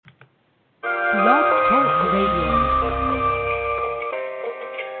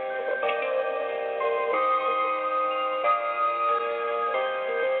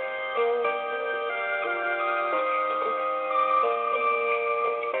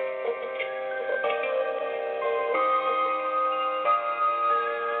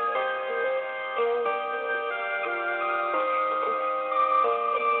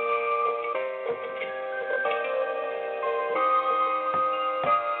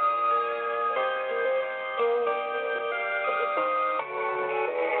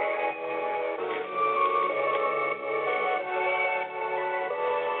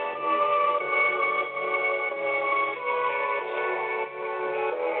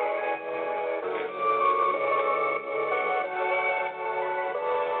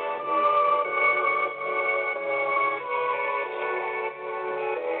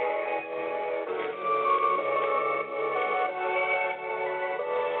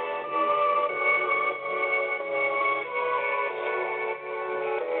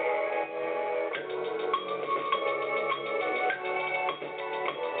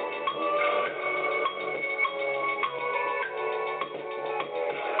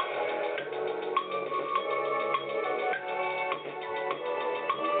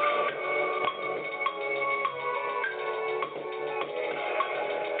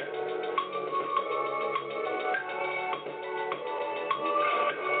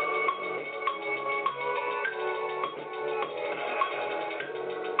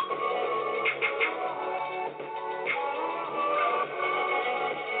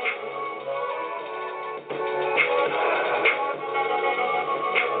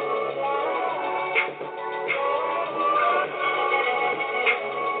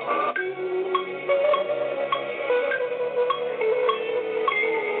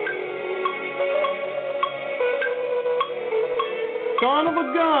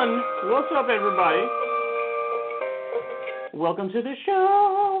begun. What's up, everybody? Welcome to the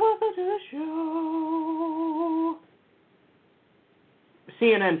show. Welcome to the show.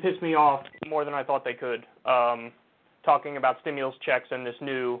 CNN pissed me off more than I thought they could, talking about stimulus checks and this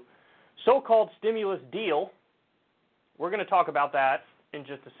new so-called stimulus deal. We're going to talk about that in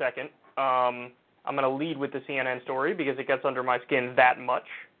just a second. I'm going to lead with the CNN story because it gets under my skin that much.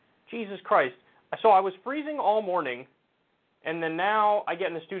 Jesus Christ. So I was freezing all morning, and then now I get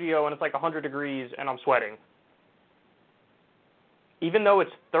in the studio and it's like 100 degrees and I'm sweating. Even though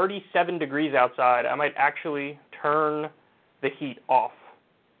it's 37 degrees outside, I might actually turn the heat off.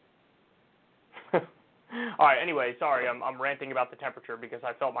 All right, anyway, sorry, I'm ranting about the temperature because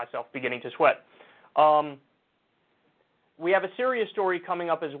I felt myself beginning to sweat. We have a serious story coming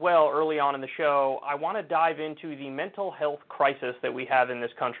up as well early on in the show. I want to dive into the mental health crisis that we have in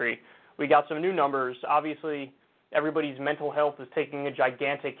this country. We got some new numbers. Obviously, everybody's mental health is taking a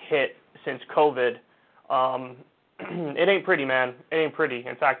gigantic hit since COVID. It ain't pretty, man. It ain't pretty.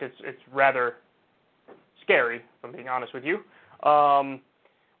 In fact, it's rather scary, if I'm being honest with you.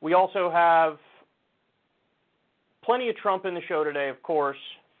 We also have plenty of Trump in the show today, of course.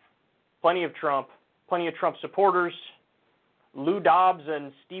 Plenty of Trump supporters. Lou Dobbs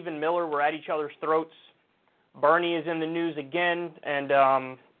and Stephen Miller were at each other's throats. Bernie is in the news again,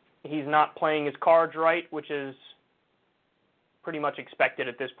 and he's not playing his cards right, which is pretty much expected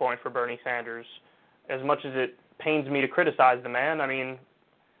at this point for Bernie Sanders. As much as it pains me to criticize the man, I mean,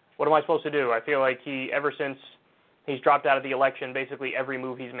 what am I supposed to do? I feel like ever since he's dropped out of the election, basically every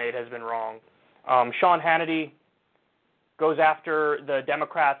move he's made has been wrong. Sean Hannity goes after the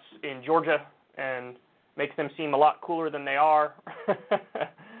Democrats in Georgia and makes them seem a lot cooler than they are,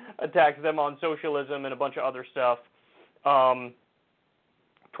 attacks them on socialism and a bunch of other stuff.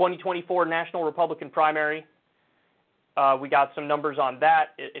 2024 National Republican primary, we got some numbers on that.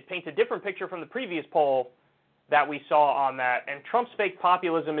 It paints a different picture from the previous poll that we saw on that, and Trump's fake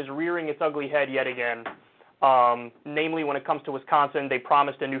populism is rearing its ugly head yet again. Namely, when it comes to Wisconsin, they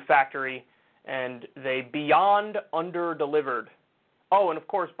promised a new factory, and they beyond under-delivered. Oh, and of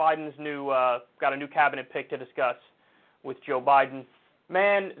course, Biden's got a new cabinet pick to discuss with Joe Biden.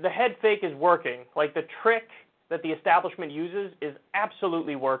 Man, the head fake is working. Like, the trick that the establishment uses is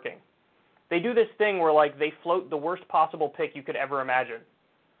absolutely working. They do this thing where, like, they float the worst possible pick you could ever imagine.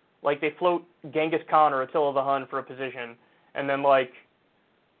 Like, they float Genghis Khan or Attila the Hun for a position, and then, like,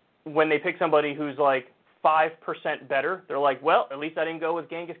 when they pick somebody who's, like, 5% better, they're like, well, at least I didn't go with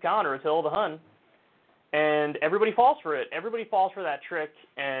Genghis Khan or Attila the Hun. And everybody falls for it. Everybody falls for that trick,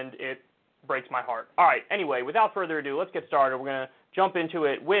 and it breaks my heart. All right, anyway, without further ado, let's get started. We're going to jump into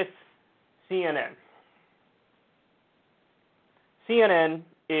it with CNN. CNN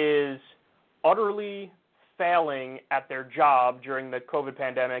is utterly failing at their job during the COVID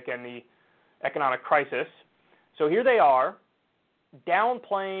pandemic and the economic crisis. So here they are,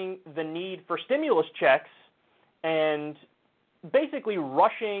 downplaying the need for stimulus checks and basically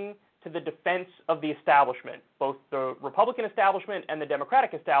rushing to the defense of the establishment, both the Republican establishment and the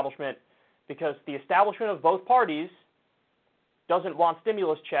Democratic establishment, because the establishment of both parties doesn't want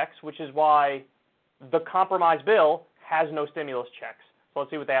stimulus checks, which is why the compromise bill has no stimulus checks. So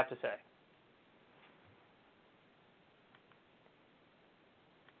let's see what they have to say.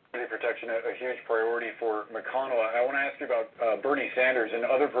 Protection, a huge priority for McConnell. I want to ask you about Bernie Sanders and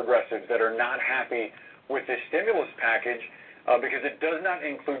other progressives that are not happy with this stimulus package because it does not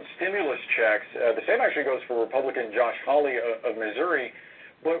include stimulus checks. The same actually goes for Republican Josh Hawley of Missouri.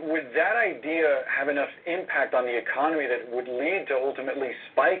 But would that idea have enough impact on the economy that would lead to ultimately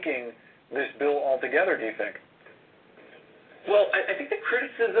spiking this bill altogether, do you think? Well, I think the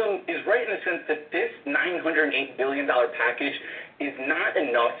criticism is right in the sense that this $908 billion package is not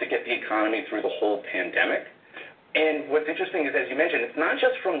enough to get the economy through the whole pandemic. And what's interesting is, as you mentioned, it's not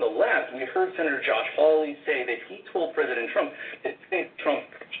just from the left. We heard Senator Josh Hawley say that he told President Trump that Trump,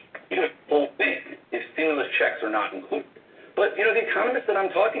 the whole thing if stimulus checks are not included. But, the economists that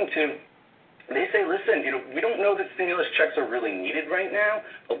I'm talking to, they say, listen, we don't know that stimulus checks are really needed right now.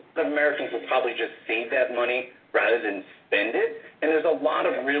 A lot of Americans will probably just save that money rather than spend it. And there's a lot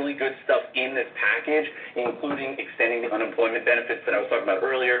of really good stuff in this package, including extending the unemployment benefits that I was talking about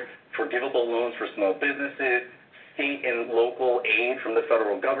earlier, forgivable loans for small businesses, state and local aid from the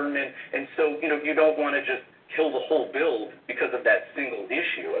federal government. And so, you don't want to just kill the whole bill because of that single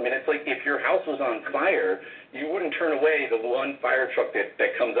issue. I mean, it's like if your house was on fire, you wouldn't turn away the one fire truck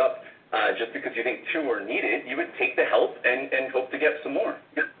that comes up just because you think two are needed. You would take the help and hope to get some more.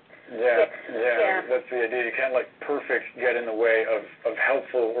 Yeah, that's the idea. You can't let perfect get in the way of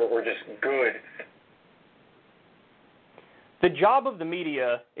helpful or just good. The job of the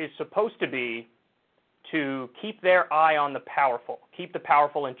media is supposed to be to keep their eye on the powerful, keep the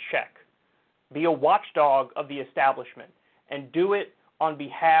powerful in check, be a watchdog of the establishment, and do it on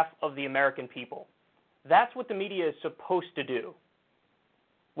behalf of the American people. That's what the media is supposed to do.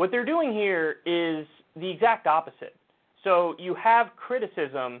 What they're doing here is the exact opposite. So you have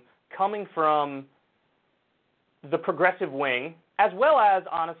criticism coming from the progressive wing, as well as,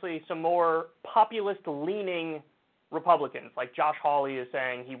 honestly, some more populist-leaning Republicans, like Josh Hawley is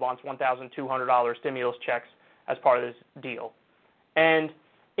saying he wants $1,200 stimulus checks as part of this deal. And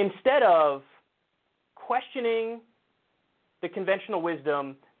instead of questioning the conventional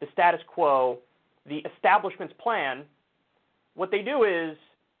wisdom, the status quo, the establishment's plan, what they do is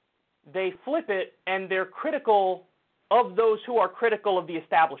they flip it and they're critical of those who are critical of the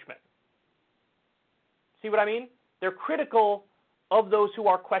establishment. See what I mean? They're critical of those who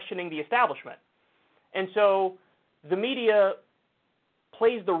are questioning the establishment. And so the media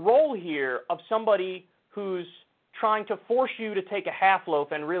plays the role here of somebody who's trying to force you to take a half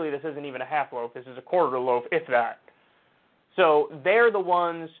loaf, and really this isn't even a half loaf, this is a quarter loaf, if that. So they're the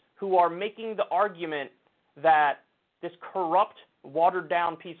ones who are making the argument that this corrupt,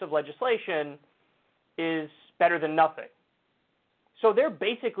 watered-down piece of legislation is better than nothing. So they're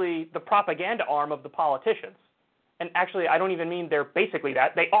basically the propaganda arm of the politicians. And actually, I don't even mean they're basically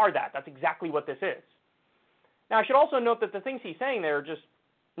that. They are that. That's exactly what this is. Now, I should also note that the things he's saying there are just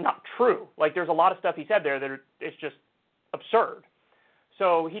not true. Like, there's a lot of stuff he said there that it's just absurd.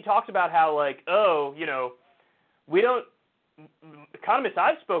 So he talks about how, like, we don't, economists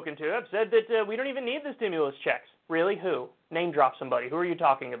I've spoken to have said that we don't even need the stimulus checks. Really? Who? Name drop somebody. Who are you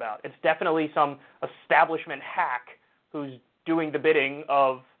talking about? It's definitely some establishment hack who's doing the bidding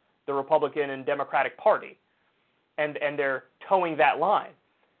of the Republican and Democratic Party. And they're towing that line.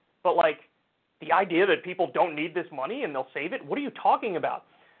 But, like, the idea that people don't need this money and they'll save it, what are you talking about?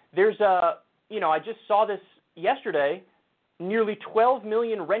 There's I just saw this yesterday, nearly 12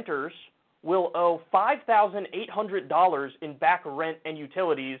 million renters will owe $5,800 in back rent and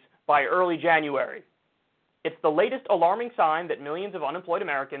utilities by early January. It's the latest alarming sign that millions of unemployed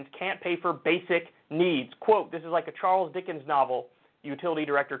Americans can't pay for basic needs. Quote, this is like a Charles Dickens novel, the utility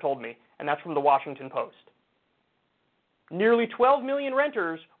director told me, and that's from the Washington Post. Nearly 12 million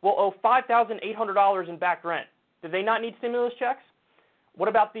renters will owe $5,800 in back rent. Do they not need stimulus checks? What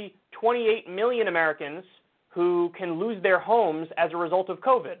about the 28 million Americans who can lose their homes as a result of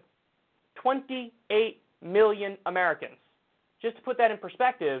COVID? 28 million Americans. Just to put that in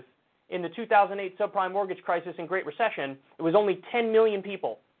perspective, in the 2008 subprime mortgage crisis and Great Recession, it was only 10 million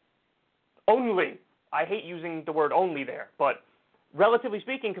people. Only. I hate using the word only there, but relatively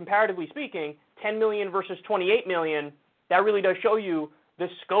speaking, comparatively speaking, 10 million versus 28 million, that really does show you the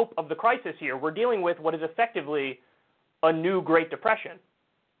scope of the crisis here. We're dealing with what is effectively a new Great Depression.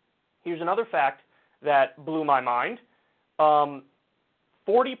 Here's another fact that blew my mind. 40%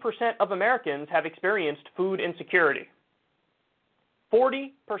 of Americans have experienced food insecurity.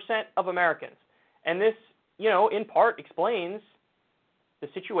 40% of Americans. And this, in part explains the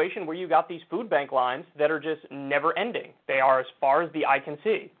situation where you got these food bank lines that are just never ending. They are as far as the eye can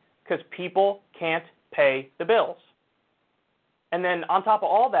see because people can't pay the bills. And then on top of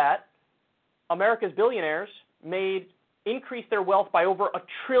all that, America's billionaires increased their wealth by over $1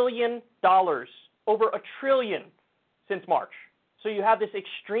 trillion, over $1 trillion since March. So you have this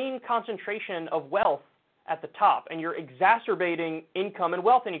extreme concentration of wealth at the top, and you're exacerbating income and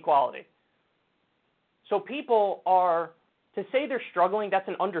wealth inequality. So people are, to say they're struggling, that's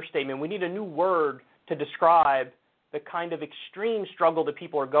an understatement. We need a new word to describe the kind of extreme struggle that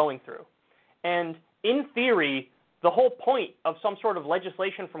people are going through. And in theory, the whole point of some sort of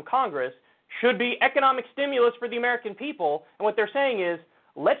legislation from Congress should be economic stimulus for the American people. And what they're saying is,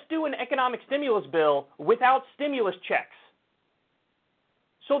 let's do an economic stimulus bill without stimulus checks.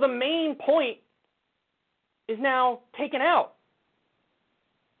 So the main point is now taken out.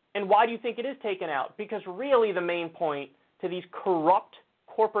 And why do you think it is taken out? Because really the main point to these corrupt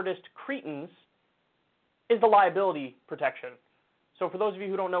corporatist cretins is the liability protection. So for those of you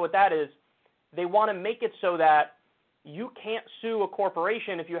who don't know what that is, they want to make it so that you can't sue a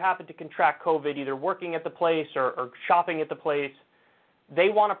corporation if you happen to contract COVID, either working at the place or shopping at the place. They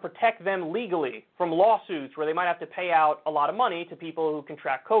want to protect them legally from lawsuits where they might have to pay out a lot of money to people who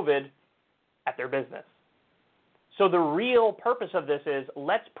contract COVID at their business. So the real purpose of this is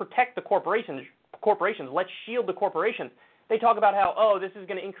let's protect the corporations. Let's shield the corporations. They talk about how, this is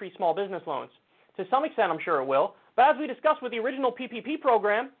going to increase small business loans. To some extent, I'm sure it will. But as we discussed with the original PPP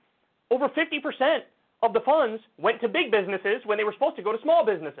program, over 50% of the funds went to big businesses when they were supposed to go to small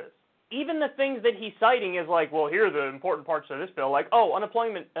businesses. even the things that he's citing is like, well, here are the important parts of this bill, like, oh,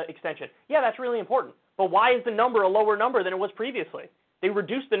 unemployment extension. Yeah, that's really important. But why is the number a lower number than it was previously? They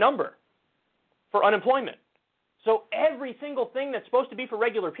reduced the number for unemployment. So every single thing that's supposed to be for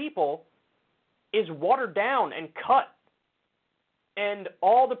regular people is watered down and cut. And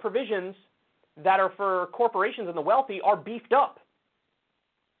all the provisions that are for corporations and the wealthy are beefed up.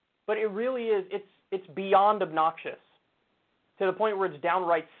 But it really is, it's beyond obnoxious to the point where it's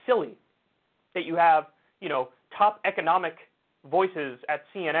downright silly that you have, top economic voices at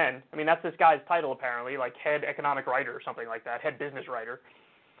CNN. I mean, that's this guy's title apparently, like head economic writer or something like that, head business writer.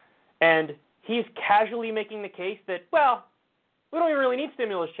 And he's casually making the case that, well, we don't even really need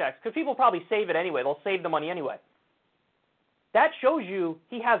stimulus checks because people probably save it anyway. They'll save the money anyway. That shows you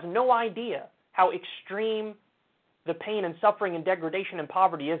he has no idea how extreme the pain and suffering and degradation and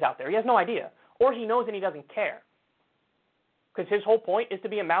poverty is out there. He has no idea. Or he knows and he doesn't care. Because his whole point is to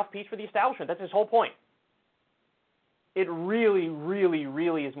be a mouthpiece for the establishment. That's his whole point. It really, really,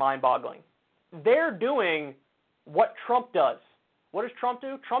 really is mind-boggling. They're doing what Trump does. What does Trump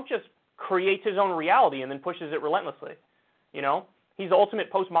do? Trump just creates his own reality and then pushes it relentlessly. He's the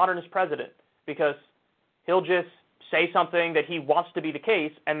ultimate postmodernist president because he'll just say something that he wants to be the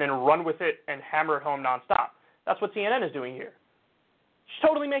case and then run with it and hammer it home nonstop. That's what CNN is doing here. She's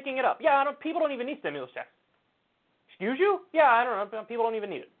totally making it up. Yeah, people don't even need stimulus checks. Excuse you? Yeah, I don't know. People don't even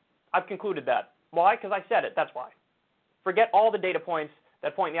need it. I've concluded that. Why? Because I said it. That's why. Forget all the data points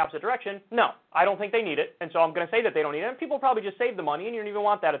that point in the opposite direction. No, I don't think they need it, and so I'm going to say that they don't need it. And people probably just save the money, and you don't even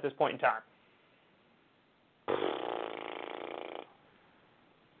want that at this point in time.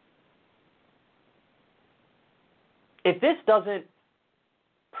 If this doesn't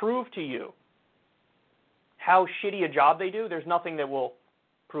prove to you how shitty a job they do, there's nothing that will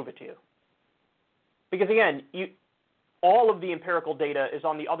prove it to you. Because again, all of the empirical data is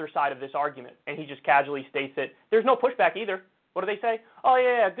on the other side of this argument, and he just casually states it. There's no pushback either. What do they say? Oh,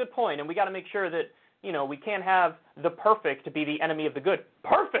 yeah, good point, and we got to make sure that, we can't have the perfect to be the enemy of the good.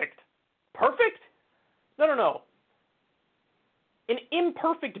 Perfect? Perfect? No. An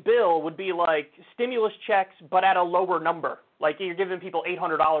imperfect bill would be like stimulus checks, but at a lower number. Like you're giving people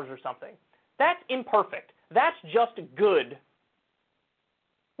 $800 or something. That's imperfect. That's just good.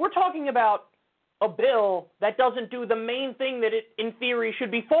 We're talking about a bill that doesn't do the main thing that it, in theory,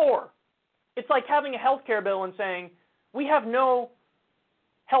 should be for. It's like having a health care bill and saying, we have no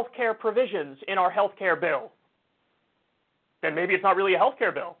health care provisions in our health care bill. Then maybe it's not really a health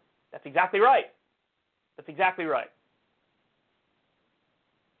care bill. That's exactly right. That's exactly right.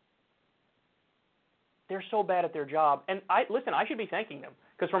 They're so bad at their job. And I should be thanking them.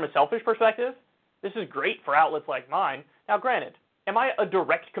 Because from a selfish perspective, this is great for outlets like mine. Now, granted, am I a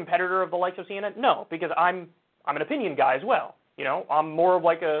direct competitor of the likes of CNN? No, because I'm an opinion guy as well. I'm more of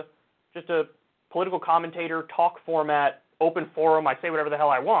like just a political commentator, talk format, open forum. I say whatever the hell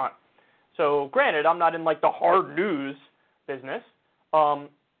I want. So, granted, I'm not in like the hard news business.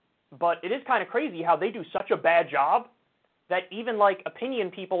 But it is kind of crazy how they do such a bad job that even like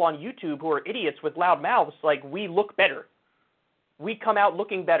opinion people on YouTube who are idiots with loud mouths, like we look better. We come out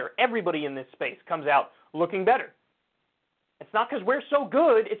looking better. Everybody in this space comes out looking better. It's not because we're so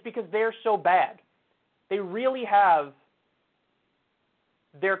good, it's because they're so bad. They really have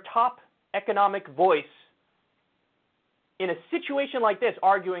their top economic voice in a situation like this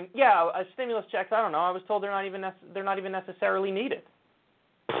arguing, yeah, stimulus checks, I don't know, I was told they're not even necessarily needed.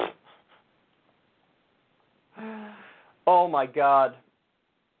 Oh my God.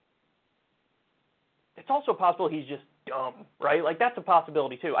 It's also possible he's just dumb, right? Like that's a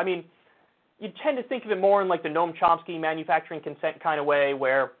possibility too. I mean, you tend to think of it more in like the Noam Chomsky manufacturing consent kind of way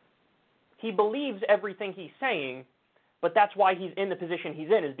where he believes everything he's saying, but that's why he's in the position he's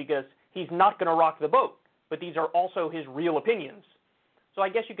in is because he's not going to rock the boat. But these are also his real opinions. So I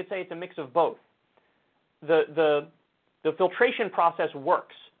guess you could say it's a mix of both. The filtration process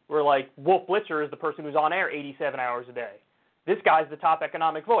works. Where like Wolf Blitzer is the person who's on air 87 hours a day. This guy's the top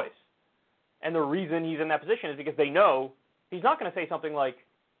economic voice. And the reason he's in that position is because they know he's not going to say something like,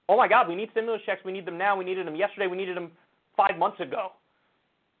 oh my God, we need stimulus checks, we need them now, we needed them yesterday, we needed them 5 months ago.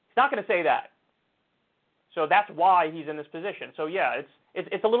 He's not going to say that. So that's why he's in this position. So yeah,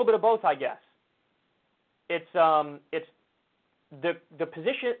 it's a little bit of both, I guess. It's the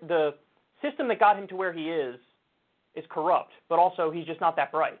position, the system that got him to where he is corrupt, but also he's just not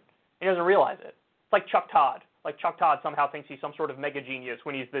that bright. He doesn't realize it. It's like Chuck Todd. Like Chuck Todd somehow thinks he's some sort of mega genius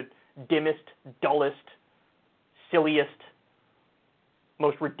when he's the dimmest, dullest, silliest,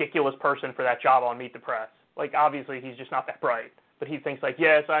 most ridiculous person for that job on Meet the Press. Like obviously he's just not that bright. But he thinks like,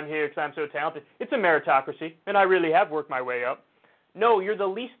 yes, I'm here because I'm so talented. It's a meritocracy, and I really have worked my way up. No, you're the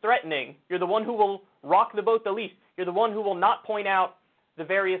least threatening. You're the one who will rock the boat the least. You're the one who will not point out the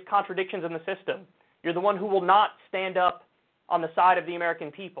various contradictions in the system. You're the one who will not stand up on the side of the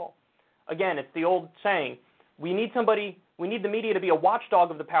American people. Again, it's the old saying, we need the media to be a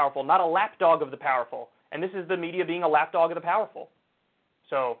watchdog of the powerful, not a lapdog of the powerful. And this is the media being a lapdog of the powerful.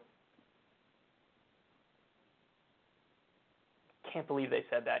 So, can't believe they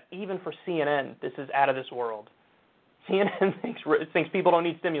said that. Even for CNN, this is out of this world. CNN thinks people don't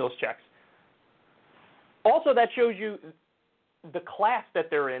need stimulus checks. Also, that shows you the class that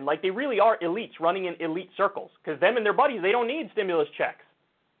they're in. Like, they really are elites running in elite circles, because them and their buddies, they don't need stimulus checks.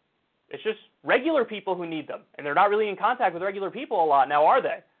 It's just regular people who need them, and they're not really in contact with regular people a lot now, are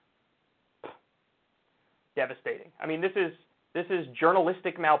they? Devastating. I mean, this is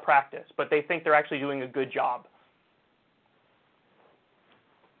journalistic malpractice, but they think they're actually doing a good job.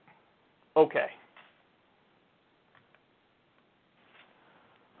 Okay.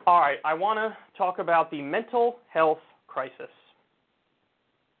 All right, I want to talk about the mental health crisis.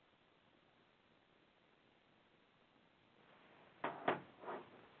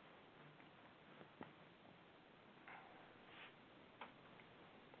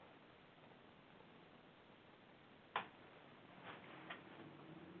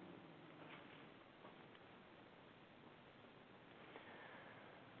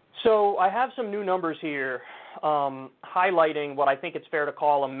 So I have some new numbers here highlighting what I think it's fair to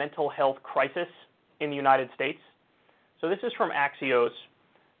call a mental health crisis in the United States. So this is from Axios.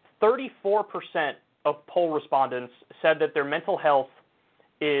 34% of poll respondents said that their mental health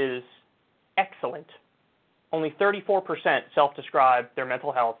is excellent. Only 34% self-describe their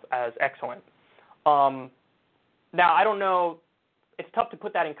mental health as excellent. Now, I don't know. It's tough to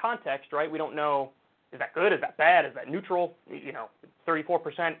put that in context, right? We don't know. Is that good? Is that bad? Is that neutral?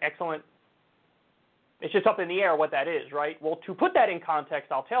 34% excellent. It's just up in the air what that is, right? Well, to put that in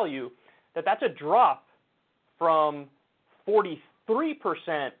context, I'll tell you that that's a drop from 43%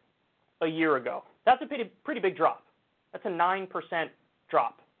 a year ago. That's a pretty big drop. That's a 9%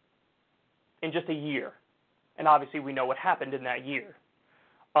 drop in just a year. And obviously we know what happened in that year.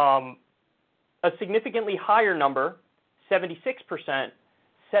 A significantly higher number, 76%,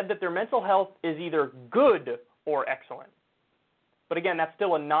 said that their mental health is either good or excellent. But again, that's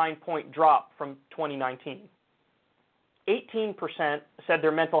still a 9-point drop from 2019. 18% said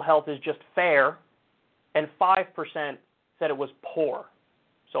their mental health is just fair, and 5% said it was poor.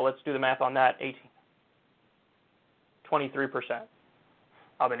 So let's do the math on that. 23%.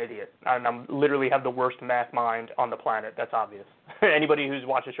 I'm an idiot. I literally have the worst math mind on the planet. That's obvious. Anybody who's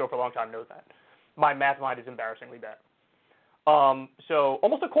watched the show for a long time knows that. My math mind is embarrassingly bad. So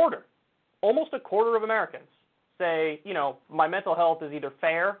almost a quarter of Americans say, my mental health is either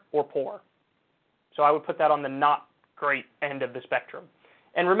fair or poor. So I would put that on the not great end of the spectrum.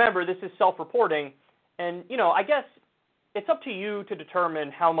 And remember, this is self-reporting, and, I guess it's up to you to determine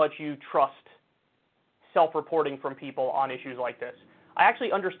how much you trust self-reporting from people on issues like this. I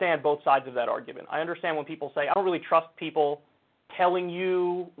actually understand both sides of that argument. I understand when people say, I don't really trust people telling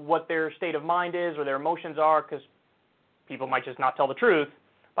you what their state of mind is or their emotions are, because people might just not tell the truth.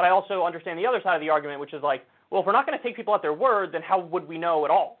 But I also understand the other side of the argument, which is like, well, if we're not going to take people at their word, then how would we know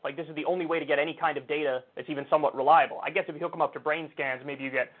at all? Like, this is the only way to get any kind of data that's even somewhat reliable. I guess if you hook them up to brain scans, maybe you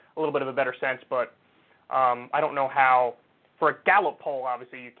get a little bit of a better sense, but I don't know how. For a Gallup poll,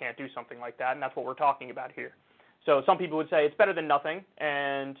 obviously, you can't do something like that, and that's what we're talking about here. So some people would say it's better than nothing,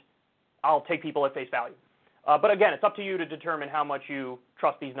 and I'll take people at face value. But again, it's up to you to determine how much you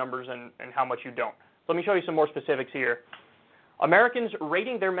trust these numbers and how much you don't. So let me show you some more specifics here. Americans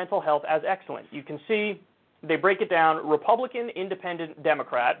rating their mental health as excellent. You can see they break it down, Republican, Independent,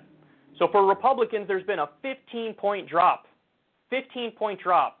 Democrat. So for Republicans, there's been a 15-point drop. 15-point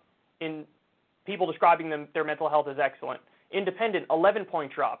drop in people describing their mental health as excellent. Independent,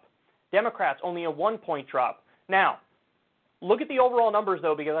 11-point drop. Democrats, only a 1-point drop. Now, look at the overall numbers,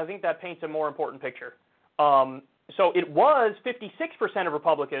 though, because I think that paints a more important picture. So it was 56% of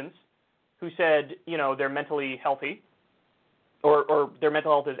Republicans who said, they're mentally healthy or their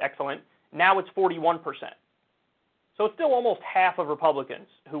mental health is excellent. Now it's 41%. So it's still almost half of Republicans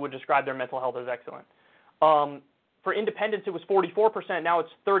who would describe their mental health as excellent. For independents, it was 44%. Now it's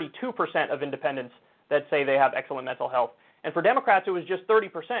 32% of independents that say they have excellent mental health. And for Democrats, it was just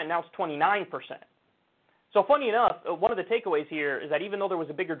 30%. Now it's 29%. So funny enough, one of the takeaways here is that even though there was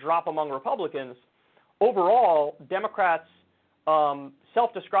a bigger drop among Republicans, overall, Democrats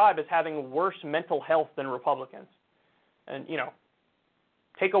self-describe as having worse mental health than Republicans. And,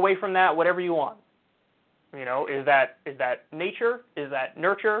 take away from that whatever you want. Is that nature? Is that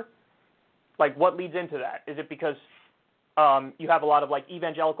nurture? Like, what leads into that? Is it because You have a lot of like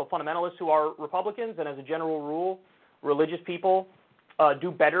evangelical fundamentalists who are Republicans, and as a general rule, religious people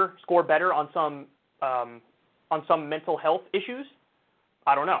score better on some mental health issues.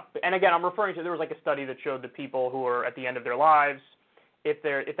 I don't know. And again, I'm referring to, there was like a study that showed that people who are at the end of their lives, if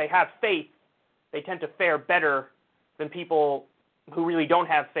they have faith, they tend to fare better than people who really don't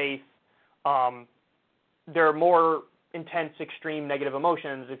have faith. There are more intense, extreme negative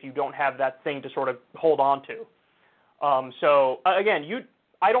emotions if you don't have that thing to sort of hold on to. So again,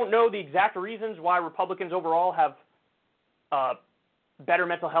 I don't know the exact reasons why Republicans overall have better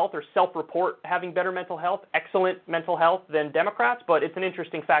mental health or self-report having better mental health, excellent mental health than Democrats, but it's an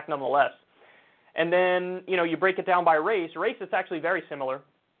interesting fact nonetheless. And then, you break it down by race. Race is actually very similar.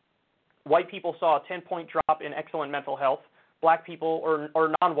 White people saw a 10-point drop in excellent mental health. Black people,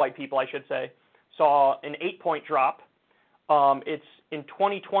 or non-white people, I should say, saw an 8-point drop. It's in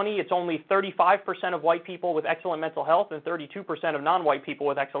 2020, it's only 35% of white people with excellent mental health and 32% of non-white people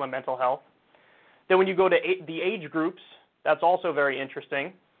with excellent mental health. Then when you go to the age groups, that's also very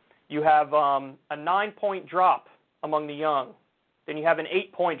interesting. You have a 9-point drop among the young. Then you have an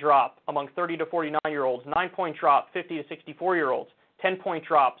 8-point drop among 30 to 49-year-olds, 9-point drop 50 to 64-year-olds, 10-point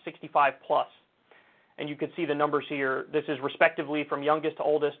drop 65 plus. And you can see the numbers here. This is respectively from youngest to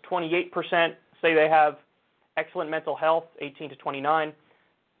oldest. 28% say they have excellent mental health, 18 to 29.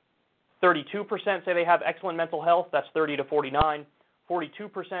 32% say they have excellent mental health, that's 30 to 49.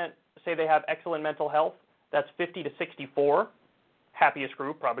 42% say they have excellent mental health, that's 50 to 64. Happiest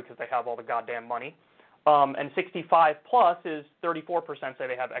group, probably because they have all the goddamn money. And 65 plus is 34% say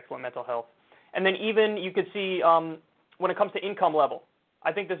they have excellent mental health. And then even you could see when it comes to income level,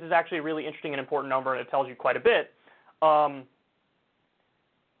 I think this is actually a really interesting and important number, and it tells you quite a bit.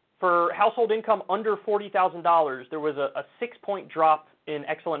 For household income under $40,000, there was a 6-point drop in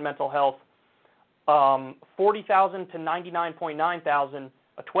excellent mental health. 40,000 to 99,900,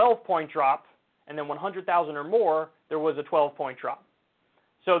 a 12-point drop, and then 100,000 or more, there was a 12-point drop.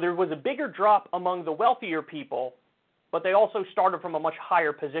 So there was a bigger drop among the wealthier people, but they also started from a much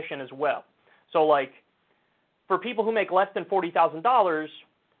higher position as well. So like for people who make less than $40,000,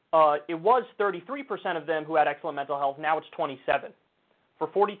 it was 33% of them who had excellent mental health. Now it's 27%. For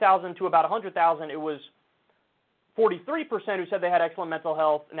 40,000 to about 100,000, it was 43% who said they had excellent mental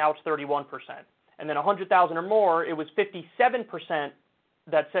health. Now it's 31%. And then 100,000 or more, it was 57%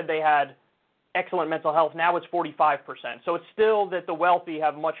 that said they had excellent mental health. Now it's 45%. So it's still that the wealthy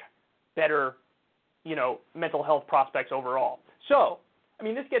have much better, mental health prospects overall. So, I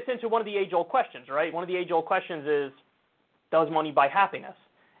mean, this gets into one of the age-old questions, right? One of the age-old questions is, does money buy happiness?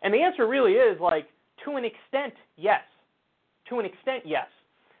 And the answer really is, to an extent, yes. To an extent, yes.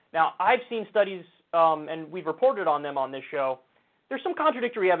 Now, I've seen studies, and we've reported on them on this show. There's some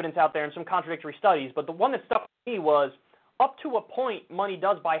contradictory evidence out there and some contradictory studies, but the one that stuck with me was, up to a point, money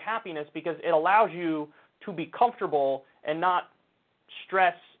does buy happiness because it allows you to be comfortable and not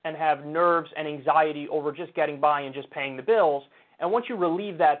stress and have nerves and anxiety over just getting by and just paying the bills. And once you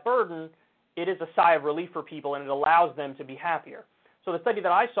relieve that burden, it is a sigh of relief for people, and it allows them to be happier. So the study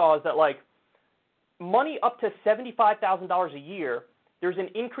that I saw is that, money up to $75,000 a year, there's an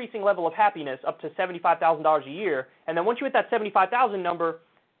increasing level of happiness up to $75,000 a year. And then once you hit that 75,000 number,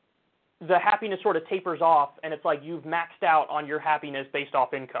 the happiness sort of tapers off, and it's like you've maxed out on your happiness based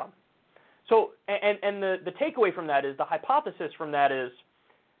off income. So, and the takeaway from that is, the hypothesis from that is,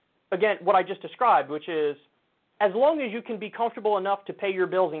 again, what I just described, which is, as long as you can be comfortable enough to pay your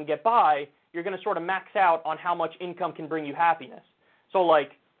bills and get by, you're going to sort of max out on how much income can bring you happiness. So,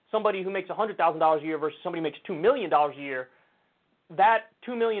 somebody who makes $100,000 a year versus somebody who makes $2 million a year, that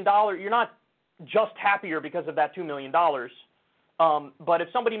 $2 million, you're not just happier because of that $2 million. But if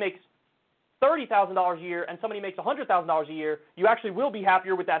somebody makes $30,000 a year and somebody makes $100,000 a year, you actually will be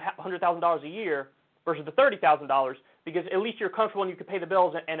happier with that $100,000 a year versus the $30,000, because at least you're comfortable and you can pay the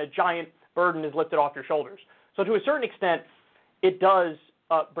bills, and a giant burden is lifted off your shoulders. So to a certain extent, it does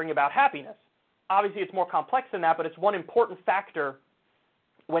bring about happiness. Obviously, it's more complex than that, but it's one important factor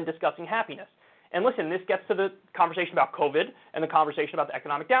when discussing happiness. And listen, this gets to the conversation about COVID and the conversation about the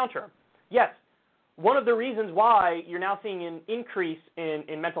economic downturn. Yes, one of the reasons why you're now seeing an increase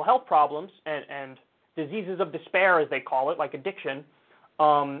in mental health problems and diseases of despair, as they call it, like addiction,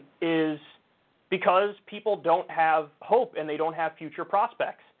 is because people don't have hope and they don't have future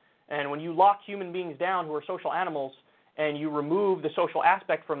prospects. And when you lock human beings down who are social animals and you remove the social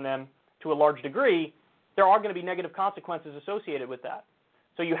aspect from them to a large degree, there are going to be negative consequences associated with that.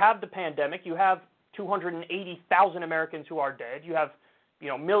 So you have the pandemic, you have 280,000 Americans who are dead, you have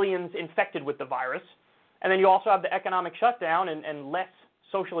millions infected with the virus, and then you also have the economic shutdown and less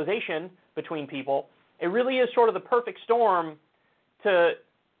socialization between people, It really is sort of the perfect storm to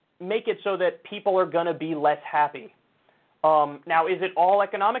make it so that people are going to be less happy. Now, is it all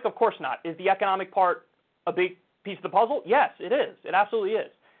economic? Of course not. Is the economic part a big piece of the puzzle? Yes, it is. It absolutely is.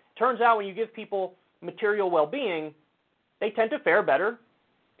 It turns out when you give people material well-being, they tend to fare better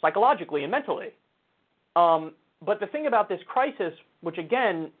psychologically and mentally. But the thing about this crisis, which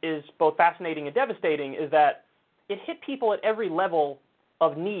again is both fascinating and devastating, is that it hit people at every level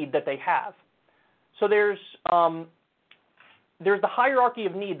of need that they have. So there's the hierarchy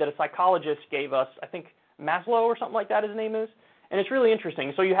of need that a psychologist gave us, I think Maslow or something like that his name is, and it's really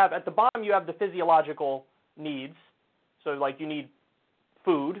interesting. So you have, at the bottom, you have the physiological needs. So like you need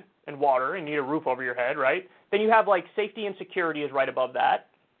food and water and you need a roof over your head, right? Then you have like safety and security is right above that,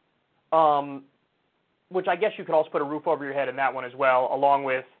 which I guess you could also put a roof over your head in that one as well, along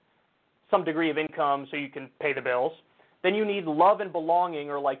with some degree of income so you can pay the bills. Then you need love and belonging,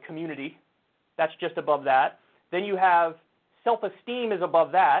 or like community. That's just above that. Then you have self-esteem is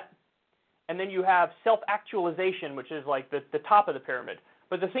above that. And then you have self-actualization, which is like the top of the pyramid.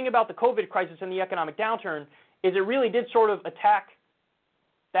 But the thing about the COVID crisis and the economic downturn is it really did sort of attack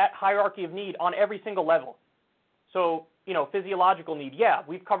that hierarchy of need on every single level. So, you know, physiological need, yeah,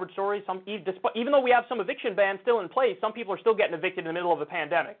 we've covered stories. Even though we have some eviction bans still in place, some people are still getting evicted in the middle of a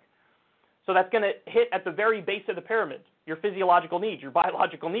pandemic. So that's going to hit at the very base of the pyramid, your physiological needs, your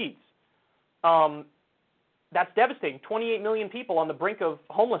biological needs. That's devastating. 28 million people on the brink of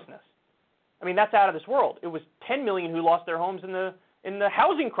homelessness. I mean, that's out of this world. It was 10 million who lost their homes in the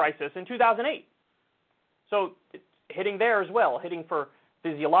housing crisis in 2008. So it's hitting there as well, hitting for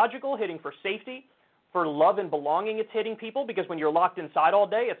physiological, hitting for safety, for love and belonging. It's hitting people because when you're locked inside all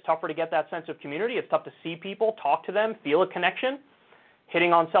day, it's tougher to get that sense of community. It's tough to see people, talk to them, feel a connection.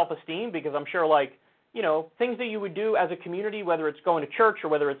 Hitting on self-esteem because I'm sure, like, you know, things that you would do as a community, whether it's going to church or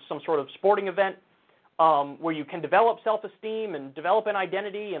whether it's some sort of sporting event, where you can develop self-esteem and develop an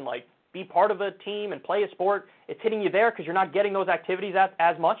identity and like be part of a team and play a sport, it's hitting you there because you're not getting those activities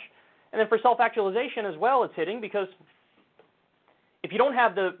as much. And then for self-actualization as well, it's hitting because if you don't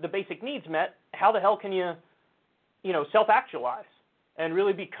have the basic needs met, how the hell can you self-actualize and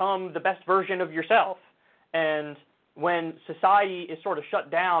really become the best version of yourself? And when society is sort of shut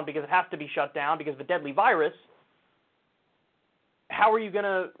down because it has to be shut down because of a deadly virus, how are you going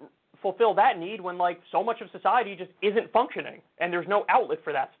to fulfill that need when like so much of society just isn't functioning and there's no outlet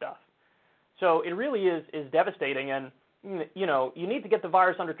for that stuff? So it really is devastating, and you know, you need to get the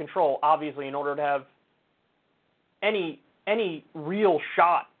virus under control, obviously, in order to have any real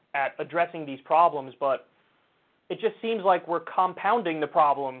shot at addressing these problems, but it just seems like we're compounding the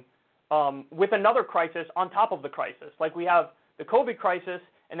problem with another crisis on top of the crisis. Like we have the COVID crisis,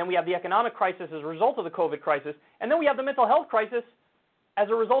 and then we have the economic crisis as a result of the COVID crisis, and then we have the mental health crisis as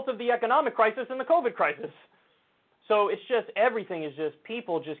a result of the economic crisis and the COVID crisis. So it's just, everything is just,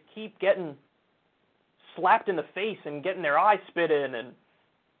 people just keep getting slapped in the face and getting their eyes spit in, and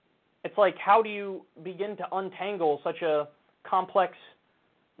it's like, how do you begin to untangle such a complex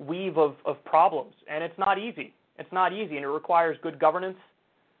weave of problems? And it's not easy. It's not easy, and it requires good governance.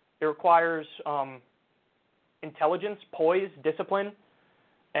 It requires intelligence, poise, discipline,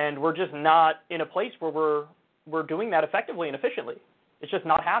 and we're just not in a place where we're doing that effectively and efficiently. It's just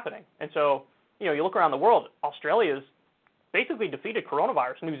not happening. And so, you know, you look around the world, Australia's basically defeated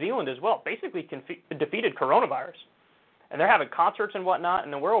coronavirus. New Zealand as well, basically defeated coronavirus. And they're having concerts and whatnot,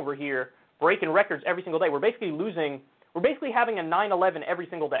 and then we're over here breaking records every single day. We're basically having a 9/11 every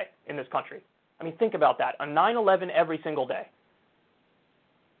single day in this country. I mean, think about that, a 9/11 every single day.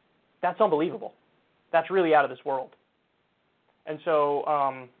 That's unbelievable. That's really out of this world. And so,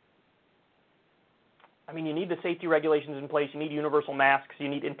 I mean, you need the safety regulations in place. You need universal masks. You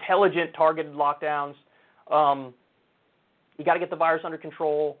need intelligent, targeted lockdowns. You got to get the virus under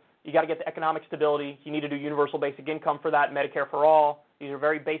control. You got to get the economic stability. You need to do universal basic income for that, Medicare for all. These are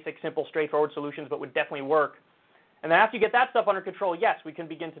very basic, simple, straightforward solutions, but would definitely work. And then after you get that stuff under control, yes, we can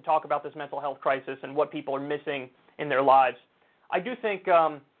begin to talk about this mental health crisis and what people are missing in their lives. I do think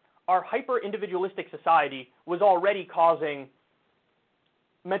our hyper-individualistic society was already causing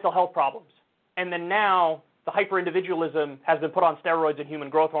mental health problems. And then now the hyper-individualism has been put on steroids and human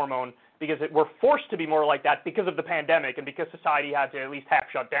growth hormone because we're forced to be more like that because of the pandemic and because society had to at least half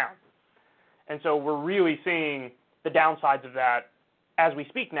shut down. And so we're really seeing the downsides of that as we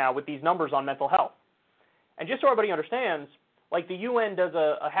speak now with these numbers on mental health. And just so everybody understands, like the UN does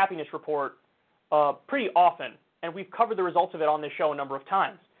a happiness report pretty often, and we've covered the results of it on this show a number of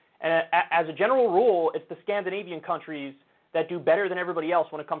times. And as a general rule, it's the Scandinavian countries that do better than everybody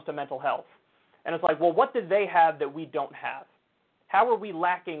else when it comes to mental health. And it's like, well, what did they have that we don't have? How are we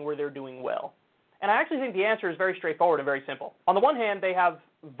lacking where they're doing well? And I actually think the answer is very straightforward and very simple. On the one hand, they have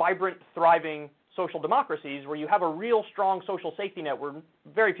vibrant, thriving social democracies where you have a real strong social safety net where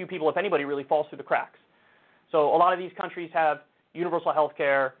very few people, if anybody, really falls through the cracks. So a lot of these countries have universal health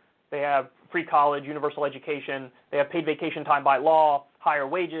care, they have free college, universal education, they have paid vacation time by law, higher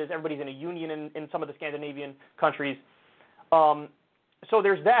wages, everybody's in a union in some of the Scandinavian countries. So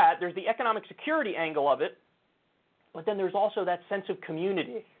there's that. There's the economic security angle of it, but then there's also that sense of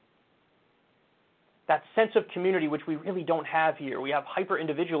community. That sense of community which we really don't have here. We have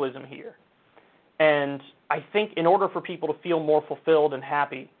hyper-individualism here. And I think in order for people to feel more fulfilled and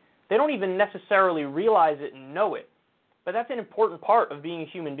happy, they don't even necessarily realize it and know it. But that's an important part of being a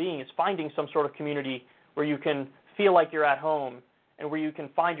human being, is finding some sort of community where you can feel like you're at home and where you can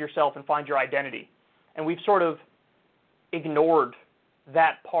find yourself and find your identity. And we've sort of ignored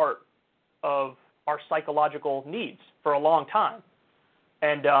that part of our psychological needs for a long time.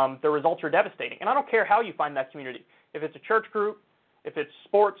 And the results are devastating. And I don't care how you find that community. If it's a church group, if it's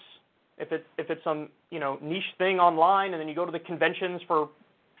sports, if it's some niche thing online, and then you go to the conventions for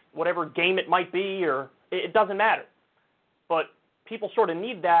whatever game it might be, or it doesn't matter. But people sort of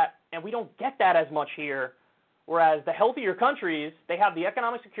need that, and we don't get that as much here. Whereas the healthier countries, they have the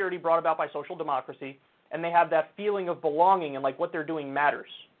economic security brought about by social democracy, and they have that feeling of belonging and like what they're doing matters.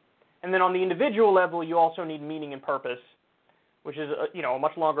 And then on the individual level, you also need meaning and purpose, which is a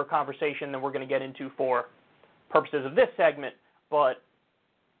much longer conversation than we're going to get into for purposes of this segment. But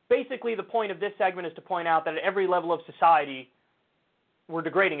basically the point of this segment is to point out that at every level of society, we're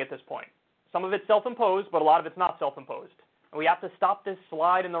degrading at this point. Some of it's self-imposed, but a lot of it's not self-imposed. And we have to stop this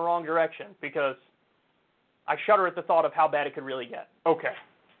slide in the wrong direction, because I shudder at the thought of how bad it could really get. Okay.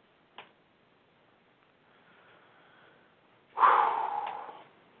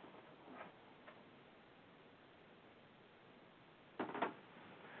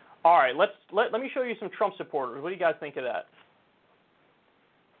 All right, let me show you some Trump supporters. What do you guys think of that?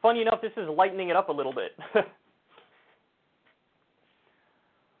 Funny enough, this is lightening it up a little bit.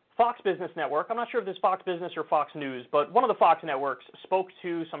 Fox Business Network, I'm not sure if this is Fox Business or Fox News, but one of the Fox networks spoke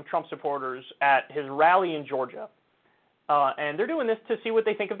to some Trump supporters at his rally in Georgia. And they're doing this to see what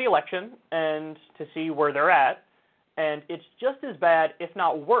they think of the election and to see where they're at. And it's just as bad, if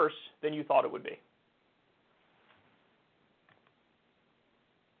not worse, than you thought it would be.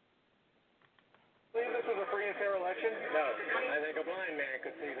 Believe this was a free and fair election? No. I think a blind man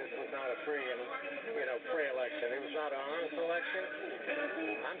could see this was not a free and free election. It was not an honest election.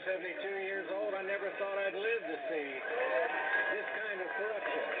 I'm 72 years old. I never thought I'd live to see this kind of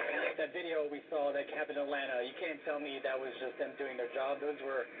corruption. That video we saw that happened in Atlanta, you can't tell me that was just them doing their job. Those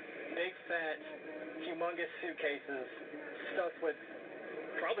were big, fat, humongous suitcases stuffed with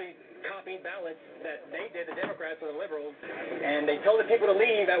probably copied ballots that they did, the Democrats or the liberals, and they told the people to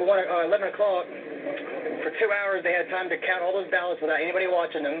leave at 11 o'clock. For 2 hours, they had time to count all those ballots without anybody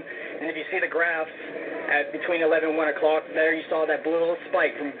watching them. And if you see the graphs at between 11 and 1 o'clock, there you saw that blue little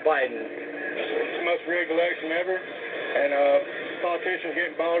spike from Biden. It's the most rigged election ever, and politicians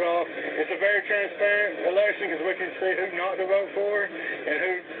getting bought off. It's a very transparent election because we can see who not to vote for and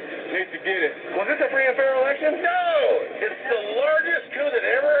who needs to get it. Was this a free and fair election? No! It's the largest coup that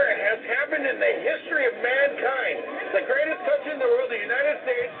ever has happened in the history of mankind. The greatest country in the world, the United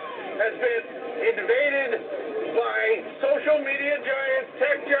States, has been invaded by social media giants,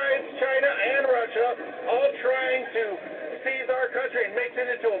 tech giants, China and Russia, all trying to seize our country and make it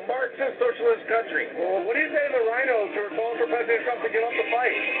into a Marxist socialist country. Well, what do you say to the rhinos who are calling for President Trump to get off the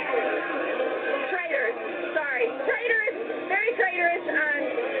fight? Traitors. Sorry. Traitors. Very traitorous.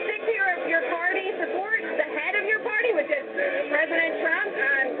 Stick to your party. Support the head of your party, which is President Trump,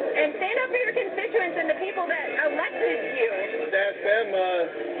 and stand up for your constituents and the people that elected you. Ask them,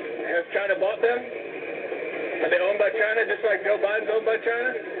 has China bought them? Are they owned by China just like Joe Biden's owned by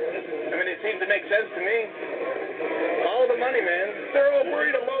China? I mean, it seems to make sense to me. All the money, man. They're all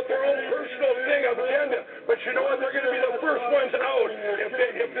worried about their own personal agenda. But you know what? They're going to be the first ones out.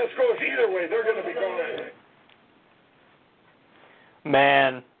 If this goes either way, they're going to be gone.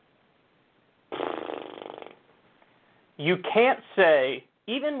 Man. You can't say,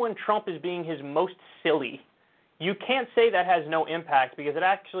 even when Trump is being his most silly, you can't say that has no impact, because it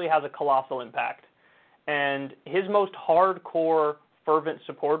actually has a colossal impact. And his most hardcore, fervent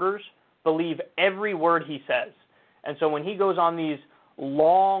supporters believe every word he says. And so when he goes on these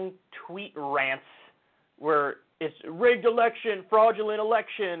long tweet rants where it's rigged election, fraudulent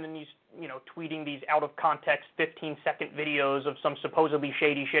election, and he's tweeting these out-of-context 15-second videos of some supposedly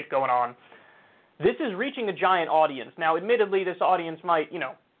shady shit going on, this is reaching a giant audience. Now, admittedly, this audience might,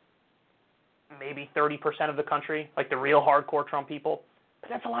 maybe 30% of the country, like the real hardcore Trump people. But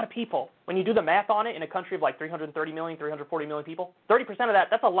that's a lot of people. When you do the math on it in a country of like 330 million, 340 million people, 30% of that,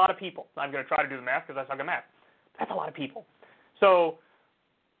 that's a lot of people. I'm going to try to do the math because I suck at math. That's a lot of people. So,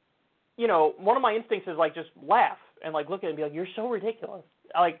 you know, one of my instincts is like just laugh and like look at it and be like, you're so ridiculous.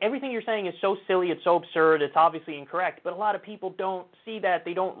 Like everything you're saying is so silly, it's so absurd, it's obviously incorrect. But a lot of people don't see that.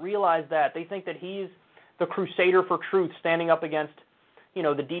 They don't realize that. They think that he's the crusader for truth standing up against, you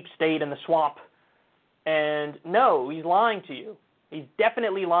know, the deep state and the swamp. And no, he's lying to you. He's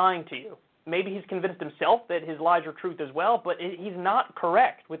definitely lying to you. Maybe he's convinced himself that his lies are truth as well, but he's not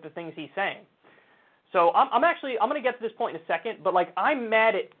correct with the things he's saying. So I'm going to get to this point in a second, but like I'm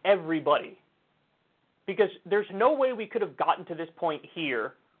mad at everybody because there's no way we could have gotten to this point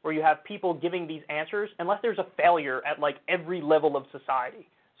here where you have people giving these answers unless there's a failure at like every level of society.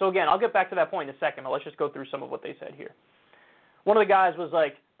 So again, I'll get back to that point in a second, but let's just go through some of what they said here. One of the guys was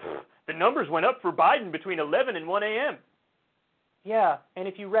like, the numbers went up for Biden between 11 and 1 a.m. Yeah, and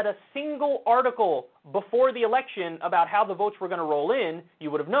if you read a single article before the election about how the votes were going to roll in, you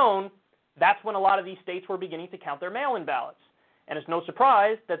would have known that's when a lot of these states were beginning to count their mail-in ballots. And it's no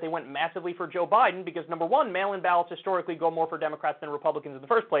surprise that they went massively for Joe Biden because, number one, mail-in ballots historically go more for Democrats than Republicans in the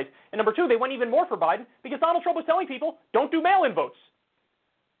first place. And number two, they went even more for Biden because Donald Trump was telling people, don't do mail-in votes.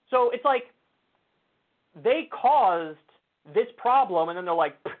 So it's like they caused this problem, and then they're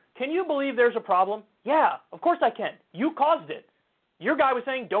like, can you believe there's a problem? Yeah, of course I can. You caused it. Your guy was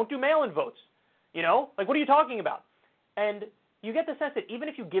saying, don't do mail-in votes. You know, like, what are you talking about? And you get the sense that even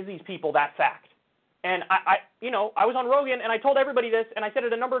if you give these people that fact, and I was on Rogan, and I told everybody this, and I said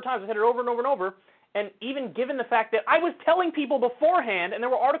it a number of times. I said it over and over and over. And even given the fact that I was telling people beforehand, and there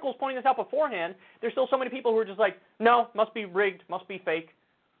were articles pointing this out beforehand, there's still so many people who are just like, no, must be rigged, must be fake.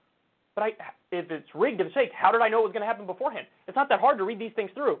 But if it's rigged, if it's fake, how did I know it was going to happen beforehand? It's not that hard to read these things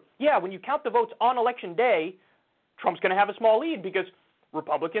through. Yeah, when you count the votes on Election Day, Trump's going to have a small lead because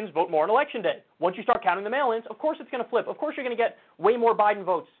Republicans vote more on Election Day. Once you start counting the mail-ins, of course it's going to flip. Of course you're going to get way more Biden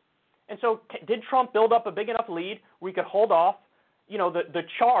votes. And so did Trump build up a big enough lead where he could hold off, you know, the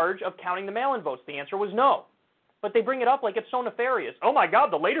charge of counting the mail-in votes? The answer was no. But they bring it up like it's so nefarious. Oh, my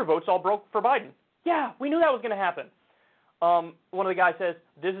God, the later votes all broke for Biden. Yeah, we knew that was going to happen. One of the guys says,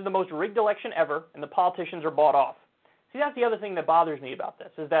 this is the most rigged election ever, and the politicians are bought off. See, that's the other thing that bothers me about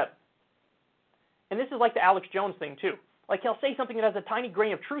this, is that, and this is like the Alex Jones thing, too. Like, he'll say something that has a tiny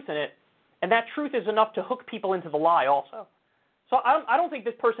grain of truth in it, and that truth is enough to hook people into the lie also. So I don't think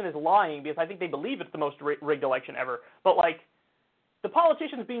this person is lying because I think they believe it's the most rigged election ever. But, like, the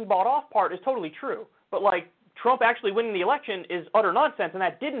politicians being bought off part is totally true. But, like, Trump actually winning the election is utter nonsense, and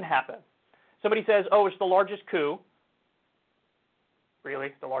that didn't happen. Somebody says, oh, it's the largest coup.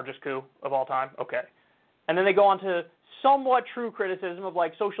 Really? The largest coup of all time? Okay. And then they go on to somewhat true criticism of,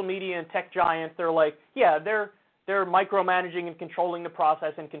 like, social media and tech giants. They're like, yeah, they're micromanaging and controlling the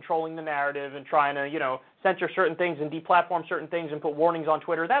process and controlling the narrative and trying to, you know, censor certain things and deplatform certain things and put warnings on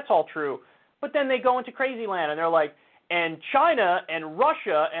Twitter. That's all true. But then they go into crazy land and they're like, and China and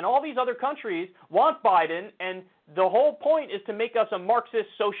Russia and all these other countries want Biden, and the whole point is to make us a Marxist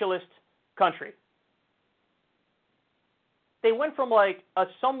socialist country. They went from, like, a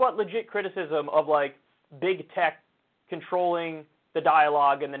somewhat legit criticism of, like, big tech controlling the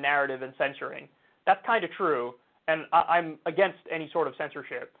dialogue and the narrative and censoring. That's kind of true, and I'm against any sort of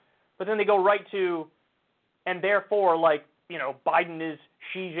censorship. But then they go right to, and therefore, like, you know, Biden is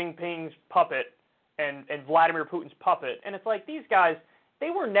Xi Jinping's puppet and Vladimir Putin's puppet. And it's like, these guys,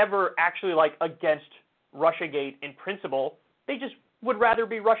 they were never actually, like, against Russiagate in principle. They just would rather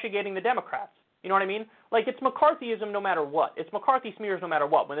be Russiagating the Democrats. You know what I mean? Like, it's McCarthyism no matter what. It's McCarthy smears no matter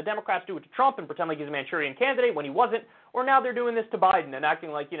what. When the Democrats do it to Trump and pretend like he's a Manchurian candidate when he wasn't, or now they're doing this to Biden and acting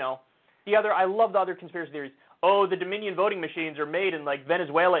like, you know, I love the other conspiracy theories. Oh, the Dominion voting machines are made in, like,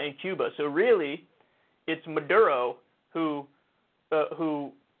 Venezuela and Cuba. So really, it's Maduro who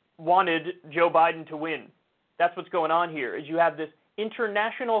wanted Joe Biden to win. That's what's going on here, is you have this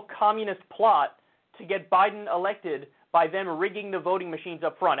international communist plot to get Biden elected by them rigging the voting machines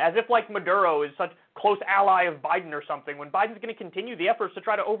up front, as if, like, Maduro is such close ally of Biden or something, when Biden's going to continue the efforts to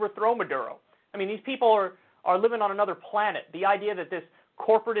try to overthrow Maduro. I mean, these people are living on another planet. The idea that this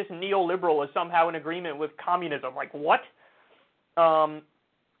corporatist neoliberal is somehow in agreement with communism, like, what? And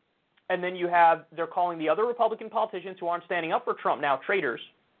then they're calling the other Republican politicians who aren't standing up for Trump now traitors.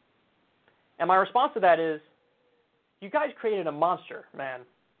 And my response to that is, you guys created a monster, man.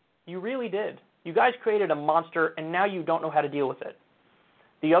 You really did. You guys created a monster, and now you don't know how to deal with it.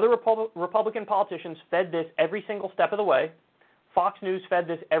 The other Republican politicians fed this every single step of the way. Fox News fed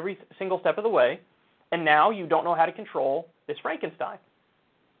this every single step of the way. And now you don't know how to control this Frankenstein.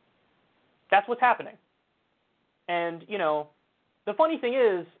 That's what's happening. And, you know, the funny thing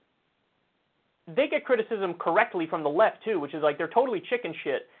is, they get criticism correctly from the left, too, which is like they're totally chicken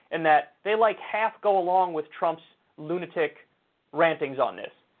shit in that they like half go along with Trump's lunatic rantings on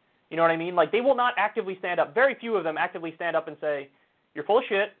this. You know what I mean? Like, they will not actively stand up. Very few of them actively stand up and say, you're full of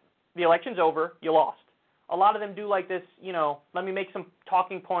shit, the election's over, you lost. A lot of them do like this, you know, let me make some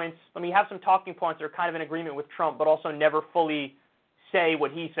talking points, let me have some talking points that are kind of in agreement with Trump, but also never fully say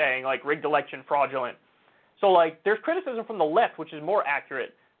what he's saying, like rigged election, fraudulent. So, like, there's criticism from the left, which is more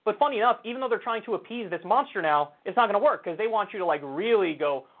accurate. But funny enough, even though they're trying to appease this monster now, it's not going to work because they want you to, like, really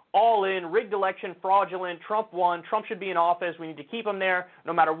go all in, rigged election, fraudulent, Trump won, Trump should be in office, we need to keep him there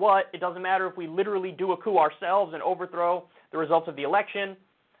no matter what. It doesn't matter if we literally do a coup ourselves and overthrow the results of the election.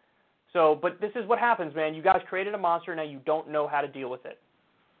 So, but this is what happens, man. You guys created a monster, now you don't know how to deal with it.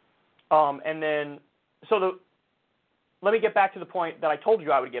 Let me get back to the point that I told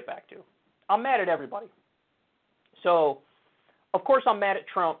you I would get back to. I'm mad at everybody. So, of course I'm mad at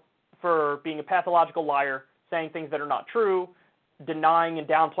Trump for being a pathological liar, saying things that are not true, denying and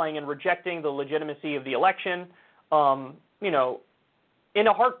downplaying and rejecting the legitimacy of the election. You know, in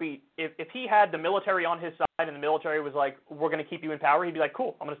a heartbeat, if he had the military on his side and the military was like, we're going to keep you in power, he'd be like,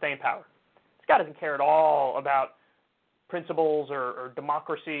 cool, I'm going to stay in power. This guy doesn't care at all about principles or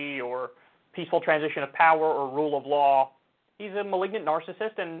democracy or peaceful transition of power or rule of law. He's a malignant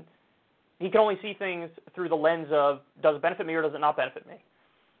narcissist, and he can only see things through the lens of, does it benefit me or does it not benefit me?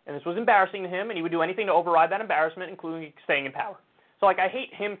 And this was embarrassing to him, and he would do anything to override that embarrassment, including staying in power. So, like, I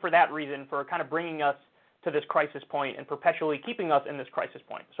hate him for that reason, for kind of bringing us to this crisis point and perpetually keeping us in this crisis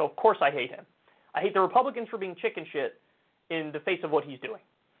point. So, of course, I hate him. I hate the Republicans for being chicken shit in the face of what he's doing.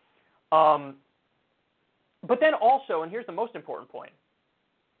 But then also, and here's the most important point,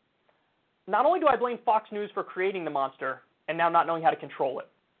 not only do I blame Fox News for creating the monster and now not knowing how to control it,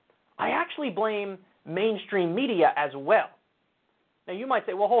 I actually blame mainstream media as well. Now, you might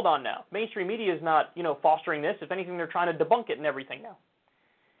say, well, hold on now. Mainstream media is not, you know, fostering this. If anything, they're trying to debunk it and everything now.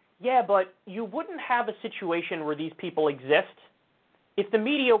 Yeah, but you wouldn't have a situation where these people exist if the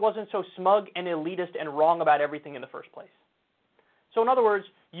media wasn't so smug and elitist and wrong about everything in the first place. So in other words,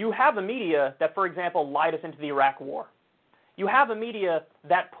 you have a media that, for example, lied us into the Iraq War. You have a media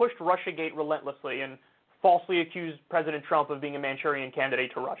that pushed Russiagate relentlessly and falsely accused President Trump of being a Manchurian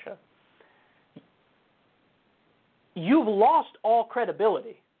candidate to Russia. You've lost all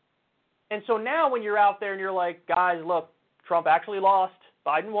credibility. And so now when you're out there and you're like, guys, look, Trump actually lost,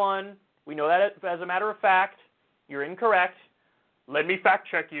 Biden won, we know that as a matter of fact, you're incorrect, let me fact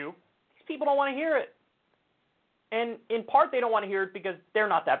check you, these people don't want to hear it. And in part they don't want to hear it because they're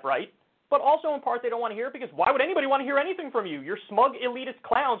not that bright, but also in part they don't want to hear it because why would anybody want to hear anything from you? You're smug elitist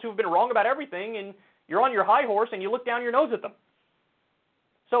clowns who have been wrong about everything, and you're on your high horse and you look down your nose at them.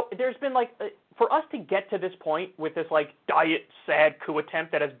 So there's been like, for us to get to this point with this like diet sad coup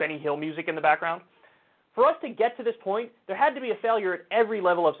attempt that has Benny Hill music in the background, for us to get to this point, there had to be a failure at every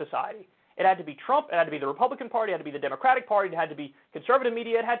level of society. It had to be Trump, it had to be the Republican Party, it had to be the Democratic Party, it had to be conservative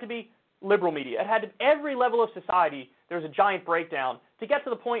media, it had to be liberal media. It had to be every level of society. There was a giant breakdown to get to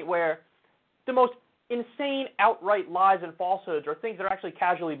the point where the most insane outright lies and falsehoods are things that are actually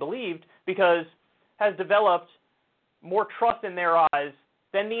casually believed because has developed more trust in their eyes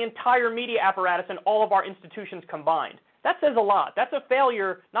than the entire media apparatus and all of our institutions combined. That says a lot. That's a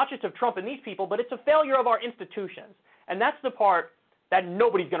failure, not just of Trump and these people, but it's a failure of our institutions. And that's the part that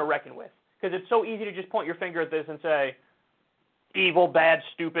nobody's going to reckon with, because it's so easy to just point your finger at this and say, evil, bad,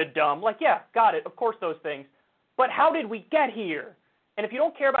 stupid, dumb. Like, yeah, got it, of course those things. But how did we get here? And if you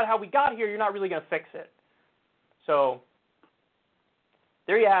don't care about how we got here, you're not really going to fix it. So,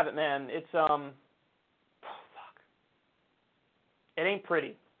 there you have it, man. It's, it ain't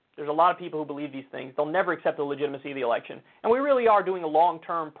pretty. There's a lot of people who believe these things. They'll never accept the legitimacy of the election. And we really are doing a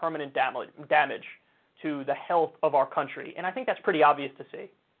long-term permanent damage to the health of our country. And I think that's pretty obvious to see.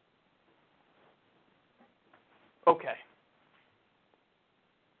 Okay.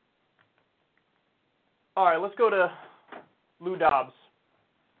 All right, let's go to Lou Dobbs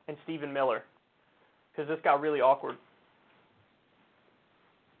and Stephen Miller, because this got really awkward.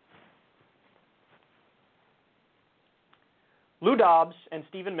 Lou Dobbs and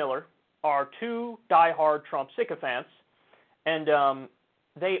Stephen Miller are two diehard Trump sycophants, and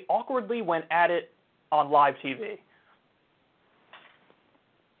they awkwardly went at it on live TV.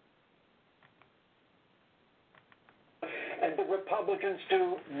 And the Republicans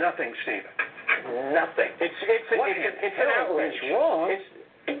do nothing, Stephen. Nothing. It's an outrage. What's wrong?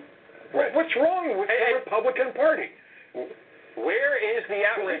 What's wrong with the Republican Party? Where is the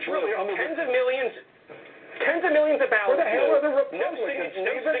outrage? Really, Tens of millions of ballots. Where the hell are the Republicans?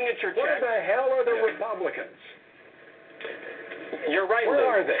 No signature Where checks. the hell are the Republicans? You're right, Where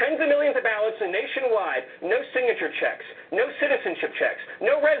Lou. are they? Tens of millions of ballots nationwide, no signature checks, no citizenship checks,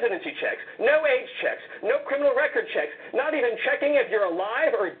 no residency checks, no age checks, no criminal record checks, not even checking if you're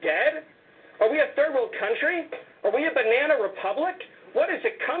alive or dead? Are we a third world country? Are we a banana republic? What does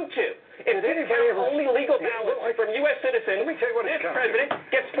it come to? If this counts only legal ballots from U.S. citizens, this president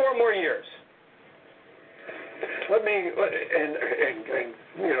gets 4 more years. Let me, and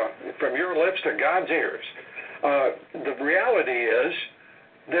you know, from your lips to God's ears, the reality is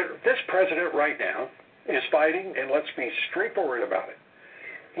that this president right now is fighting, and let's be straightforward about it.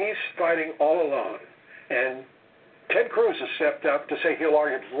 He's fighting all alone. And Ted Cruz has stepped up to say he'll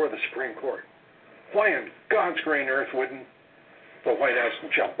argue before the Supreme Court. Why in God's green earth wouldn't the White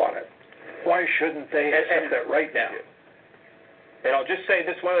House jump on it? Why shouldn't they accept that right now? And I'll just say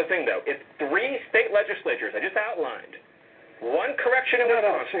this one other thing, though. If 3 state legislatures I just outlined, one correction in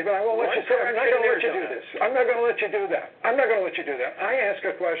Wisconsin, but I won't let you say, I'm not going to let you do this. I'm not going to let you do that. I'm not going to let you do that. I ask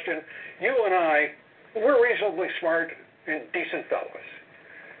a question. You and I, we're reasonably smart and decent fellows.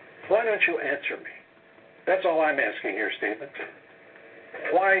 Why don't you answer me? That's all I'm asking here, Stephen.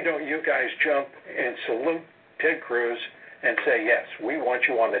 Why don't you guys jump and salute Ted Cruz and say, yes, we want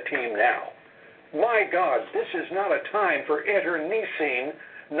you on the team now? My God, this is not a time for internecine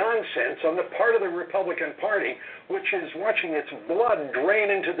nonsense on the part of the Republican Party, which is watching its blood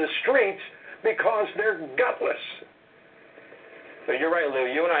drain into the streets because they're gutless. But you're right, Lou.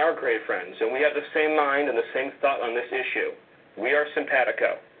 You and I are great friends, and we have the same mind and the same thought on this issue. We are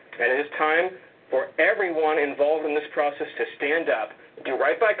simpatico. And it is time for everyone involved in this process to stand up, do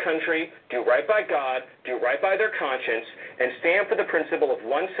right by country, do right by God, do right by their conscience, and stand for the principle of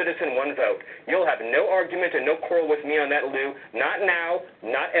one citizen, one vote. You'll have no argument and no quarrel with me on that, Lou. Not now,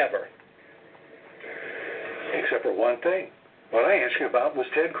 not ever. Except for one thing. What I asked you about was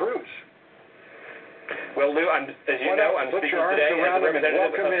Ted Cruz. Well, Lou, as you know, I'm speaking today as a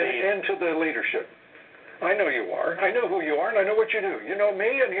representative welcome into the leadership. I know you are. I know who you are, and I know what you do. You know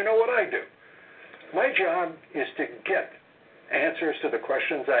me, and you know what I do. My job is to get answers to the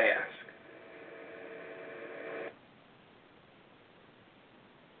questions I ask.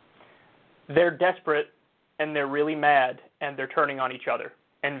 They're desperate, and they're really mad, and they're turning on each other.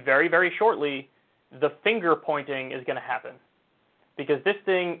 And very, very shortly, the finger pointing is going to happen, because this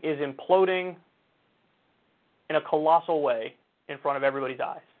thing is imploding in a colossal way in front of everybody's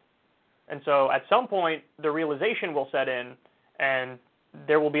eyes. And so at some point, the realization will set in, and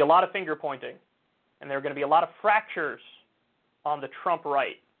there will be a lot of finger pointing, and there are going to be a lot of fractures on the Trump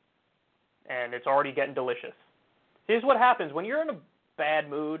right, and it's already getting delicious. Here's what happens. When you're in a bad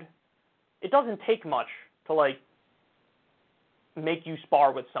mood, it doesn't take much to, like, make you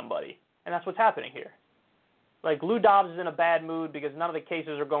spar with somebody, and that's what's happening here. Like, Lou Dobbs is in a bad mood because none of the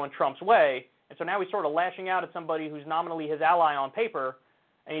cases are going Trump's way, and so now he's sort of lashing out at somebody who's nominally his ally on paper,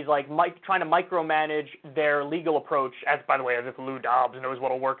 and he's, like, trying to micromanage their legal approach, as, by the way, as if Lou Dobbs knows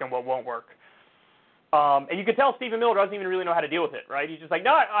what'll work and what won't work. And you can tell Stephen Miller doesn't even really know how to deal with it, right? He's just like,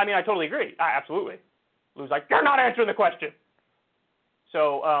 no, I mean, I totally agree. Absolutely. Lou's like, you're not answering the question.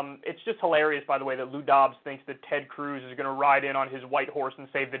 So it's just hilarious, by the way, that Lou Dobbs thinks that Ted Cruz is going to ride in on his white horse and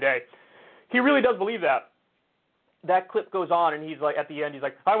save the day. He really does believe that. That clip goes on, and he's like, at the end, he's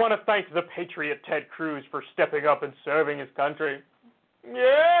like, I want to thank the patriot Ted Cruz for stepping up and serving his country.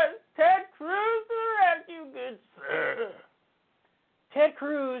 Yes, Ted Cruz to the rescue, good sir. Ted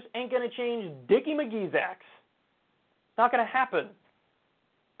Cruz ain't going to change Dickie McGee's axe. It's not going to happen.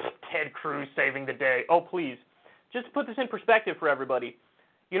 Ted Cruz saving the day. Oh, please. Just to put this in perspective for everybody,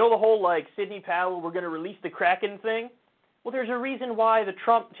 you know the whole, like, Sidney Powell, we're going to release the Kraken thing? Well, there's a reason why the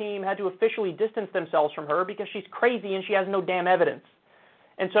Trump team had to officially distance themselves from her, because she's crazy and she has no damn evidence.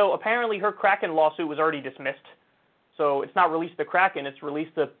 And so apparently her Kraken lawsuit was already dismissed. So it's not release the Kraken, it's release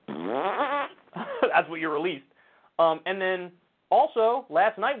the... That's what you released. And then also,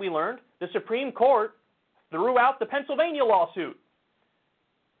 last night we learned the Supreme Court threw out the Pennsylvania lawsuit.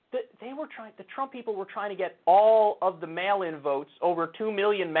 The Trump people were trying to get all of the mail-in votes, over 2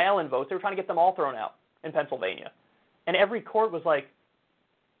 million mail-in votes. They were trying to get them all thrown out in Pennsylvania. And every court was like,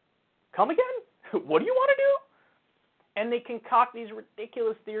 come again? What do you want to do? And they concoct these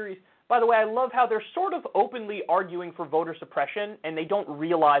ridiculous theories. By the way, I love how they're sort of openly arguing for voter suppression, and they don't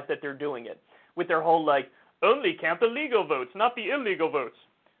realize that they're doing it with their whole, like, only count the legal votes, not the illegal votes.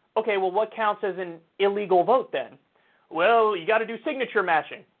 Okay, well, what counts as an illegal vote then? Well, you got to do signature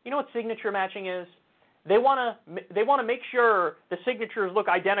matching. You know what signature matching is? They want to make sure the signatures look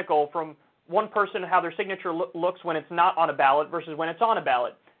identical from one person, how their signature looks when it's not on a ballot versus when it's on a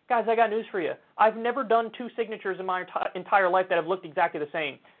ballot. Guys, I got news for you. I've never done two signatures in my entire life that have looked exactly the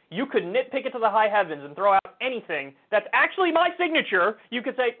same. you could nitpick it to the high heavens and throw out anything that's actually my signature. You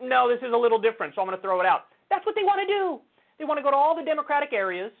could say, no, this is a little different, so I'm going to throw it out. That's what they want to do. They want to go to all the Democratic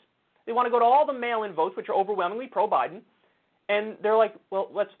areas. They want to go to all the mail-in votes, which are overwhelmingly pro-Biden. And they're like, well,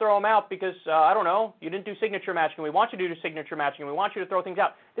 let's throw them out because, I don't know, you didn't do signature matching. We want you to do signature matching. We want you to throw things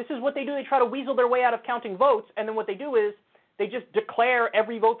out. This is what they do. They try to weasel their way out of counting votes. And then what they do is they just declare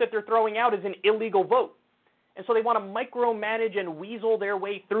every vote that they're throwing out as an illegal vote. And so they want to micromanage and weasel their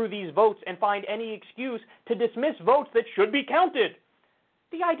way through these votes and find any excuse to dismiss votes that should be counted.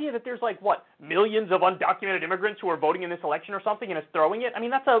 The idea that there's millions of undocumented immigrants who are voting in this election or something and is throwing it, I mean,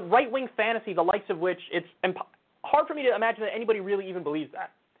 that's a right-wing fantasy, the likes of which it's hard for me to imagine that anybody really even believes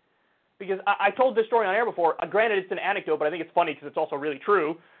that. Because I told this story on air before. Granted, it's an anecdote, but I think it's funny because it's also really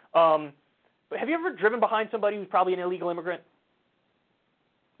true. But have you ever driven behind somebody who's probably an illegal immigrant?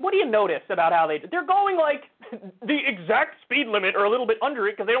 What do you notice about how they're going like the exact speed limit or a little bit under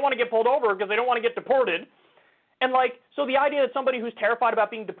it because they don't want to get pulled over because they don't want to get deported. And so the idea that somebody who's terrified about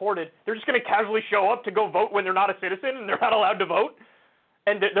being deported, they're just going to casually show up to go vote when they're not a citizen and they're not allowed to vote,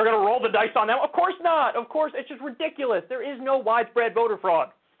 and they're going to roll the dice on them? Of course not. Of course, it's just ridiculous. There is no widespread voter fraud.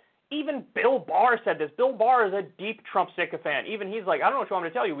 Even Bill Barr said this. Bill Barr is a deep Trump sycophant. Even he's like, I don't know what you want me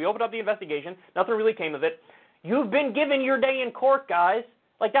to tell you. We opened up the investigation. Nothing really came of it. You've been given your day in court, guys.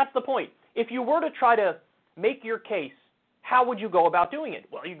 That's the point. If you were to try to make your case, how would you go about doing it?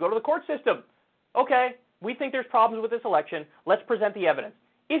 Well, you go to the court system. Okay, we think there's problems with this election. Let's present the evidence.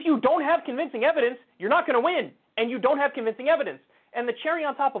 If you don't have convincing evidence, you're not going to win, and you don't have convincing evidence. And the cherry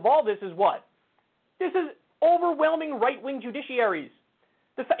on top of all this is what? This is overwhelming right-wing judiciaries.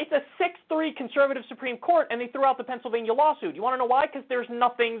 It's a 6-3 conservative Supreme Court, and they threw out the Pennsylvania lawsuit. You want to know why? Because there's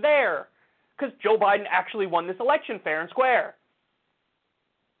nothing there. Because Joe Biden actually won this election fair and square.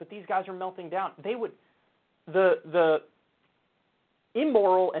 But these guys are melting down. The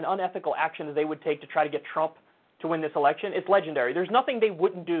immoral and unethical actions they would take to try to get Trump to win this election, it's legendary. There's nothing they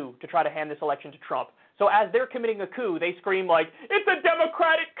wouldn't do to try to hand this election to Trump. So as they're committing a coup, they scream it's a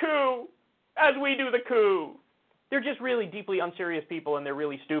democratic coup, as we do the coup. They're just really deeply unserious people, and they're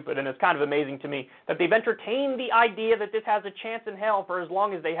really stupid, and it's kind of amazing to me that they've entertained the idea that this has a chance in hell for as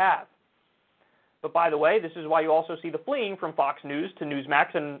long as they have. But by the way, this is why you also see the fleeing from Fox News to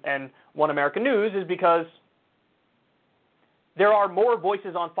Newsmax and One American News, is because there are more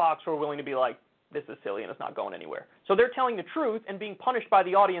voices on Fox who are willing to be like, this is silly and it's not going anywhere. So they're telling the truth and being punished by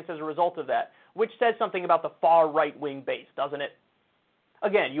the audience as a result of that, which says something about the far right-wing base, doesn't it?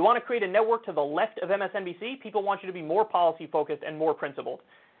 Again, you want to create a network to the left of MSNBC, people want you to be more policy-focused and more principled.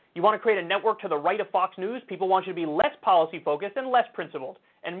 You want to create a network to the right of Fox News, people want you to be less policy-focused and less principled,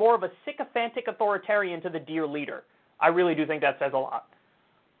 and more of a sycophantic authoritarian to the dear leader. I really do think that says a lot.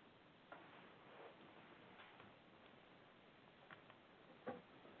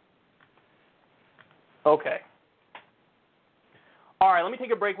 Okay. All right, let me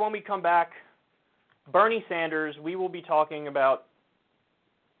take a break. When we come back, Bernie Sanders, we will be talking about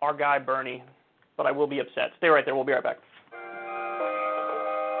our guy Bernie, but I will be upset. Stay right there. We'll be right back.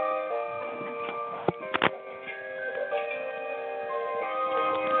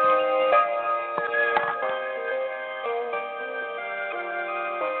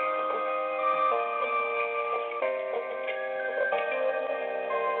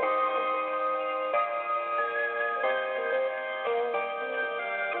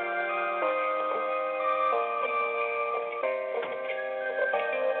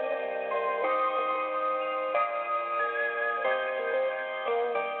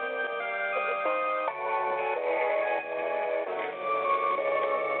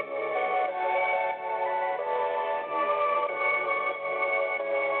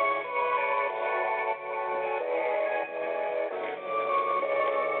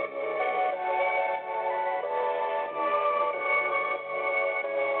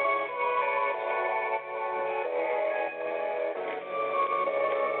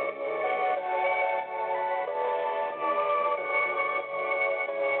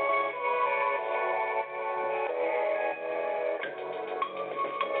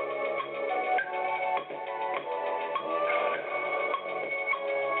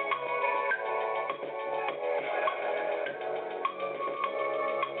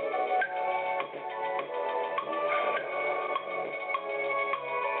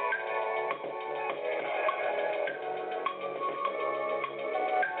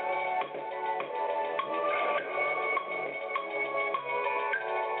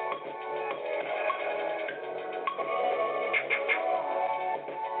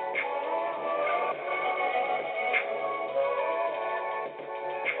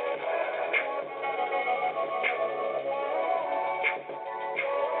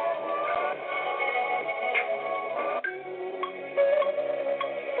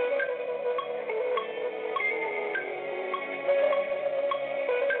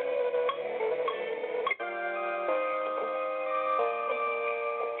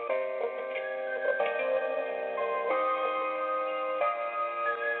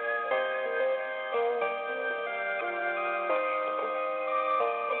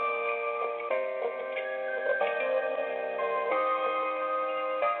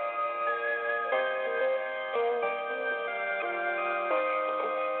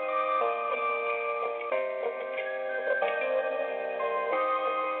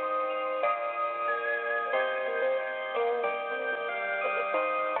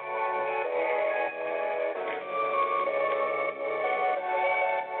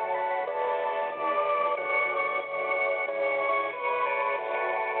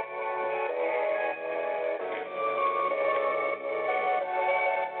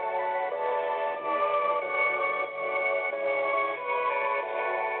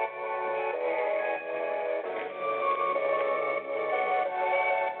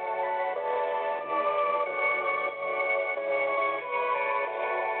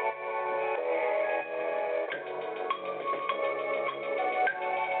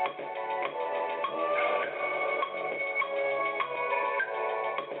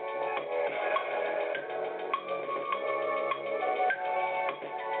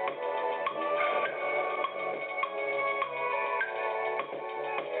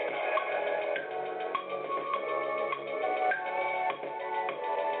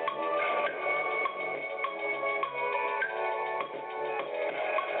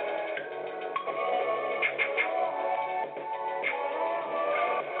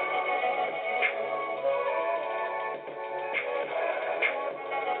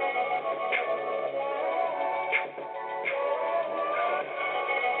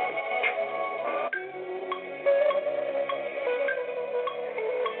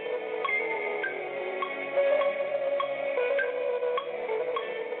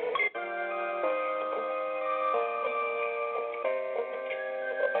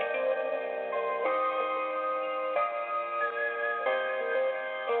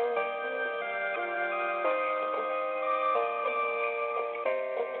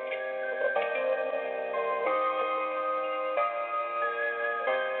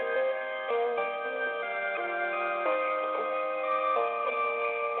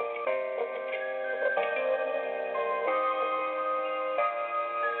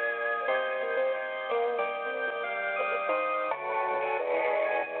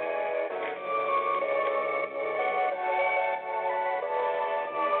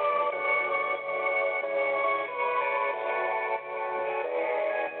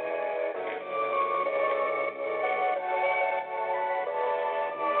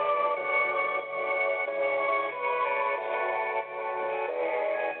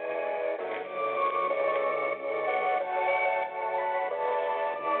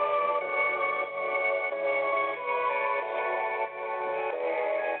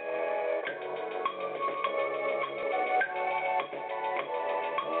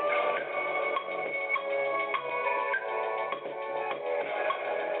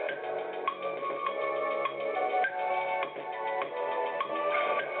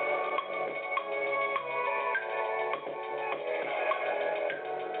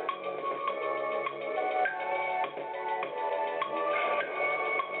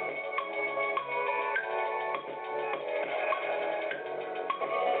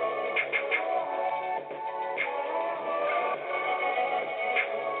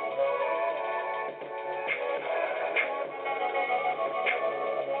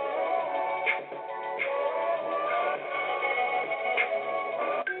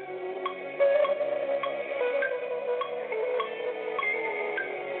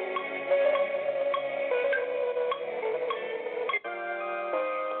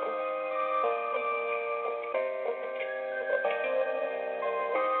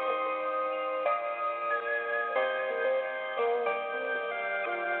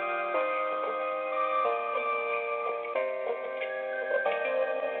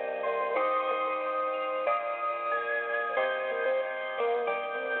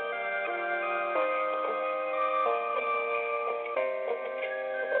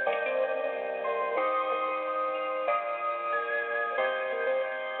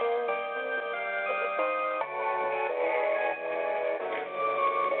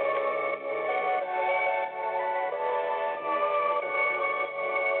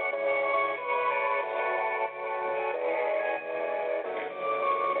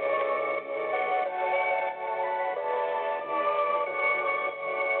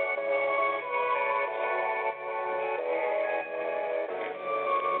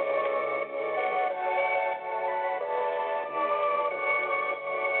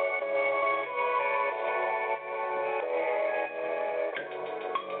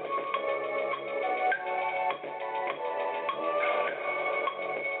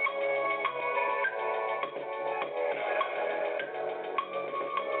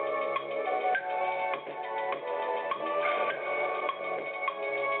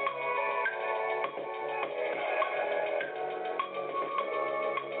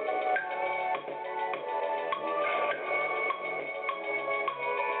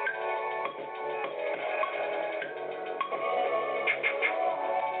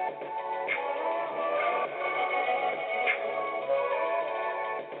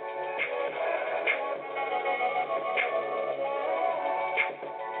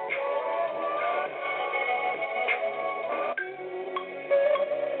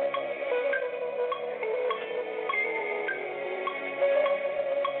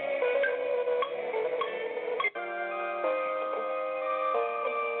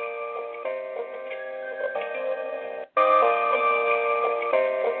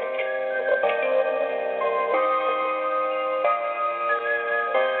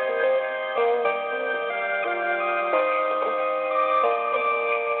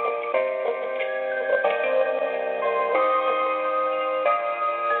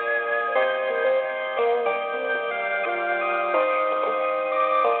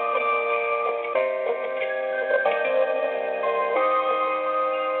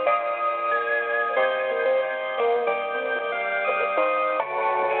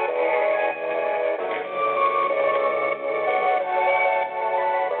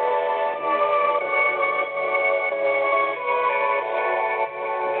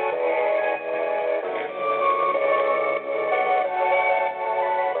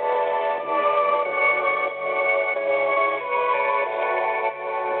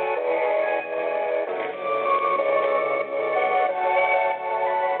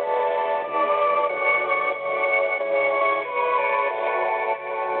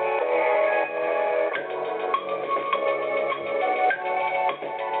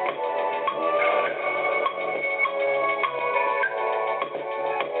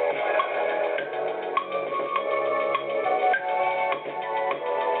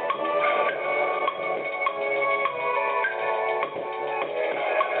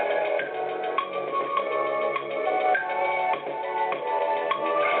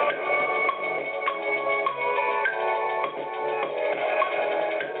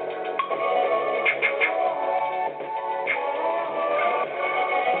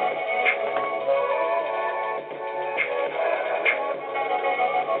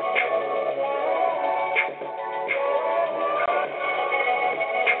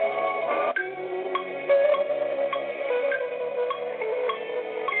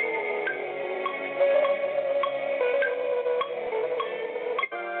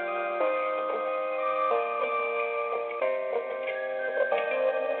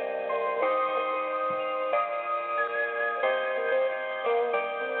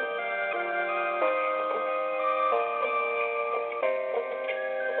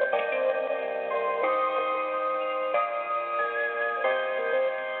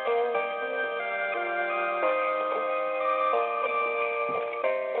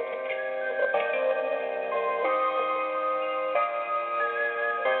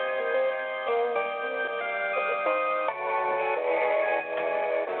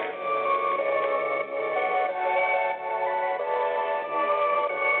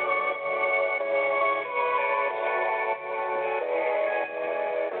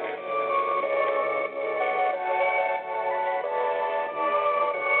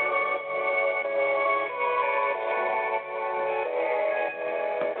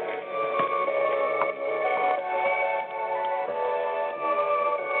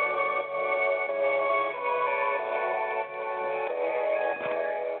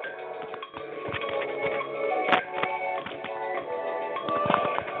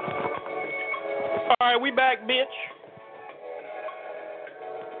 we back, bitch.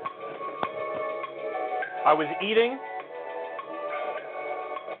 I was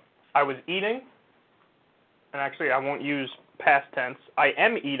eating, and actually I won't use past tense. I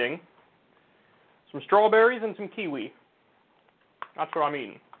am eating some strawberries and some kiwi. That's what I'm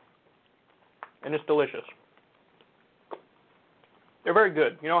eating. And it's delicious. They're very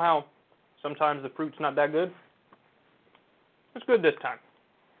good. You know how sometimes the fruit's not that good? It's good this time.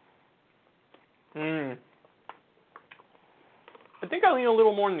 I think I lean a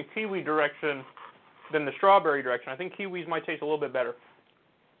little more in the kiwi direction than the strawberry direction. I think kiwis might taste a little bit better.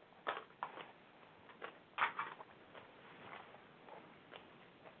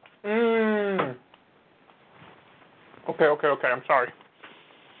 Okay. I'm sorry.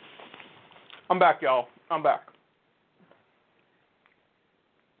 I'm back, y'all. I'm back.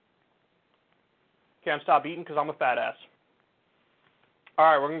 Can't stop eating because I'm a fat ass. All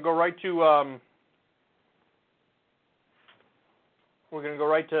right, we're gonna go right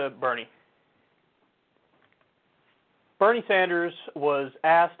to Bernie. Bernie Sanders was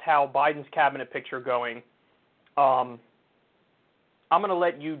asked how Biden's cabinet picture going. I'm going to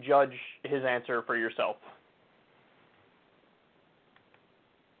let you judge his answer for yourself.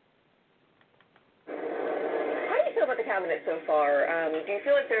 How do you feel about the cabinet so far? Do you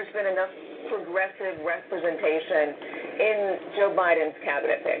feel like there's been enough progressive representation in Joe Biden's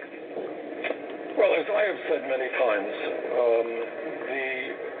cabinet picks? Well, as I have said many times, the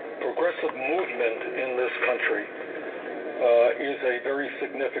progressive movement in this country is a very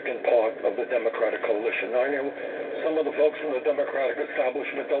significant part of the Democratic coalition. Now, I know some of the folks from the Democratic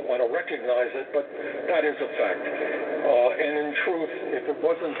establishment don't want to recognize it, but that is a fact. And in truth, if it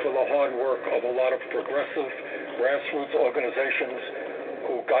wasn't for the hard work of a lot of progressive grassroots organizations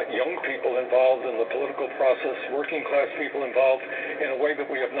who got young people involved in the political process, working class people involved in a way that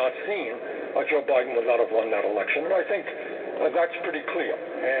we have not seen, Joe Biden would not have won that election. And I think that's pretty clear.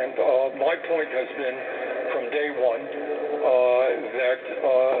 And my point has been from day one that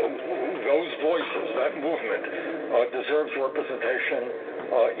those voices, that movement, deserves representation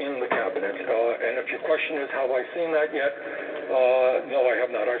in the cabinet. And if your question is, have I seen that yet? No, I have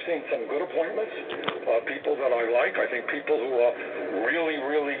not. I've seen some good appointments, people that I like. I think people who are really,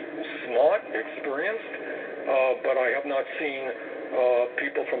 really smart, experienced, but I have not seen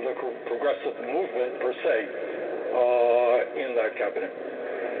people from the progressive movement per se in that cabinet.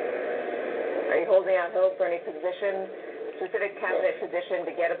 Are you holding out hope for any position, specific cabinet position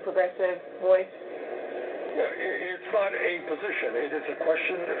to get a progressive voice? It's not a position. It is a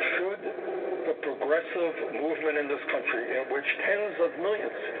question, should the progressive movement in this country, in which tens of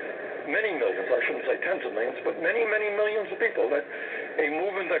millions, many millions, I shouldn't say tens of millions, but many, many millions of people, that a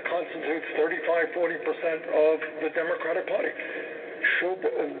movement that constitutes 35-40% of the Democratic Party, should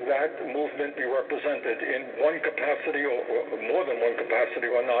that movement be represented in one capacity or more than one capacity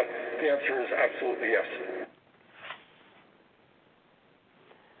or not? The answer is absolutely yes.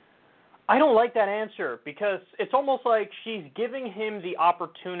 I don't like that answer because it's almost like she's giving him the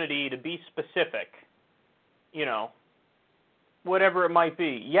opportunity to be specific, you know, whatever it might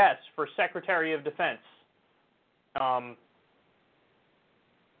be. Yes, for Secretary of Defense.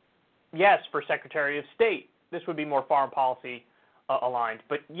 Yes, for Secretary of State. This would be more foreign policy aligned.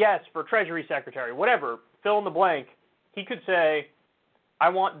 But yes, for Treasury Secretary, whatever, fill in the blank. He could say, I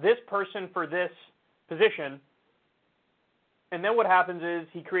want this person for this position. And then what happens is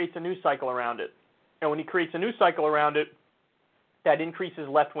he creates a news cycle around it. And when he creates a news cycle around it, that increases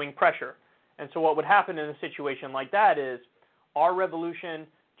left-wing pressure. And so what would happen in a situation like that is Our Revolution,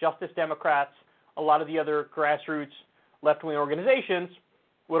 Justice Democrats, a lot of the other grassroots left-wing organizations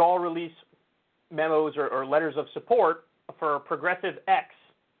would all release memos or letters of support for progressive X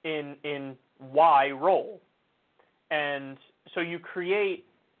in Y role. And so you create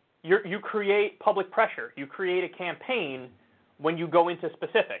public pressure. You create a campaign when you go into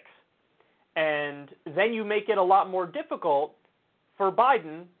specifics. And then you make it a lot more difficult for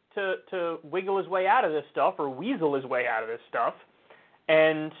Biden to wiggle his way out of this stuff or weasel his way out of this stuff.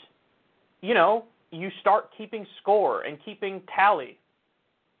 And, you know, you start keeping score and keeping tally.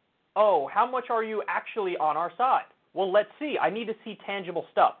 Oh, how much are you actually on our side? Well, let's see. I need to see tangible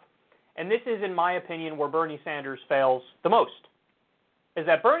stuff. And this is, in my opinion, where Bernie Sanders fails the most. Is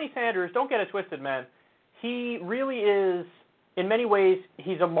that Bernie Sanders, don't get it twisted, man, he really is, in many ways,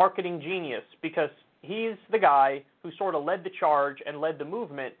 he's a marketing genius because he's the guy who sort of led the charge and led the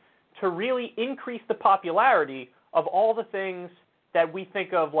movement to really increase the popularity of all the things that we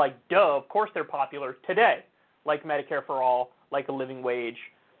think of like, duh, of course they're popular today, like Medicare for all, like a living wage.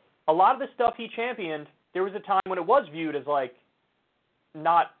 A lot of the stuff he championed, there was a time when it was viewed as like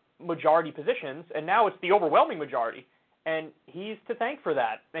not majority positions, and now it's the overwhelming majority. And he's to thank for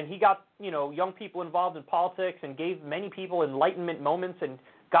that. And he got, young people involved in politics and gave many people enlightenment moments and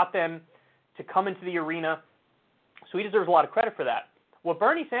got them to come into the arena. So he deserves a lot of credit for that. What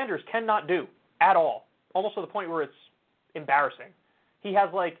Bernie Sanders cannot do at all, almost to the point where it's embarrassing, he has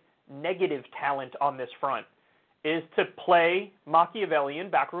negative talent on this front, is to play Machiavellian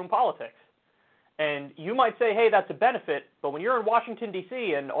backroom politics. And you might say, hey, that's a benefit, but when you're in Washington,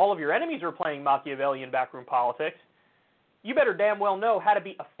 D.C., and all of your enemies are playing Machiavellian backroom politics, you better damn well know how to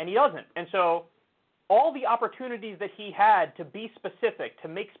be, and he doesn't. And so all the opportunities that he had to be specific, to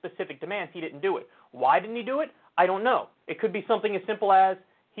make specific demands, he didn't do it. Why didn't he do it? I don't know. It could be something as simple as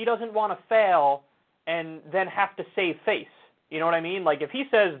he doesn't want to fail and then have to save face. You know what I mean? If he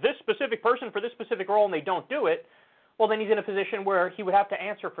says this specific person for this specific role and they don't do it, well, then he's in a position where he would have to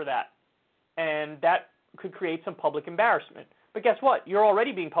answer for that. And that could create some public embarrassment. But guess what? You're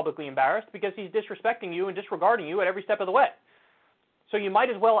already being publicly embarrassed because he's disrespecting you and disregarding you at every step of the way. So you might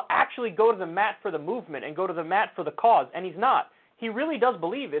as well actually go to the mat for the movement and go to the mat for the cause. And he's not. He really does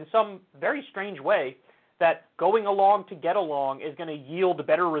believe in some very strange way that going along to get along is going to yield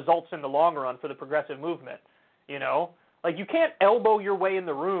better results in the long run for the progressive movement. You can't elbow your way in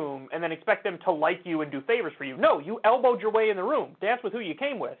the room and then expect them to like you and do favors for you. No, you elbowed your way in the room. Dance with who you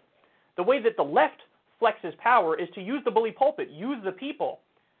came with. The way that the left flexes power is to use the bully pulpit, use the people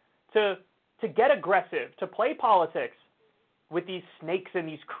to get aggressive, to play politics with these snakes and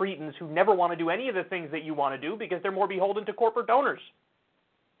these cretins who never want to do any of the things that you want to do because they're more beholden to corporate donors.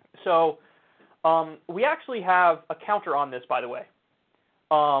 So we actually have a counter on this, by the way.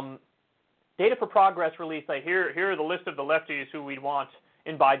 Data for Progress released, here are the list of the lefties who we'd want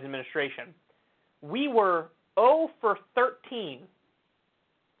in Biden's administration. We were 0 for 13.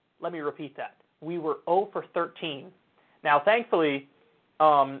 Let me repeat that. We were 0 for 13. Now, thankfully,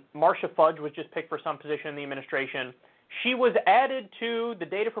 Marcia Fudge was just picked for some position in the administration. She was added to the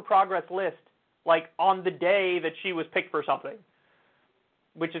Data for Progress list, on the day that she was picked for something,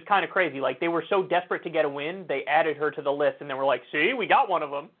 which is kind of crazy. They were so desperate to get a win, they added her to the list, and they were like, see, we got one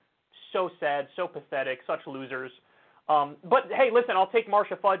of them. So sad, so pathetic, such losers. But, hey, listen, I'll take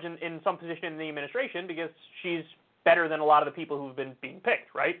Marcia Fudge in some position in the administration because she's better than a lot of the people who've been being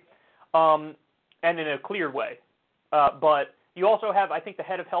picked, right? And in a clear way. But you also have, I think, the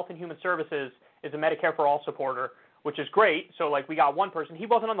head of Health and Human Services is a Medicare for All supporter, which is great. So, we got one person. He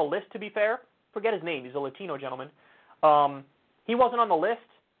wasn't on the list, to be fair. Forget his name. He's a Latino gentleman. He wasn't on the list,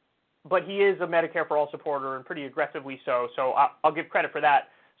 but he is a Medicare for All supporter and pretty aggressively so. So I'll give credit for that.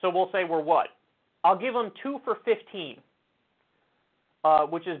 So we'll say we're what? I'll give him 2 for 15,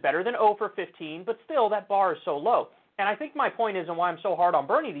 which is better than 0 for 15, but still that bar is so low. And I think my point is, and why I'm so hard on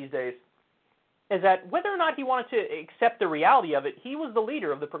Bernie these days, is that whether or not he wanted to accept the reality of it, he was the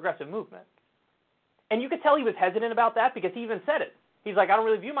leader of the progressive movement. And you could tell he was hesitant about that because he even said it. He's like, I don't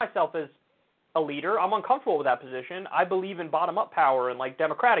really view myself as a leader. I'm uncomfortable with that position. I believe in bottom-up power and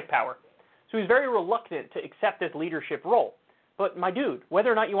democratic power. So he's very reluctant to accept this leadership role. But my dude,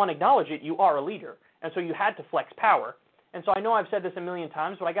 whether or not you want to acknowledge it, you are a leader. And so you had to flex power. And so I know I've said this a million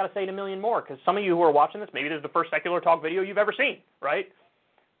times, but I got to say it a million more because some of you who are watching this, maybe this is the first secular talk video you've ever seen, right?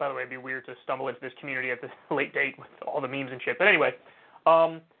 By the way, it'd be weird to stumble into this community at this late date with all the memes and shit. But anyway,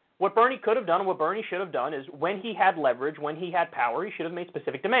 what Bernie could have done and what Bernie should have done is when he had leverage, when he had power, he should have made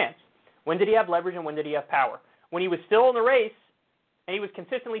specific demands. When did he have leverage and when did he have power? When he was still in the race and he was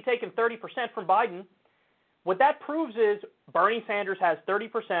consistently taking 30% from Biden, what that proves is Bernie Sanders has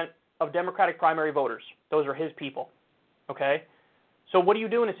 30% of Democratic primary voters. Those are his people, okay? So what do you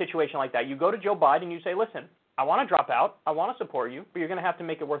do in a situation like that? You go to Joe Biden and you say, listen, I want to drop out, I want to support you, but you're going to have to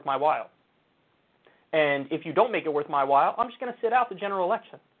make it worth my while. And if you don't make it worth my while, I'm just going to sit out the general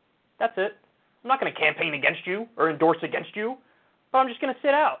election. That's it. I'm not going to campaign against you or endorse against you, but I'm just going to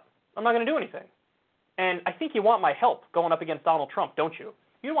sit out. I'm not going to do anything. And I think you want my help going up against Donald Trump, don't you?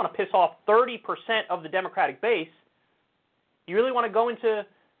 You don't want to piss off 30% of the Democratic base. You really want to go into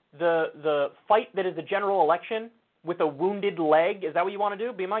the fight that is the general election with a wounded leg? Is that what you want to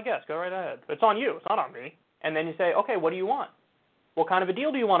do? Be my guest. Go right ahead. It's on you. It's not on me. And then you say, okay, what do you want? What kind of a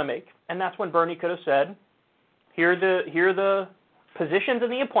deal do you want to make? And that's when Bernie could have said, here are the positions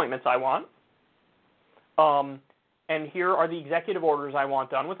and the appointments I want, and here are the executive orders I want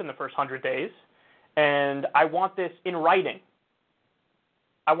done within the first 100 days, and I want this in writing.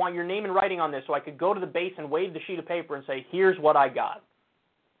 I want your name in writing on this so I could go to the base and wave the sheet of paper and say, here's what I got.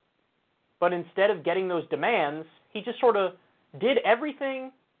 But instead of getting those demands, he just sort of did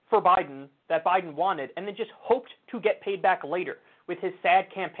everything for Biden that Biden wanted and then just hoped to get paid back later with his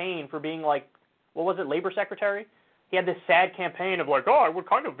sad campaign for being like, what was it, labor secretary? He had this sad campaign of like, oh, I would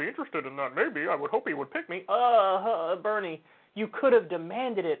kind of be interested in that. Maybe I would hope he would pick me. Bernie, you could have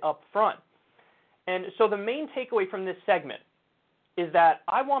demanded it up front. And so the main takeaway from this segment is that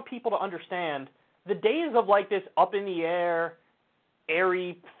I want people to understand the days of like this up in the air,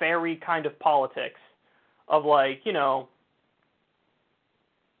 airy-fairy kind of politics of like, you know,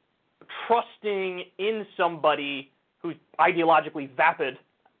 trusting in somebody who's ideologically vapid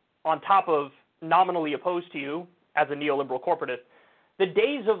on top of nominally opposed to you as a neoliberal corporatist, the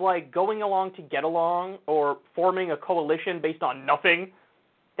days of like going along to get along or forming a coalition based on nothing,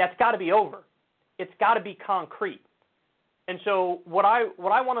 that's got to be over. It's got to be concrete. And so what I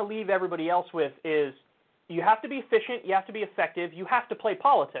want to leave everybody else with is you have to be efficient, you have to be effective, you have to play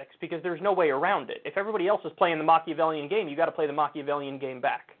politics because there's no way around it. If everybody else is playing the Machiavellian game, you got to play the Machiavellian game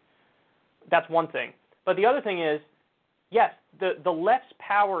back. That's one thing. But the other thing is, yes, the left's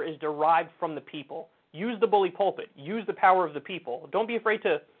power is derived from the people. Use the bully pulpit. Use the power of the people. Don't be afraid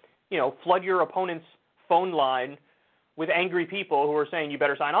to, you know, flood your opponent's phone line with angry people who are saying, you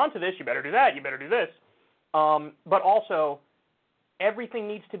better sign on to this, you better do that, you better do this. But also, everything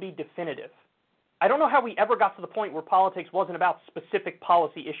needs to be definitive. I don't know how we ever got to the point where politics wasn't about specific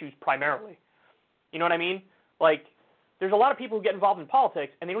policy issues primarily. You know what I mean? Like, there's a lot of people who get involved in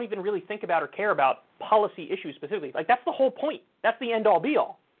politics, and they don't even really think about or care about policy issues specifically. Like, that's the whole point. That's the end-all,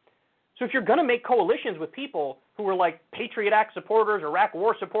 be-all. So if you're going to make coalitions with people who are like Patriot Act supporters, Iraq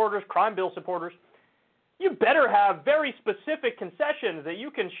War supporters, crime bill supporters, you better have very specific concessions that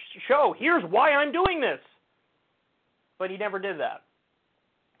you can show, here's why I'm doing this. But he never did that.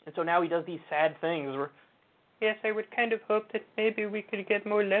 And so now he does these sad things where, yes, I would kind of hope that maybe we could get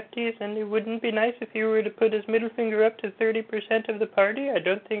more lefties, and it wouldn't be nice if he were to put his middle finger up to 30% of the party. I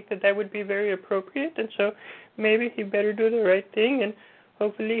don't think that that would be very appropriate, and so maybe he better do the right thing, and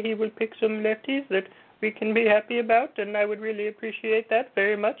hopefully he will pick some lefties that we can be happy about, and I would really appreciate that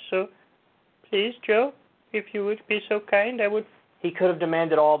very much. So please, Joe, if you would be so kind, I would. He could have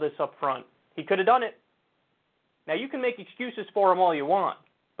demanded all this up front. He could have done it. Now, you can make excuses for him all you want,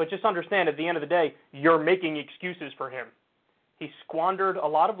 but just understand at the end of the day, you're making excuses for him. He squandered a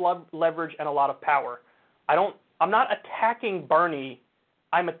lot of leverage and a lot of power. I'm not attacking Bernie.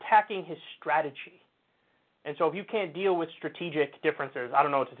 I'm attacking his strategy. And so if you can't deal with strategic differences, I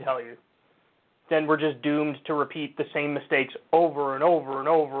don't know what to tell you, then we're just doomed to repeat the same mistakes over and over and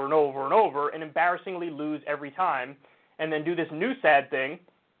over and over and over and embarrassingly lose every time and then do this new sad thing,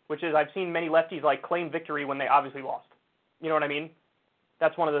 which is I've seen many lefties like claim victory when they obviously lost. You know what I mean?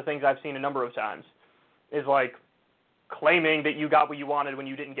 That's one of the things I've seen a number of times is like claiming that you got what you wanted when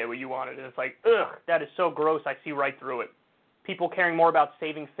you didn't get what you wanted. And it's like, ugh, that is so gross. I see right through it. People caring more about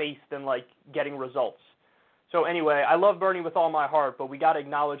saving face than like getting results. So anyway, I love Bernie with all my heart, but we got to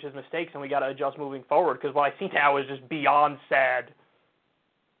acknowledge his mistakes and we got to adjust moving forward because what I see now is just beyond sad.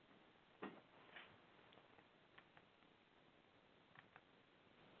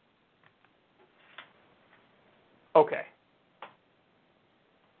 Okay.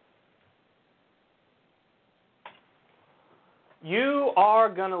 You are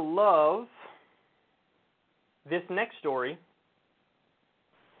going to love this next story.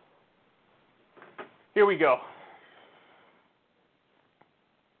 Here we go.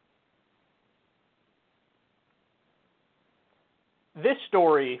 This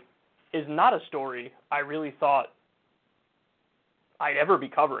story is not a story I really thought I'd ever be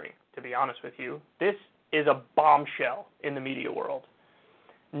covering, to be honest with you. This is a bombshell in the media world.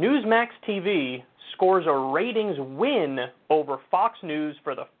 Newsmax TV scores a ratings win over Fox News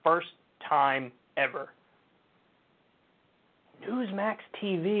for the first time ever. Newsmax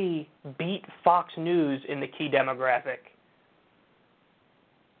TV beat Fox News in the key demographic.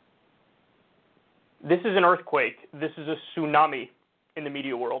 This is an earthquake. This is a tsunami in the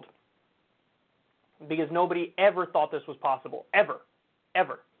media world. Because nobody ever thought this was possible. Ever.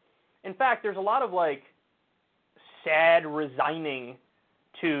 Ever. In fact, there's a lot of like sad resigning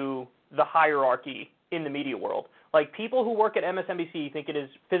to the hierarchy in the media world. Like people who work at MSNBC think it is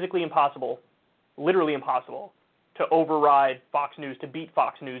physically impossible, literally impossible, to override Fox News, to beat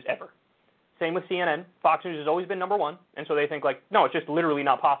Fox News ever. Same with CNN. Fox News has always been number one, and so they think like, no, it's just literally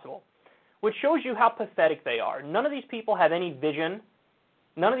not possible. Which shows you how pathetic they are. None of these people have any vision.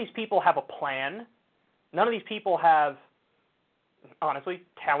 None of these people have a plan. None of these people have, honestly,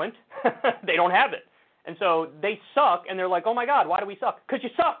 talent. They don't have it. And so they suck, and they're like, oh my God, why do we suck? Because you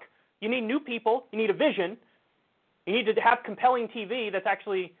suck. You need new people. You need a vision. You need to have compelling TV that's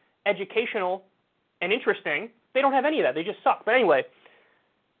actually educational and interesting. They don't have any of that. They just suck. But anyway,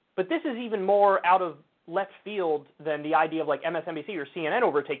 but this is even more out of left field than the idea of like MSNBC or CNN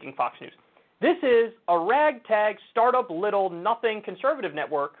overtaking Fox News. This is a ragtag, startup, little, nothing conservative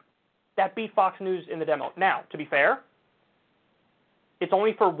network that beat Fox News in the demo. Now, to be fair, it's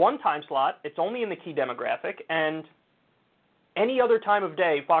only for one time slot. It's only in the key demographic. And any other time of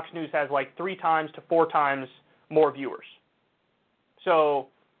day, Fox News has like 3 times to 4 times more viewers. So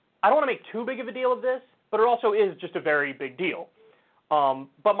I don't want to make too big of a deal of this, but it also is just a very big deal.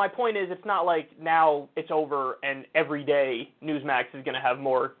 But my point is, it's not like now it's over and every day Newsmax is going to have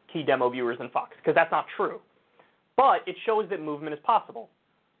more key demo viewers than Fox, because that's not true. But it shows that movement is possible.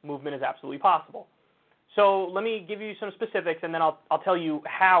 Movement is absolutely possible. So let me give you some specifics, and then I'll tell you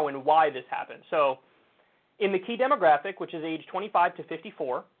how and why this happened. So in the key demographic, which is age 25 to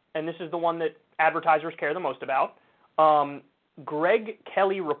 54, and this is the one that advertisers care the most about, Greg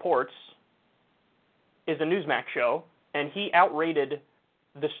Kelly Reports is a Newsmax show, and he outrated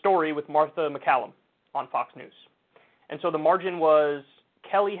The Story with Martha MacCallum on Fox News. And so the margin was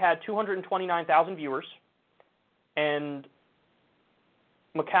Kelly had 229,000 viewers, and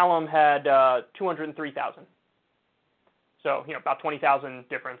MacCallum had 203,000. So, about 20,000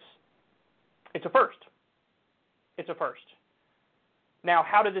 difference. It's a first. It's a first. Now,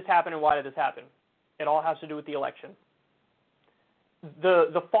 how did this happen and why did this happen? It all has to do with the election.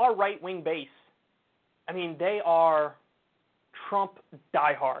 The far right-wing base, they are Trump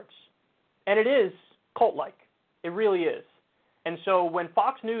diehards. And it is cult-like. It really is. And so when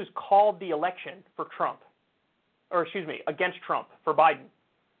Fox News called the election for against Trump, for Biden,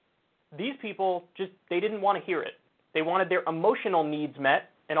 these people they didn't want to hear it. They wanted their emotional needs met.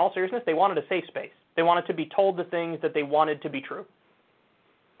 In all seriousness, they wanted a safe space. They wanted to be told the things that they wanted to be true.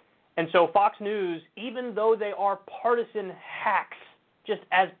 And so Fox News, even though they are partisan hacks, just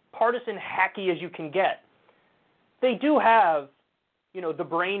as partisan hacky as you can get, they do have, the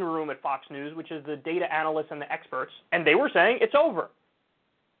brain room at Fox News, which is the data analysts and the experts, and they were saying it's over.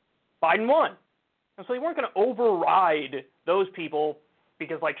 Biden won. And so they weren't going to override those people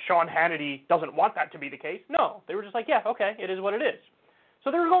because, Sean Hannity doesn't want that to be the case. No, they were just like, yeah, okay, it is what it is.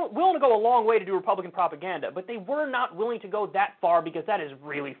 So they were willing to go a long way to do Republican propaganda, but they were not willing to go that far because that is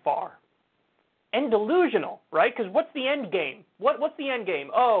really far. And delusional, right? Because what's the end game? What's the end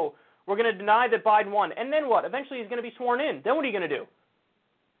game? Oh, we're going to deny that Biden won. And then what? Eventually he's going to be sworn in. Then what are you going to do?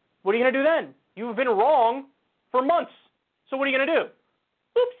 What are you going to do then? You've been wrong for months. So what are you going to do?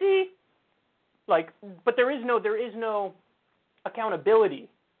 Oopsie. But there is no accountability,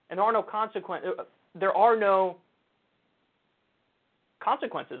 and there are no consequences. There are no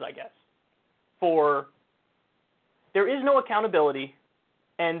consequences, I guess. There is no accountability,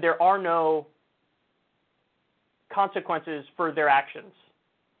 and there are no consequences for their actions.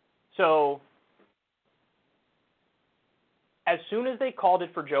 So as soon as they called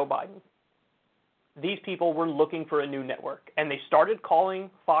it for Joe Biden, these people were looking for a new network, and they started calling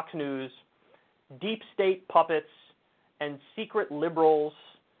Fox News deep state puppets and secret liberals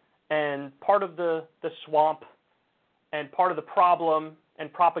and part of the swamp and part of the problem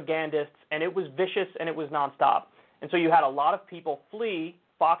and propagandists, and it was vicious and it was nonstop. And so you had a lot of people flee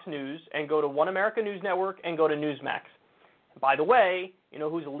Fox News and go to One America News Network and go to Newsmax. And by the way, you know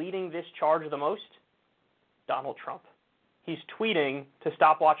who's leading this charge the most? Donald Trump. He's tweeting to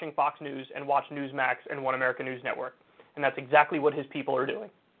stop watching Fox News and watch Newsmax and One America News Network. And that's exactly what his people are doing.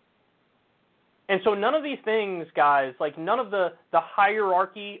 And so none of these things, guys, none of the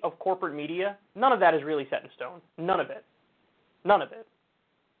hierarchy of corporate media, none of that is really set in stone. None of it. None of it.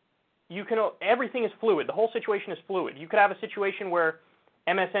 Everything is fluid. The whole situation is fluid. You could have a situation where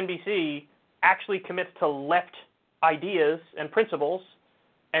MSNBC actually commits to left ideas and principles,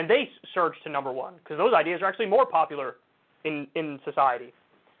 and they surge to number one, because those ideas are actually more popular in society.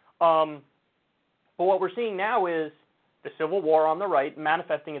 But what we're seeing now is the civil war on the right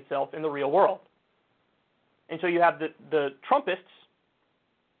manifesting itself in the real world. And so you have the Trumpists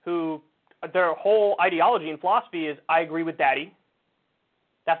who their whole ideology and philosophy is, I agree with Daddy.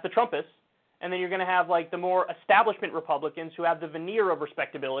 That's the Trumpists. And then you're going to have the more establishment Republicans who have the veneer of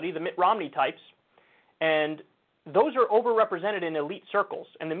respectability, the Mitt Romney types. And those are overrepresented in elite circles.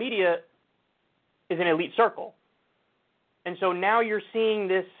 And the media is an elite circle. And so now you're seeing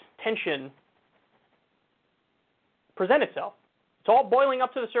this tension present itself. It's all boiling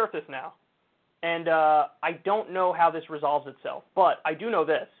up to the surface now. And I don't know how this resolves itself. But I do know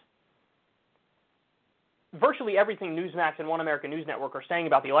this. Virtually everything Newsmax and One America News Network are saying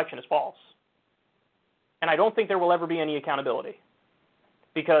about the election is false. And I don't think there will ever be any accountability.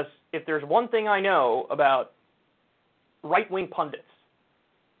 Because if there's one thing I know about right-wing pundits,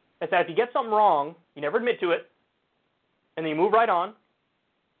 it's that if you get something wrong, you never admit to it, and then you move right on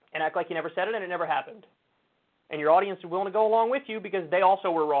and act like you never said it and it never happened. And your audience is willing to go along with you because they also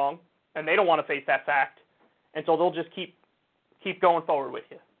were wrong, and they don't want to face that fact, and so they'll just keep going forward with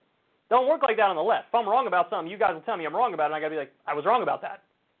you. Don't work like that on the left. If I'm wrong about something, you guys will tell me I'm wrong about it, and I got to be like, I was wrong about that.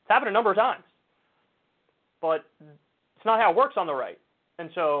 It's happened a number of times. But it's not how it works on the right. And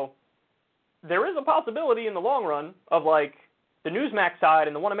so there is a possibility in the long run of like the Newsmax side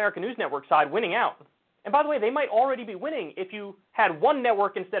and the One American News Network side winning out. And by the way, they might already be winning if you had one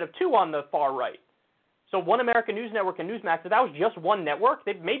network instead of two on the far right. So One American News Network and Newsmax, if that was just one network,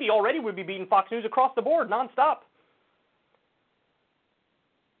 they maybe already would be beating Fox News across the board, nonstop.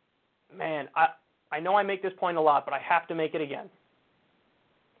 Man, I know I make this point a lot, but I have to make it again.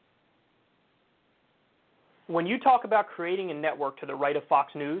 When you talk about creating a network to the right of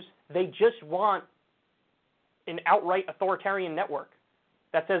Fox News, they just want an outright authoritarian network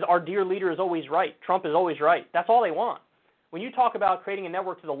that says our dear leader is always right, Trump is always right. That's all they want. When you talk about creating a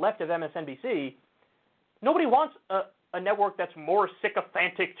network to the left of MSNBC, nobody wants a network that's more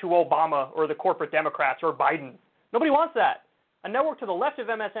sycophantic to Obama or the corporate Democrats or Biden. Nobody wants that. A network to the left of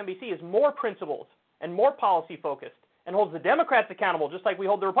MSNBC is more principled and more policy-focused and holds the Democrats accountable just like we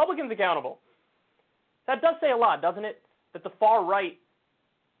hold the Republicans accountable. That does say a lot, doesn't it? That the far right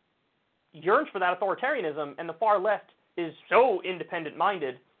yearns for that authoritarianism and the far left is so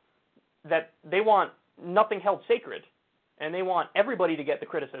independent-minded that they want nothing held sacred and they want everybody to get the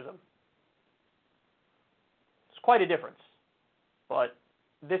criticism. It's quite a difference. But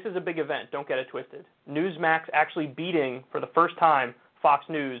this is a big event. Don't get it twisted. Newsmax actually beating, for the first time, Fox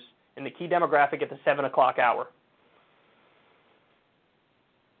News in the key demographic at the 7 o'clock hour.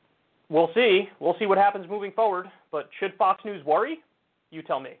 We'll see. We'll see what happens moving forward. But should Fox News worry? You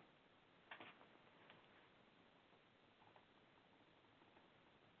tell me.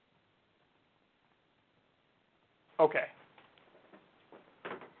 Okay.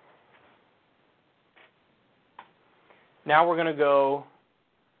 Now we're going to go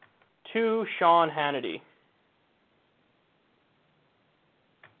to Sean Hannity.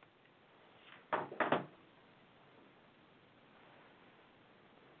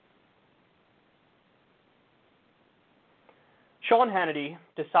 Sean Hannity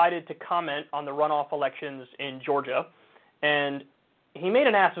decided to comment on the runoff elections in Georgia, and he made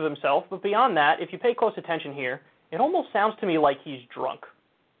an ass of himself, but beyond that, if you pay close attention here, it almost sounds to me like he's drunk.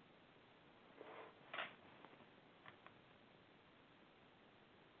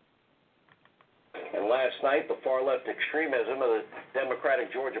 And last night, the far-left extremism of the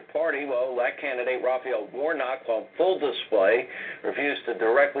Democratic Georgia Party, well, that candidate, Raphael Warnock, on full display, refused to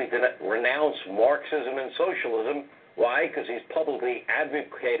directly renounce Marxism and socialism. Why? Because he's publicly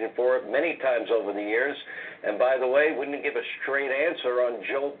advocated for it many times over the years. And by the way, wouldn't give a straight answer on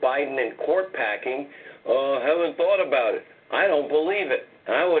Joe Biden and court packing. Haven't thought about it. I don't believe it.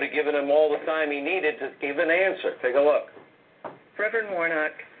 I would have given him all the time he needed to give an answer. Take a look. Reverend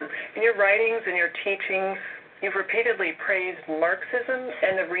Warnock, in your writings and your teachings, you've repeatedly praised Marxism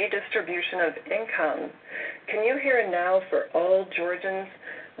and the redistribution of income. Can you here and now, for all Georgians,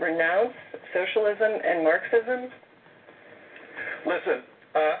 renounce socialism and Marxism? Listen,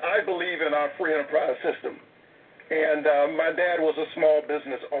 I believe in our free enterprise system, and my dad was a small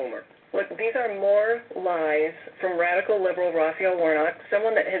business owner. Look, these are more lies from radical liberal Raphael Warnock,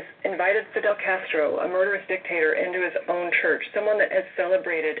 someone that has invited Fidel Castro, a murderous dictator, into his own church, someone that has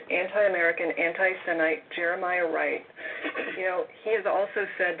celebrated anti-American, anti-Semite Jeremiah Wright. You know, he has also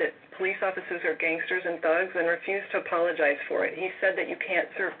said that police officers are gangsters and thugs and refused to apologize for it. He said that you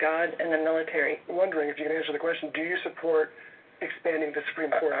can't serve God and the military. I'm wondering if you can answer the question, do you support expanding the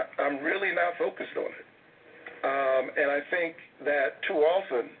Supreme Court? I'm really not focused on it. And I think that too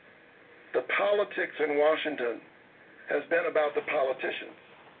often, the politics in Washington has been about the politicians.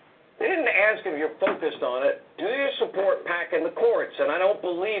 They didn't ask if you're focused on it. Do you support packing the courts? And I don't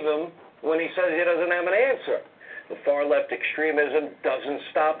believe him when he says he doesn't have an answer. The far-left extremism doesn't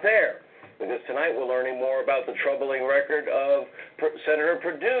stop there, because tonight we're learning more about the troubling record of Senator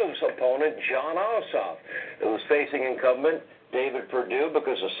Perdue's opponent, Jon Ossoff, who was facing incumbent David Perdue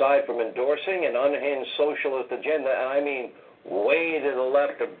because aside from endorsing an unhinged socialist agenda, and I mean way to the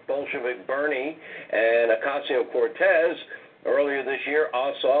left of Bolshevik Bernie and Ocasio-Cortez, earlier this year,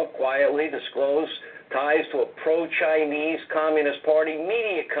 Ossoff quietly disclosed ties to a pro-Chinese Communist Party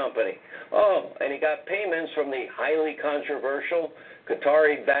media company. Oh, and he got payments from the highly controversial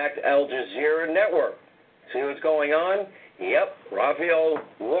Qatari-backed Al Jazeera network. See what's going on? Yep, Raphael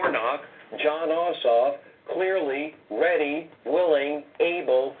Warnock, Jon Ossoff, clearly ready, willing,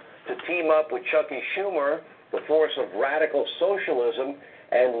 able to team up with Chucky Schumer, the force of radical socialism,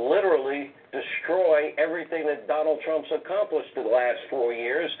 and literally destroy everything that Donald Trump's accomplished in the last 4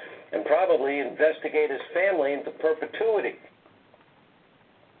 years and probably investigate his family into perpetuity.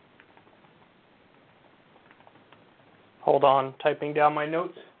 Hold on, typing down my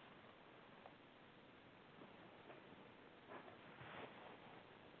notes.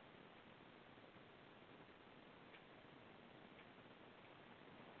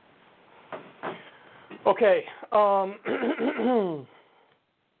 Okay.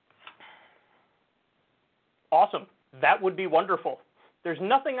 Awesome. That would be wonderful. There's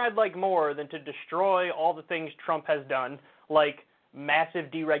nothing I'd like more than to destroy all the things Trump has done, like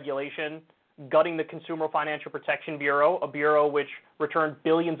massive deregulation, gutting the Consumer Financial Protection Bureau, a bureau which returned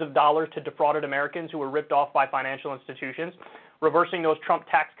billions of dollars to defrauded Americans who were ripped off by financial institutions, reversing those Trump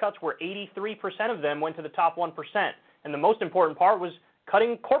tax cuts where 83% of them went to the top 1%. And the most important part was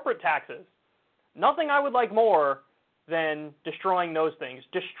cutting corporate taxes. Nothing I would like more than destroying those things,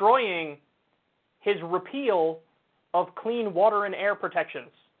 destroying his repeal of clean water and air protections.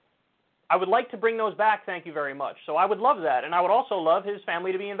 I would like to bring those back, thank you very much. So I would love that, and I would also love his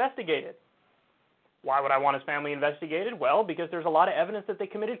family to be investigated. Why would I want his family investigated? Well, because there's a lot of evidence that they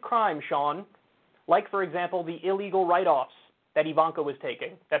committed crime, Sean. Like, for example, the illegal write-offs that Ivanka was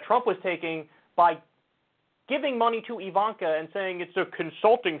taking, that Trump was taking by giving money to Ivanka and saying it's a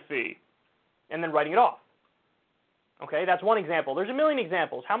consulting fee, and then writing it off. Okay, that's one example. There's a million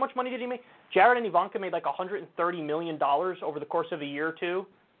examples. How much money did he make? Jared and Ivanka made like $130 million over the course of a year or two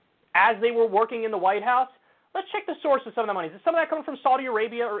as they were working in the White House. Let's check the source of some of the money. Is some of that coming from Saudi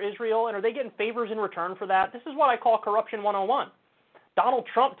Arabia or Israel, and are they getting favors in return for that? This is what I call corruption 101. Donald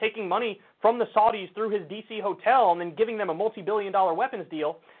Trump taking money from the Saudis through his D.C. hotel and then giving them a multi-billion-dollar weapons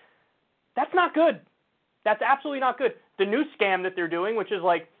deal. That's not good. That's absolutely not good. The new scam that they're doing, which is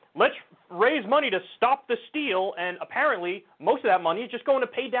like, let's raise money to stop the steal, and apparently most of that money is just going to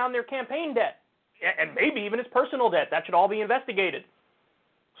pay down their campaign debt, and maybe even his personal debt. That should all be investigated.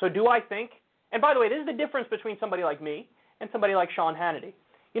 So do I think, and by the way, this is the difference between somebody like me and somebody like Sean Hannity.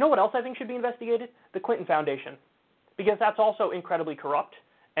 You know what else I think should be investigated? The Clinton Foundation, because that's also incredibly corrupt,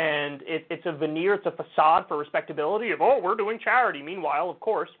 and it's a veneer, it's a facade for respectability of, oh, we're doing charity. Meanwhile, of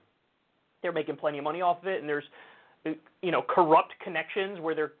course, they're making plenty of money off of it, and there's corrupt connections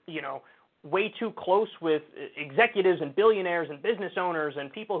where they're, way too close with executives and billionaires and business owners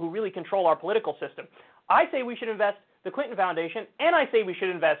and people who really control our political system. I say we should invest the Clinton Foundation, and I say we should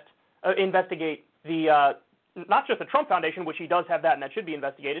investigate the, not just the Trump Foundation, which he does have that and that should be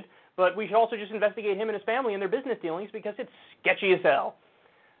investigated, but we should also just investigate him and his family and their business dealings because it's sketchy as hell.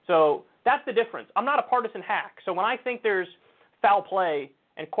 So that's the difference. I'm not a partisan hack. So when I think there's foul play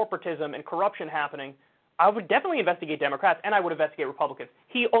and corporatism and corruption happening, I would definitely investigate Democrats, and I would investigate Republicans.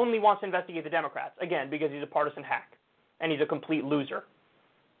 He only wants to investigate the Democrats, again, because he's a partisan hack, and he's a complete loser.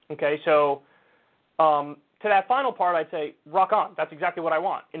 Okay, so to that final part, I'd say, rock on. That's exactly what I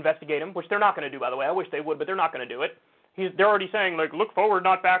want. Investigate him, which they're not going to do, by the way. I wish they would, but they're not going to do it. They're already saying, like, look forward,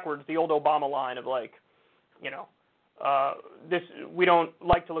 not backwards, the old Obama line of, like, we don't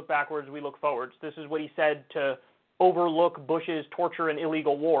like to look backwards, we look forwards. This is what he said to overlook Bush's torture and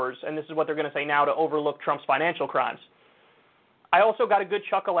illegal wars, and this is what they're going to say now to overlook Trump's financial crimes. I also got a good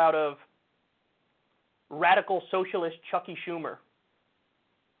chuckle out of radical socialist Chucky Schumer.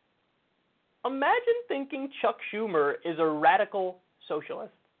 Imagine thinking Chuck Schumer is a radical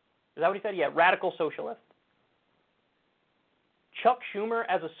socialist. Is that what he said? Yeah, radical socialist. Chuck Schumer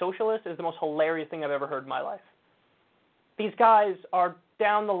as a socialist is the most hilarious thing I've ever heard in my life. These guys are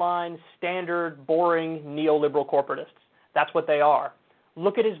down the line, standard, boring, neoliberal corporatists. That's what they are.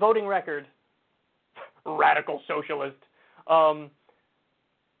 Look at his voting record. Radical socialist.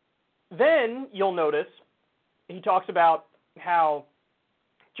 Then you'll notice he talks about how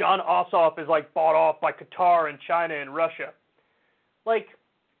John Ossoff is like bought off by Qatar and China and Russia. Like,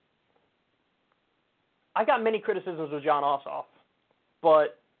 I got many criticisms of John Ossoff,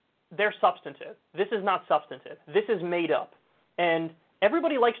 but they're substantive. This is not substantive. This is made up. And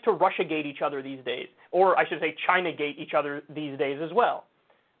everybody likes to Russiagate each other these days, or I should say Chinagate each other these days as well,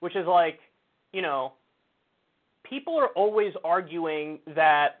 which is like, people are always arguing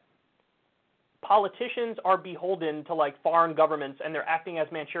that politicians are beholden to like foreign governments and they're acting as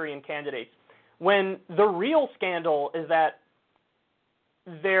Manchurian candidates, when the real scandal is that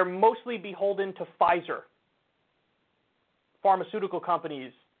they're mostly beholden to Pfizer, pharmaceutical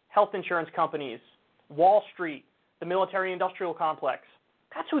companies, health insurance companies, Wall Street, the military-industrial complex.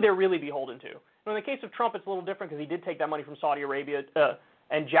 That's who they're really beholden to. And in the case of Trump, it's a little different because he did take that money from Saudi Arabia,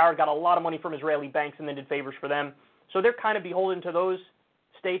 and Jared got a lot of money from Israeli banks and then did favors for them. So they're kind of beholden to those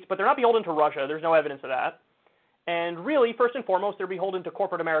states, but they're not beholden to Russia. There's no evidence of that. And really, first and foremost, they're beholden to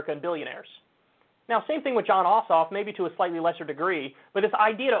corporate America and billionaires. Now, same thing with John Ossoff, maybe to a slightly lesser degree, but this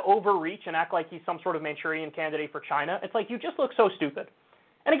idea to overreach and act like he's some sort of Manchurian candidate for China, it's like you just look so stupid.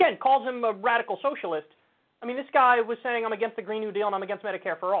 And again, calls him a radical socialist, I mean, this guy was saying, I'm against the Green New Deal and I'm against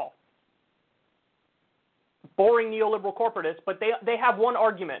Medicare for all. Boring neoliberal corporatists, but they have one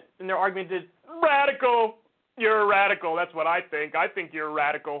argument, and their argument is, radical. You're a radical. That's what I think. I think you're a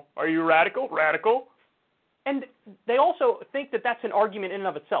radical. Are you radical? Radical. And they also think that that's an argument in and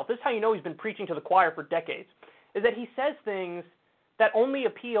of itself. This is how you know he's been preaching to the choir for decades, is that he says things that only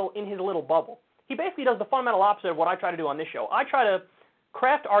appeal in his little bubble. He basically does the fundamental opposite of what I try to do on this show. I try to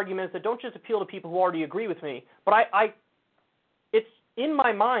craft arguments that don't just appeal to people who already agree with me, but it's in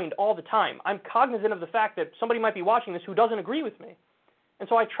my mind all the time. I'm cognizant of the fact that somebody might be watching this who doesn't agree with me. And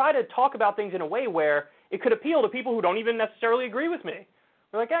so I try to talk about things in a way where it could appeal to people who don't even necessarily agree with me.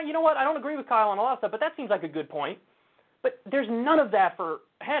 They're like, yeah, you know what, I don't agree with Kyle on a lot of stuff, but that seems like a good point. But there's none of that for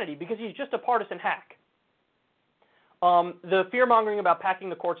Hannity because he's just a partisan hack. The fear-mongering about packing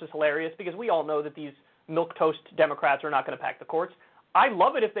the courts is hilarious because we all know that these milquetoast Democrats are not going to pack the courts. I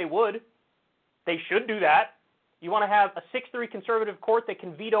love it if they would. They should do that. You want to have a 6-3 conservative court that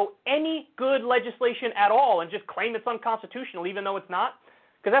can veto any good legislation at all and just claim it's unconstitutional even though it's not?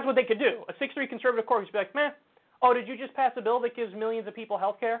 Because that's what they could do. A 6-3 conservative court would be like, meh, oh, did you just pass a bill that gives millions of people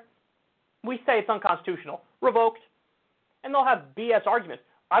health care? We say it's unconstitutional. Revoked. And they'll have BS arguments.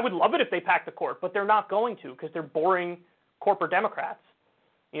 I would love it if they packed the court, but they're not going to because they're boring corporate Democrats.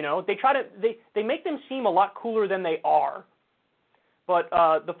 You know, they make them seem a lot cooler than they are. But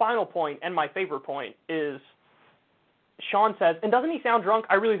the final point, and my favorite point, is Sean says, and doesn't he sound drunk?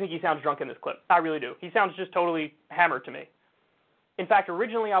 I really think he sounds drunk in this clip. I really do. He sounds just totally hammered to me. In fact,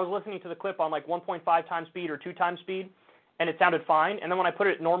 originally I was listening to the clip on like 1.5 times speed or 2 times speed, and it sounded fine. And then when I put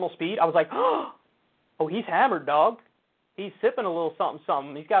it at normal speed, I was like, oh, he's hammered, dog. He's sipping a little something,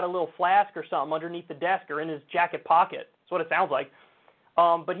 something. He's got a little flask or something underneath the desk or in his jacket pocket. That's what it sounds like.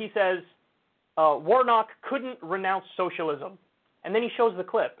 But he says, Warnock couldn't renounce socialism. And then he shows the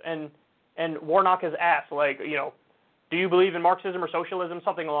clip, and Warnock is asked, like, you know, do you believe in Marxism or socialism?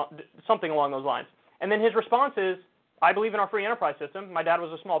 Something along those lines. And then his response is, I believe in our free enterprise system. My dad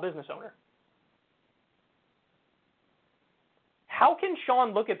was a small business owner. How can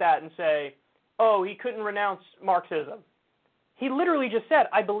Sean look at that and say, oh, he couldn't renounce Marxism? He literally just said,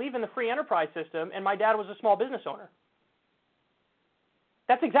 I believe in the free enterprise system, and my dad was a small business owner.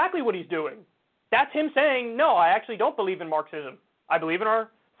 That's exactly what he's doing. That's him saying, no, I actually don't believe in Marxism. I believe in our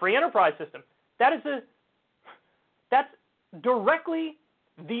free enterprise system. That's directly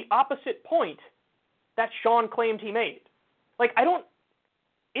the opposite point that Sean claimed he made. Like,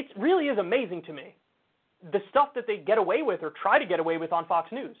 it really is amazing to me, the stuff that they get away with or try to get away with on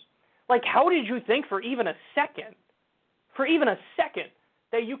Fox News. Like, how did you think for even a second,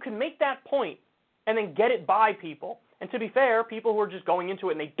 that you can make that point and then get it by people? And to be fair, people who are just going into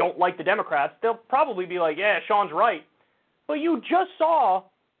it and they don't like the Democrats, they'll probably be like, yeah, Sean's right. But you just saw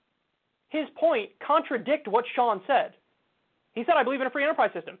his point contradict what Sean said. He said, I believe in a free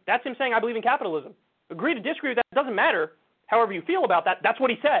enterprise system. That's him saying, I believe in capitalism. Agree to disagree with that. It doesn't matter. However you feel about that, that's what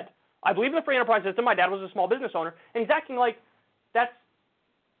he said. I believe in the free enterprise system. My dad was a small business owner. And he's acting like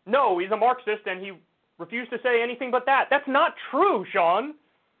no, he's a Marxist and he refused to say anything but that. That's not true, Sean.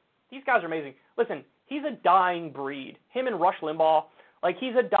 These guys are amazing. Listen, he's a dying breed. Him and Rush Limbaugh, like,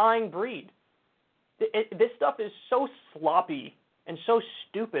 he's a dying breed. This stuff is so sloppy and so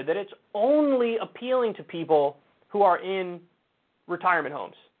stupid that it's only appealing to people who are in retirement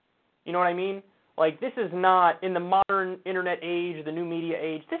homes. You know what I mean? Like, this is not, in the modern internet age, the new media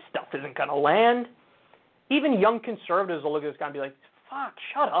age, this stuff isn't going to land. Even young conservatives will look at this guy and be like, fuck,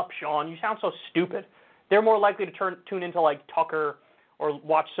 shut up, Sean. You sound so stupid. They're more likely to tune into, like, Tucker or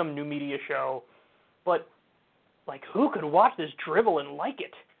watch some new media show. But, like, who could watch this drivel and like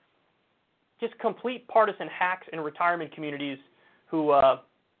it? Just complete partisan hacks in retirement communities who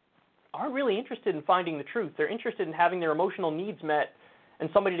aren't really interested in finding the truth. They're interested in having their emotional needs met and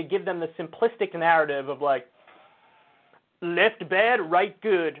somebody to give them the simplistic narrative of, like, left bad, right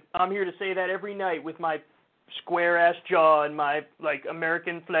good. I'm here to say that every night with my square-ass jaw and my, like,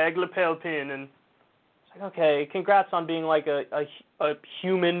 American flag lapel pin. And it's like, okay, congrats on being, like, a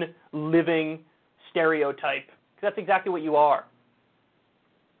human living stereotype. 'Cause that's exactly what you are.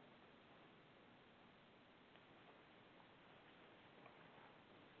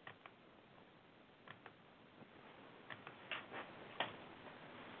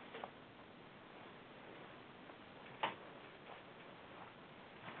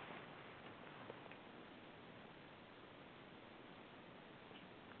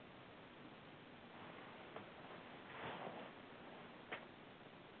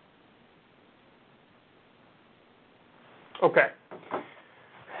 Okay.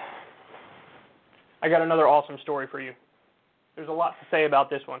 I got another awesome story for you. There's a lot to say about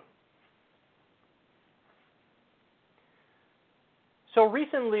this one. So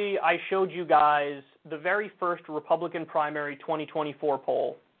recently I showed you guys the very first Republican primary 2024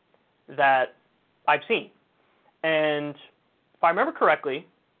 poll that I've seen. And if I remember correctly,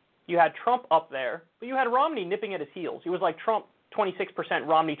 you had Trump up there, but you had Romney nipping at his heels. It was like Trump 26%,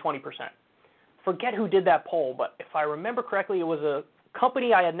 Romney 20%. Forget who did that poll, but if I remember correctly, it was a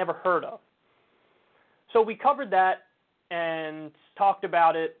company I had never heard of. So we covered that and talked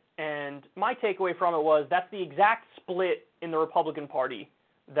about it, and my takeaway from it was that's the exact split in the Republican Party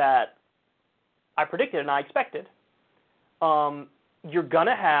that I predicted and I expected. You're going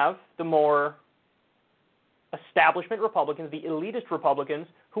to have the more establishment Republicans, the elitist Republicans,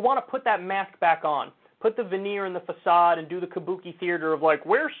 who want to put that mask back on, put the veneer in the facade and do the kabuki theater of like,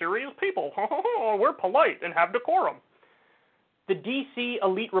 we're serious people, we're polite and have decorum. The D.C.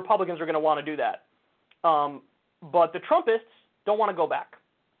 elite Republicans are going to want to do that. But the Trumpists don't want to go back.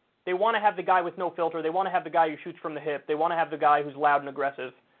 They want to have the guy with no filter. They want to have the guy who shoots from the hip. They want to have the guy who's loud and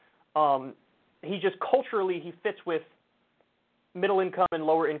aggressive. He just culturally, he fits with middle income and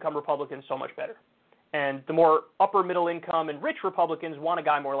lower income Republicans so much better. And the more upper middle income and rich Republicans want a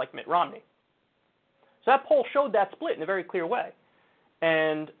guy more like Mitt Romney. So that poll showed that split in a very clear way.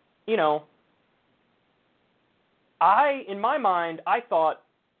 And, you know, in my mind, I thought,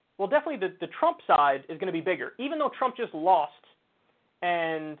 well, definitely the Trump side is going to be bigger. Even though Trump just lost,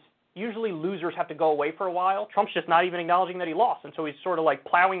 and usually losers have to go away for a while, Trump's just not even acknowledging that he lost, and so he's sort of like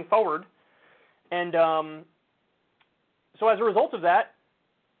plowing forward. And so as a result of that,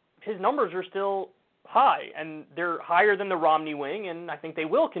 his numbers are still high, and they're higher than the Romney wing, and I think they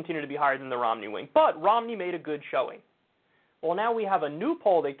will continue to be higher than the Romney wing. But Romney made a good showing. Well, now we have a new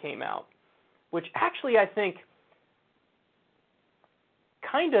poll that came out, which actually I think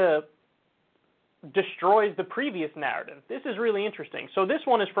kind of destroys the previous narrative. This is really interesting. So this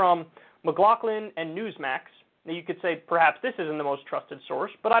one is from McLaughlin and Newsmax. Now you could say perhaps this isn't the most trusted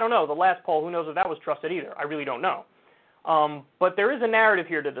source, but I don't know. The last poll, who knows if that was trusted either. I really don't know. But there is a narrative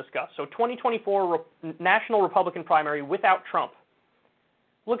here to discuss. So 2024 National Republican primary without Trump.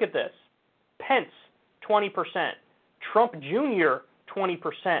 Look at this. Pence, 20%. Trump Jr.,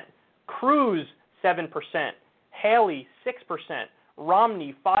 20%. Cruz, 7%. Haley, 6%.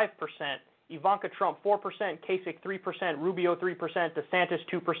 Romney, 5%. Ivanka Trump, 4%. Kasich, 3%. Rubio, 3%. DeSantis,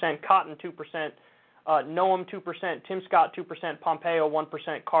 2%. Cotton, 2%. Noam, 2%. Tim Scott, 2%. Pompeo, 1%.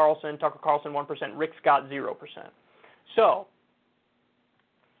 Tucker Carlson, 1%. Rick Scott, 0%. So,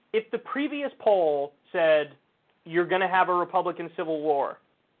 if the previous poll said you're going to have a Republican civil war,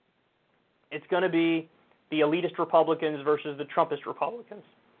 it's going to be the elitist Republicans versus the Trumpist Republicans.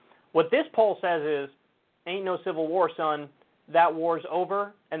 What this poll says is, ain't no civil war, son. That war's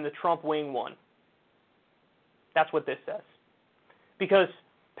over, and the Trump wing won. That's what this says. Because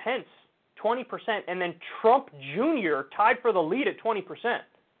Pence, 20%, and then Trump Jr. tied for the lead at 20%.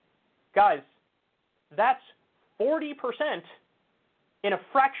 Guys, that's 40% in a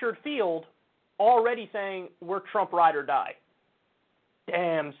fractured field already saying we're Trump ride or die.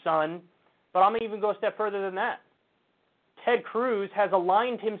 Damn, son. But I'm going to even go a step further than that. Ted Cruz has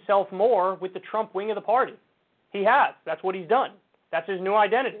aligned himself more with the Trump wing of the party. He has. That's what he's done. That's his new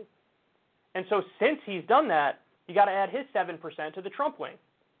identity. And so since he's done that, you got to add his 7% to the Trump wing.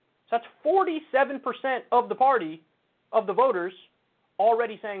 So that's 47% of the party, of the voters,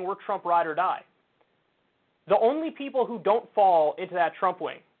 already saying we're Trump ride or die. The only people who don't fall into that Trump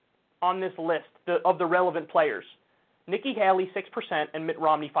wing on this list of the relevant players, Nikki Haley, 6%, and Mitt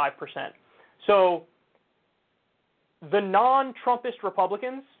Romney, 5%. So the non-Trumpist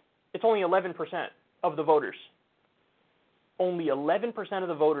Republicans, it's only 11% of the voters. Only 11% of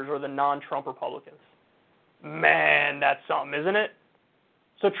the voters are the non-Trump Republicans. Man, that's something, isn't it?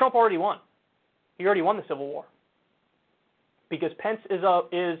 So Trump already won. He already won the Civil War. Because Pence is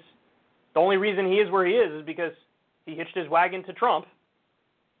the only reason he is where he is because he hitched his wagon to Trump.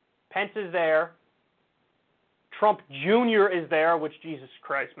 Pence is there. Trump Jr. is there, which, Jesus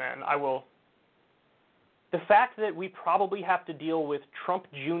Christ, man, the fact that we probably have to deal with Trump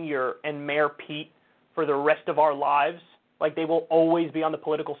Jr. and Mayor Pete for the rest of our lives, like they will always be on the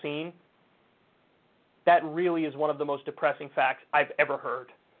political scene, that really is one of the most depressing facts I've ever heard.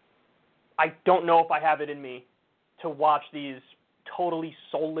 I don't know if I have it in me to watch these totally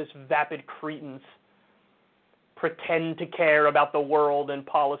soulless, vapid cretins pretend to care about the world and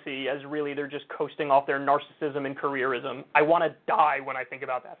policy as really they're just coasting off their narcissism and careerism. I want to die when I think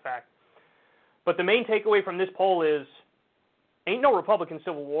about that fact. But the main takeaway from this poll is, ain't no Republican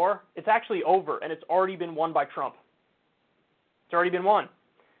Civil War. It's actually over, and it's already been won by Trump. It's already been won.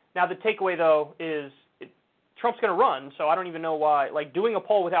 Now, the takeaway, though, is Trump's going to run, so I don't even know why. Like, doing a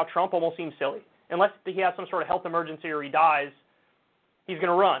poll without Trump almost seems silly. Unless he has some sort of health emergency or he dies, he's going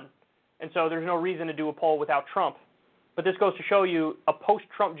to run. And so there's no reason to do a poll without Trump. But this goes to show you a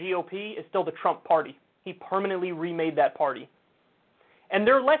post-Trump GOP is still the Trump party. He permanently remade that party. And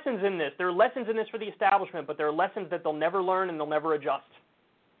there are lessons in this. There are lessons in this for the establishment, but there are lessons that they'll never learn and they'll never adjust.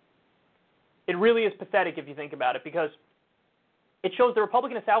 It really is pathetic if you think about it, because it shows the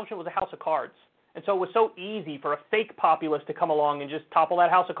Republican establishment was a house of cards. And so it was so easy for a fake populist to come along and just topple that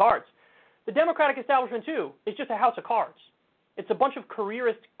house of cards. The Democratic establishment, too, is just a house of cards. It's a bunch of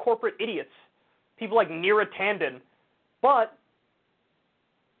careerist corporate idiots, people like Neera Tanden. But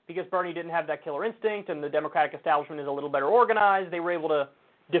because Bernie didn't have that killer instinct and the Democratic establishment is a little better organized, they were able to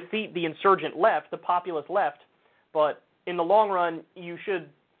defeat the insurgent left, the populist left. But in the long run, you should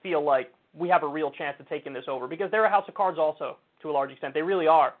feel like we have a real chance of taking this over, because they're a house of cards also, to a large extent. They really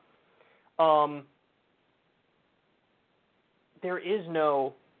are.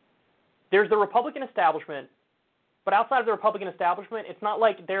 There's the Republican establishment, but outside of the Republican establishment, it's not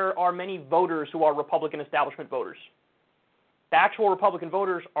like there are many voters who are Republican establishment voters. The actual Republican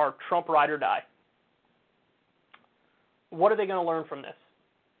voters are Trump ride or die. What are they going to learn from this?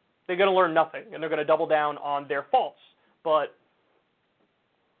 They're going to learn nothing, and they're going to double down on their faults. But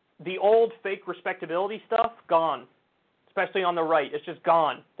the old fake respectability stuff, gone, especially on the right. It's just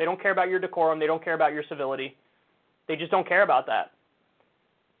gone. They don't care about your decorum. They don't care about your civility. They just don't care about that.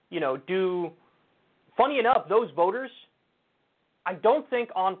 Funny enough, those voters, I don't think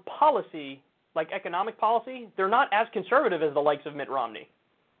on policy, like economic policy, they're not as conservative as the likes of Mitt Romney.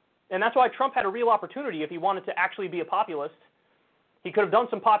 And that's why Trump had a real opportunity if he wanted to actually be a populist. He could have done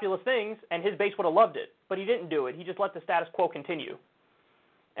some populist things, and his base would have loved it. But he didn't do it. He just let the status quo continue.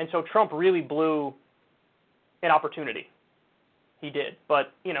 And so Trump really blew an opportunity. He did.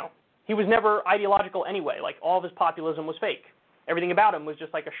 But, he was never ideological anyway. Like, all of his populism was fake. Everything about him was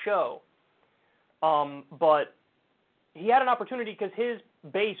just like a show. But he had an opportunity because his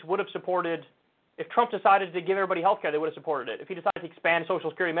base would have supported, if Trump decided to give everybody health care, they would have supported it. If he decided to expand Social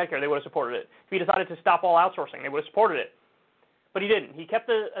Security, Medicare, they would have supported it. If he decided to stop all outsourcing, they would have supported it. But he didn't. He kept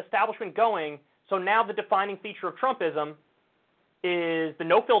the establishment going. So now the defining feature of Trumpism is the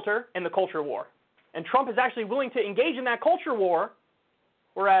no filter and the culture war. And Trump is actually willing to engage in that culture war,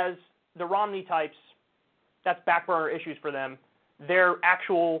 whereas the Romney types, that's back burner issues for them. They're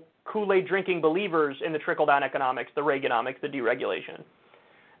actual Kool-Aid drinking believers in the trickle-down economics, the Reaganomics, the deregulation.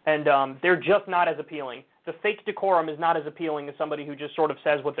 And they're just not as appealing. The fake decorum is not as appealing as somebody who just sort of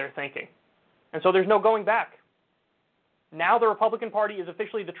says what they're thinking. And so there's no going back. Now the Republican Party is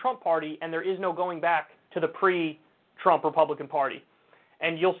officially the Trump Party, and there is no going back to the pre-Trump Republican Party.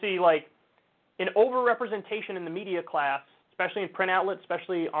 And you'll see, like, an overrepresentation in the media class, especially in print outlets,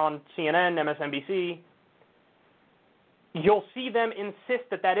 especially on CNN, MSNBC. You'll see them insist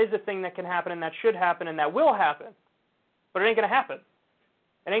that that is a thing that can happen and that should happen and that will happen. But it ain't going to happen.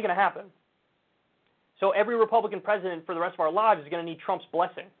 It ain't going to happen. So every Republican president for the rest of our lives is going to need Trump's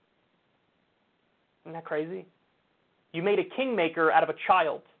blessing. Isn't that crazy? You made a kingmaker out of a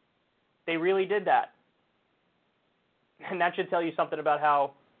child. They really did that. And that should tell you something about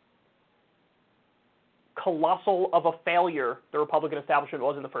how colossal of a failure the Republican establishment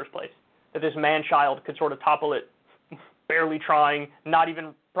was in the first place. That this man-child could sort of topple it, barely trying, not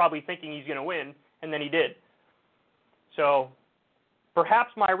even probably thinking he's going to win, and then he did. So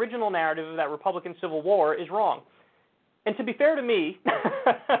perhaps my original narrative of that Republican Civil War is wrong. And to be fair to me,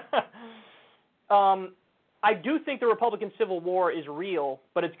 I do think the Republican Civil War is real,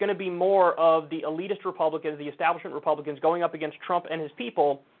 but it's going to be more of the elitist Republicans, the establishment Republicans going up against Trump and his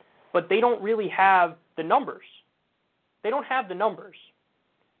people, but they don't really have the numbers. They don't have the numbers.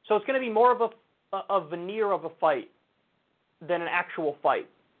 So it's going to be more of a veneer of a fight than an actual fight.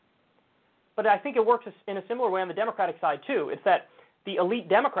 But I think it works in a similar way on the Democratic side, too. It's that the elite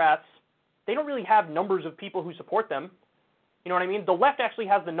Democrats, they don't really have numbers of people who support them. You know what I mean? The left actually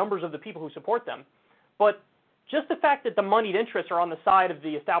has the numbers of the people who support them. But just the fact that the moneyed interests are on the side of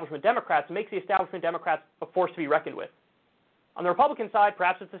the establishment Democrats makes the establishment Democrats a force to be reckoned with. On the Republican side,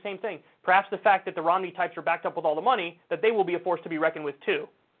 perhaps it's the same thing. Perhaps the fact that the Romney types are backed up with all the money, that they will be a force to be reckoned with, too.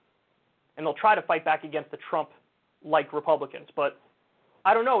 And they'll try to fight back against the Trump-like Republicans. But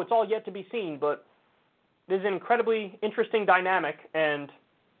I don't know. It's all yet to be seen. But this is an incredibly interesting dynamic. And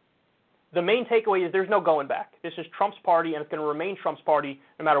the main takeaway is there's no going back. This is Trump's party, and it's going to remain Trump's party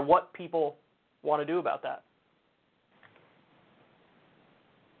no matter what people want to do about that.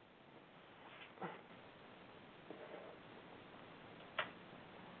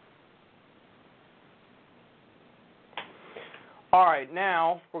 All right,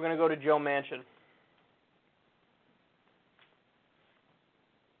 now we're going to go to Joe Manchin.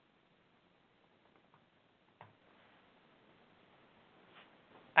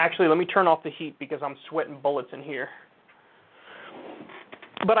 Actually, let me turn off the heat because I'm sweating bullets in here.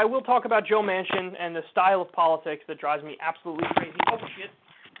 But I will talk about Joe Manchin and the style of politics that drives me absolutely crazy. Oh, shit.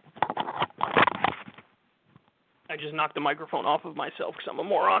 I just knocked the microphone off of myself because I'm a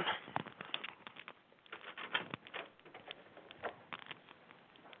moron.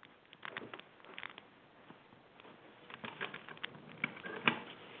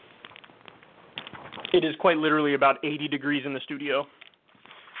 It is quite literally about 80 degrees in the studio,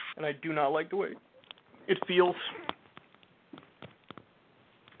 and I do not like the way it feels.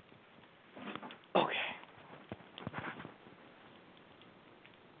 Okay.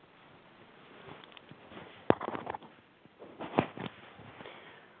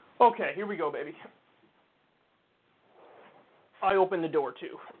 Okay, here we go, baby. I opened the door,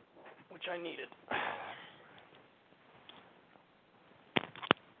 too, which I needed.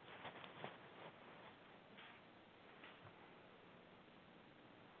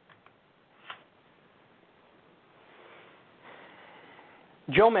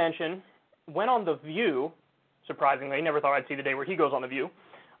 Joe Manchin went on The View, surprisingly. I never thought I'd see the day where he goes on The View.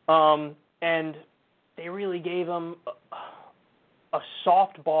 And they really gave him a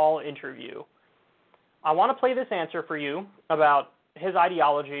softball interview. I want to play this answer for you about his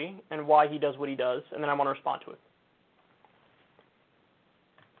ideology and why he does what he does, and then I want to respond to it.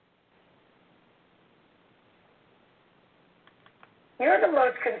 You're the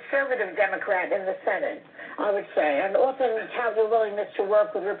most conservative Democrat in the Senate, I would say, and often have a willingness to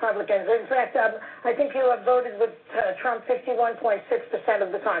work with Republicans. In fact, I think you have voted with Trump 51.6% of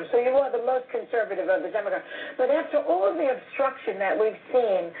the time. So you are the most conservative of the Democrats. But after all of the obstruction that we've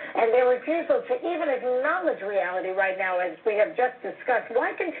seen and their refusal to even acknowledge reality right now, as we have just discussed,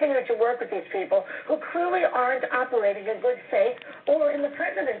 why continue to work with these people who clearly aren't operating in good faith or, in the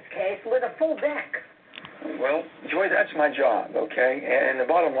president's case, with a full deck? Well, Joy, that's my job, okay? And the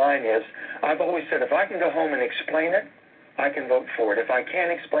bottom line is, I've always said if I can go home and explain it, I can vote for it. If I can't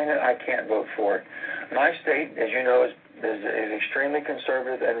explain it, I can't vote for it. My state, as you know, is extremely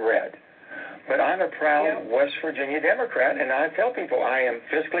conservative and red. But I'm a proud West Virginia Democrat, and I tell people I am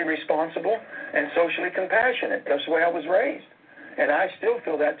fiscally responsible and socially compassionate. That's the way I was raised. And I still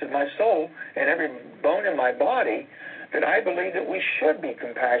feel that to my soul and every bone in my body, that I believe that we should be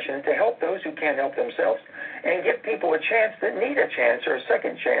compassionate to help those who can't help themselves and give people a chance that need a chance or a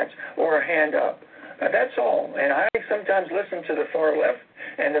second chance or a hand up. That's all. And I sometimes listen to the far left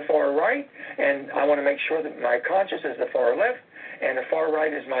and the far right, and I want to make sure that my conscience is the far left and the far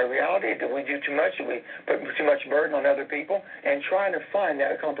right is my reality. That we do too much, we put too much burden on other people, and trying to find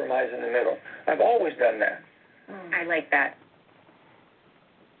that compromise in the middle. I've always done that. I like that.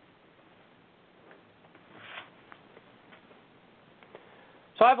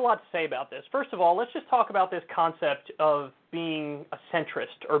 So I have a lot to say about this. First of all, let's just talk about this concept of being a centrist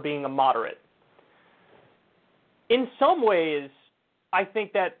or being a moderate. In some ways, I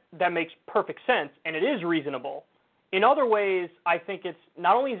think that makes perfect sense, and it is reasonable. In other ways, I think it's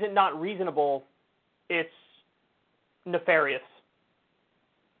not only is it not reasonable, it's nefarious.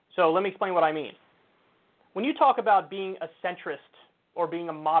 So let me explain what I mean. When you talk about being a centrist or being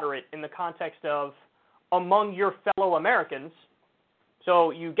a moderate in the context of among your fellow Americans,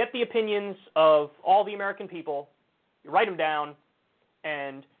 so you get the opinions of all the American people, you write them down,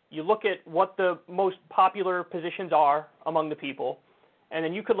 and you look at what the most popular positions are among the people, and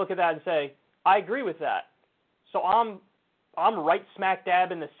then you could look at that and say, I agree with that. So I'm right smack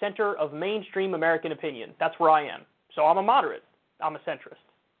dab in the center of mainstream American opinion. That's where I am. So I'm a moderate. I'm a centrist.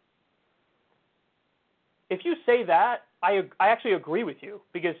 If you say that, I actually agree with you,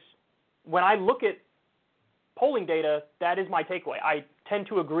 because when I look at polling data, that is my takeaway. I tend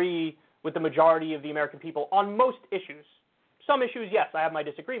to agree with the majority of the American people on most issues. Some issues, yes, I have my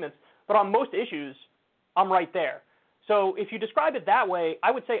disagreements, but on most issues, I'm right there. So if you describe it that way,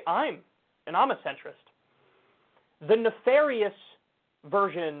 I would say I'm a centrist. The nefarious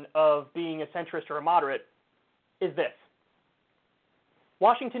version of being a centrist or a moderate is this.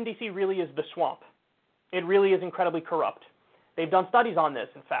 Washington, D.C. really is the swamp. It really is incredibly corrupt. They've done studies on this,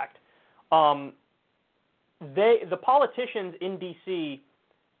 in fact. The politicians in D.C.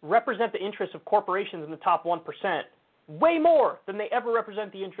 represent the interests of corporations in the top 1% way more than they ever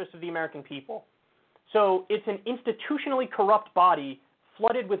represent the interests of the American people. So it's an institutionally corrupt body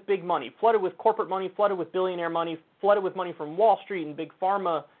flooded with big money, flooded with corporate money, flooded with billionaire money, flooded with money from Wall Street and big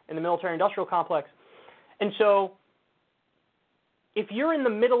pharma and the military-industrial complex. And so if you're in the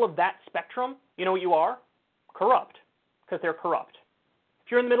middle of that spectrum, you know what you are? Corrupt, because they're corrupt.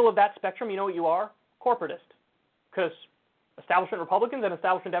 If you're in the middle of that spectrum, you know what you are? Corporatist, because establishment Republicans and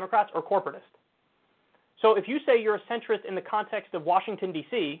establishment Democrats are corporatist. So if you say you're a centrist in the context of Washington,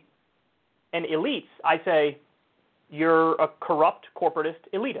 D.C., and elites, I say you're a corrupt corporatist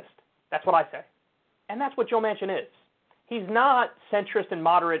elitist. That's what I say. And that's what Joe Manchin is. He's not centrist and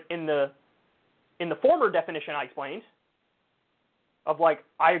moderate in the former definition I explained of like,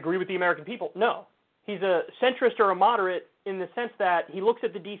 I agree with the American people. No. He's a centrist or a moderate in the sense that he looks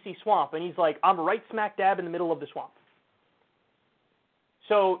at the D.C. swamp and he's like, I'm right smack dab in the middle of the swamp.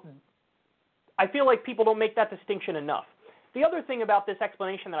 So I feel like people don't make that distinction enough. The other thing about this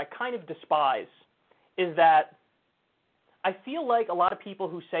explanation that I kind of despise is that I feel like a lot of people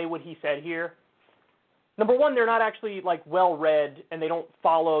who say what he said here, number one, they're not actually like well-read and they don't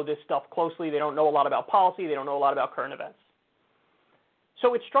follow this stuff closely. They don't know a lot about policy. They don't know a lot about current events.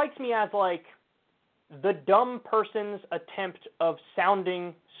 So it strikes me as like the dumb person's attempt of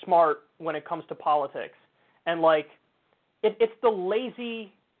sounding smart when it comes to politics. And like, it's the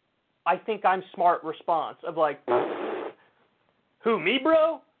lazy, I think I'm smart response of like, who, me,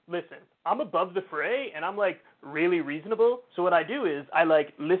 bro? Listen, I'm above the fray, and I'm, like, really reasonable. So what I do is I,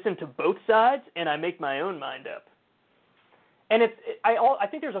 like, listen to both sides, and I make my own mind up. And I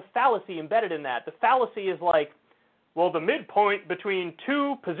think there's a fallacy embedded in that. The fallacy is like, well, the midpoint between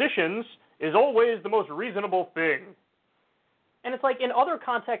two positions is always the most reasonable thing. And it's like, in other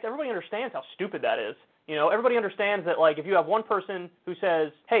contexts, everybody understands how stupid that is. You know, everybody understands that, like, if you have one person who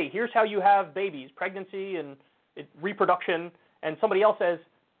says, hey, here's how you have babies, pregnancy and reproduction, and somebody else says,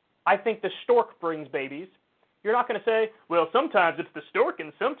 I think the stork brings babies, you're not going to say, well, sometimes it's the stork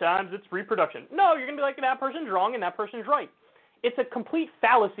and sometimes it's reproduction. No, you're going to be like, that person's wrong and that person's right. It's a complete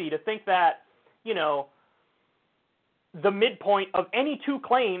fallacy to think that, you know, the midpoint of any two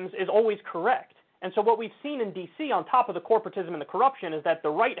claims is always correct. And so what we've seen in D.C. on top of the corporatism and the corruption is that the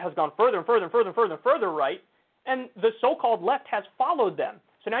right has gone further and further and further and further and further right, and the so-called left has followed them.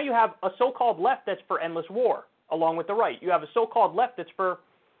 So now you have a so-called left that's for endless war, along with the right. You have a so-called left that's for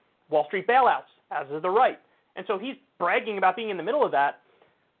Wall Street bailouts, as is the right. And so he's bragging about being in the middle of that.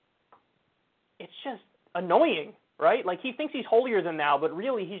 It's just annoying, right? Like, he thinks he's holier than thou, but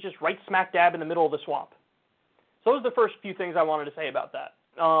really he's just right smack dab in the middle of the swamp. So those are the first few things I wanted to say about that.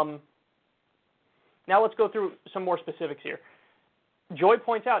 Now let's go through some more specifics here. Joy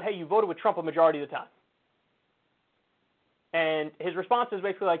points out, hey, you voted with Trump a majority of the time. And his response is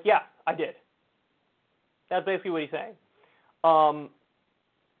basically like, yeah, I did. That's basically what he's saying.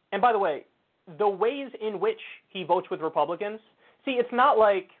 And by the way, the ways in which he votes with Republicans, see, it's not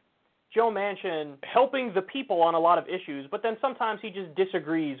like Joe Manchin helping the people on a lot of issues, but then sometimes he just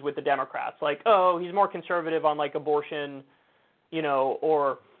disagrees with the Democrats. Like, oh, he's more conservative on, like, abortion, you know,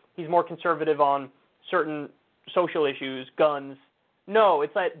 or he's more conservative on certain social issues, guns. No,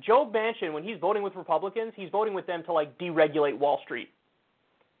 it's like Joe Manchin, when he's voting with Republicans, he's voting with them to, like, deregulate Wall Street.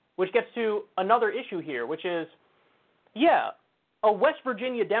 Which gets to another issue here, which is, yeah, a West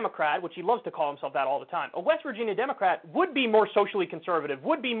Virginia Democrat, which he loves to call himself that all the time, a West Virginia Democrat would be more socially conservative,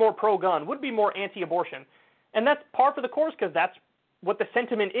 would be more pro-gun, would be more anti-abortion. And that's par for the course because that's what the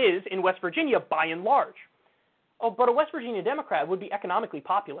sentiment is in West Virginia by and large. Oh, but a West Virginia Democrat would be economically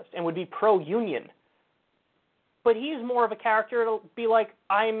populist and would be pro-union. But he's more of a character to be like,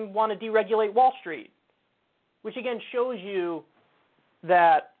 I want to deregulate Wall Street, which again shows you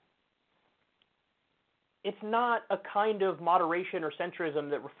that it's not a kind of moderation or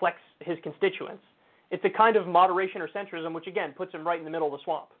centrism that reflects his constituents. It's a kind of moderation or centrism which, again, puts him right in the middle of the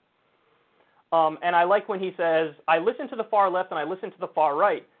swamp. And I like when he says, I listen to the far left and I listen to the far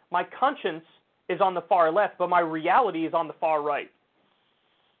right. My conscience is on the far left, but my reality is on the far right.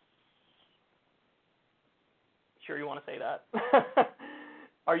 Sure you want to say that?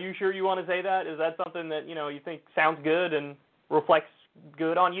 Are you sure you want to say that? Is that something that, you know, you think sounds good and reflects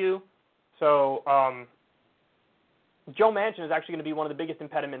good on you? So Joe Manchin is actually going to be one of the biggest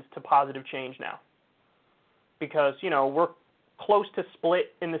impediments to positive change now. Because, you know, we're close to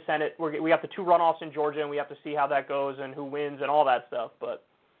split in the Senate. We have the two runoffs in Georgia, and we have to see how that goes and who wins and all that stuff. But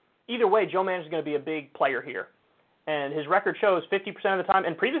either way, Joe Manchin is going to be a big player here. And his record shows 50% of the time,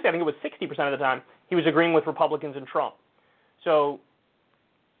 and previously I think it was 60% of the time, he was agreeing with Republicans and Trump. So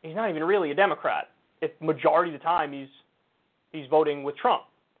he's not even really a Democrat. If majority of the time he's voting with Trump.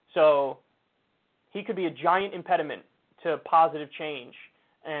 So he could be a giant impediment to positive change.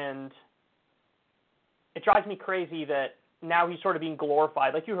 And it drives me crazy that now he's sort of being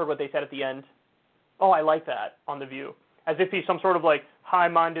glorified. Like you heard what they said at the end. Oh, I like that on The View. As if he's some sort of like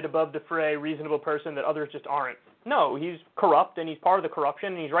high-minded, above the fray, reasonable person that others just aren't. No, he's corrupt and he's part of the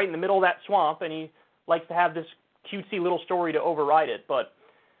corruption and he's right in the middle of that swamp and he likes to have this cutesy little story to override it. But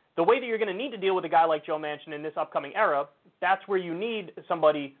the way that you're going to need to deal with a guy like Joe Manchin in this upcoming era, that's where you need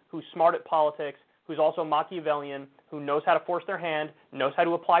somebody who's smart at politics, who's also Machiavellian, who knows how to force their hand, knows how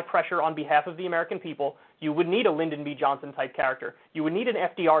to apply pressure on behalf of the American people. You would need a Lyndon B. Johnson type character. You would need an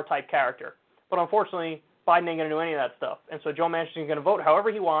FDR type character. But unfortunately, Biden ain't going to do any of that stuff. And so Joe Manchin is going to vote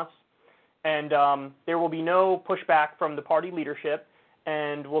however he wants, and there will be no pushback from the party leadership,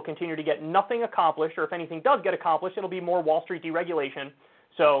 and we'll continue to get nothing accomplished, or if anything does get accomplished, it'll be more Wall Street deregulation.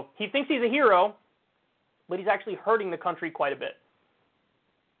 So he thinks he's a hero, but he's actually hurting the country quite a bit.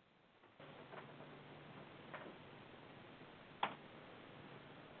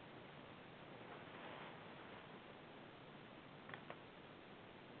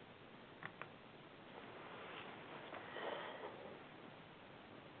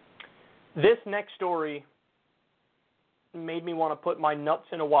 This next story made me want to put my nuts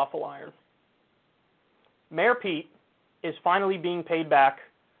in a waffle iron. Mayor Pete is finally being paid back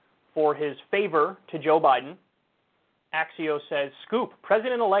for his favor to Joe Biden. Axios says, scoop,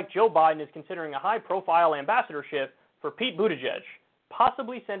 President-elect Joe Biden is considering a high-profile ambassadorship for Pete Buttigieg,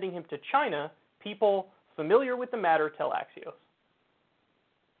 possibly sending him to China. People familiar with the matter tell Axios.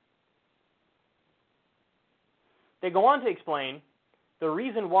 They go on to explain the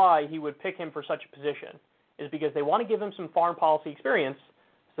reason why he would pick him for such a position is because they want to give him some foreign policy experience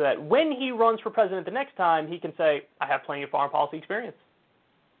so that when he runs for president the next time, he can say, I have plenty of foreign policy experience.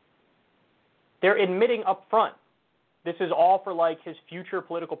 They're admitting up front this is all for like his future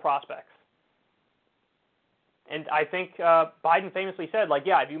political prospects. And I think Biden famously said, like,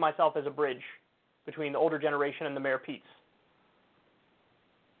 yeah, I view myself as a bridge between the older generation and the Mayor Petes.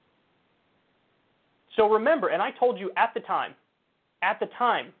 So remember, and I told you at the time,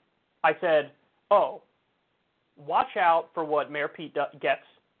 I said, oh, watch out for what Mayor Pete gets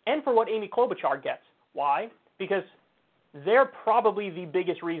and for what Amy Klobuchar gets. Why? Because they're probably the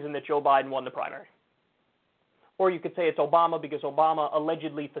biggest reason that Joe Biden won the primary. Or you could say it's Obama because Obama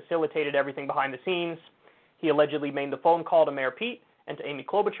allegedly facilitated everything behind the scenes. He allegedly made the phone call to Mayor Pete and to Amy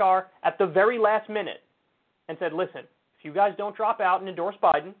Klobuchar at the very last minute and said, listen, if you guys don't drop out and endorse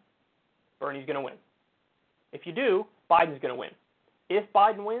Biden, Bernie's going to win. If you do, Biden's going to win. If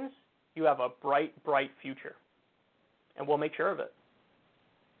Biden wins, you have a bright, bright future. And we'll make sure of it.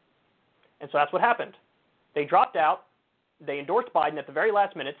 And so that's what happened. They dropped out. They endorsed Biden at the very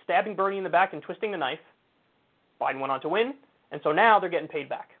last minute, stabbing Bernie in the back and twisting the knife. Biden went on to win. And so now they're getting paid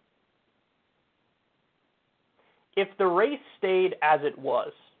back. If the race stayed as it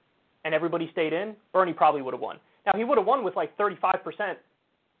was and everybody stayed in, Bernie probably would have won. Now, he would have won with like 35%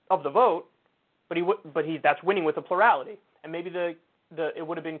 of the vote, but that's winning with a plurality. And maybe it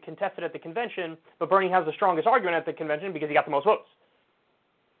would have been contested at the convention, but Bernie has the strongest argument at the convention because he got the most votes.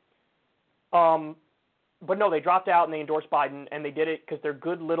 But no, they dropped out and they endorsed Biden, and they did it because they're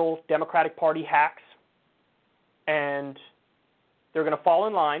good little Democratic Party hacks, and they're going to fall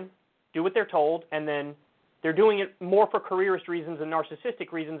in line, do what they're told, and then they're doing it more for careerist reasons than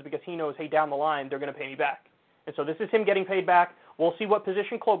narcissistic reasons because he knows, hey, down the line, they're going to pay me back. And so this is him getting paid back. We'll see what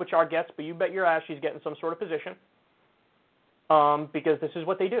position Klobuchar gets, but you bet your ass she's getting some sort of position. Because this is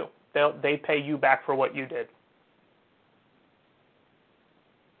what they do. They pay you back for what you did.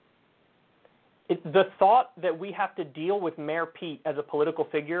 The thought that we have to deal with Mayor Pete as a political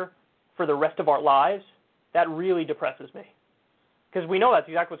figure for the rest of our lives, that really depresses me. Because we know that's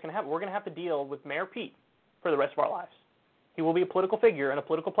exactly what's going to happen. We're going to have to deal with Mayor Pete for the rest of our lives. He will be a political figure and a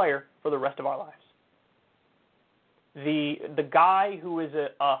political player for the rest of our lives. The guy who is a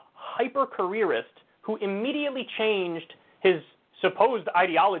hyper-careerist who immediately changed his supposed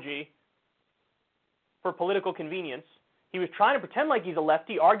ideology for political convenience. He was trying to pretend like he's a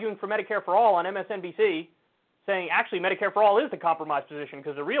lefty, arguing for Medicare for All on MSNBC, saying actually Medicare for All is the compromise position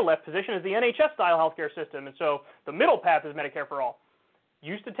because the real left position is the NHS-style healthcare system, and so the middle path is Medicare for All.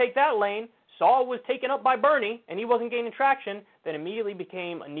 Used to take that lane, saw it was taken up by Bernie, and he wasn't gaining traction, then immediately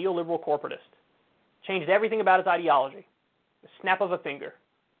became a neoliberal corporatist. Changed everything about his ideology. The snap of a finger.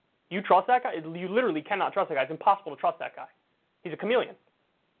 You trust that guy? You literally cannot trust that guy. It's impossible to trust that guy. He's a chameleon.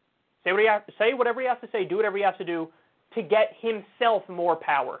 Say whatever he has to say, do whatever he has to do to get himself more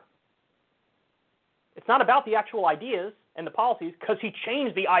power. It's not about the actual ideas and the policies because he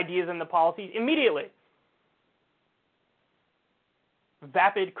changed the ideas and the policies immediately.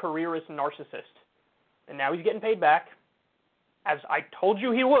 Vapid careerist narcissist. And now he's getting paid back, as I told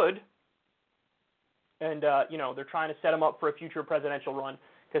you he would. And, they're trying to set him up for a future presidential run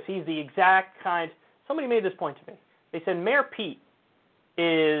because he's the exact kind. Somebody made this point to me. They said Mayor Pete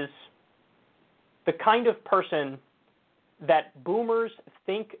is the kind of person that boomers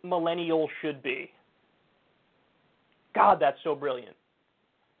think millennials should be. God, that's so brilliant.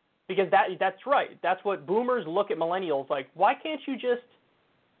 Because that's right. That's what boomers look at millennials like. Why can't you just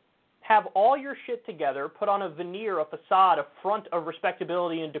have all your shit together, put on a veneer, a facade, a front of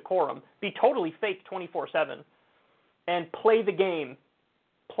respectability and decorum, be totally fake 24/7, and play the game.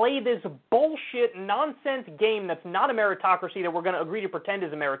 Play this bullshit, nonsense game that's not a meritocracy that we're going to agree to pretend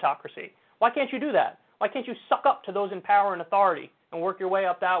is a meritocracy. Why can't you do that? Why can't you suck up to those in power and authority and work your way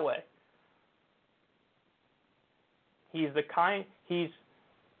up that way? He's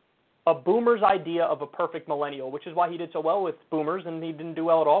a boomer's idea of a perfect millennial, which is why he did so well with boomers and he didn't do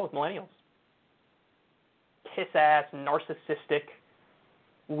well at all with millennials. Kiss-ass, narcissistic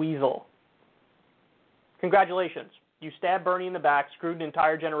weasel. Congratulations. You stabbed Bernie in the back, screwed an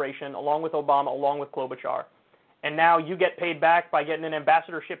entire generation, along with Obama, along with Klobuchar. And now you get paid back by getting an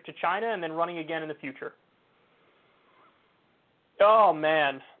ambassadorship to China and then running again in the future. Oh,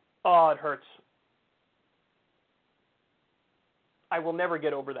 man. Oh, it hurts. I will never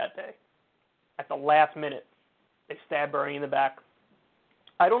get over that day. At the last minute, they stabbed Bernie in the back.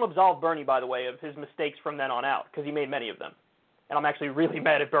 I don't absolve Bernie, by the way, of his mistakes from then on out, because he made many of them. And I'm actually really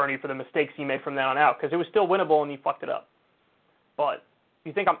mad at Bernie for the mistakes he made from then on out, because it was still winnable and he fucked it up. But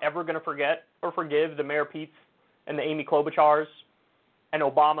you think I'm ever going to forget or forgive the Mayor Petes and the Amy Klobuchars and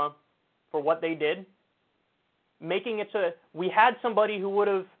Obama for what they did? Making it so we had somebody who would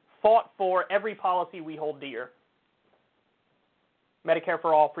have fought for every policy we hold dear. Medicare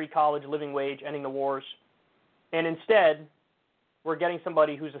for all, free college, living wage, ending the wars. And instead, we're getting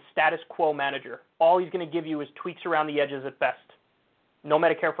somebody who's a status quo manager. All he's going to give you is tweaks around the edges at best. No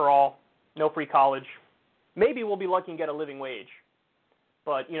Medicare for all, no free college. Maybe we'll be lucky and get a living wage.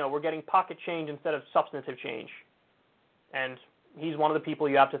 But, we're getting pocket change instead of substantive change. And he's one of the people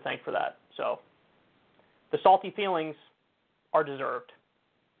you have to thank for that. So the salty feelings are deserved.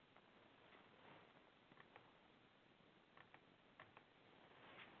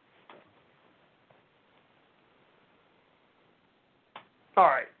 All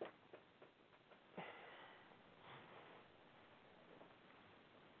right.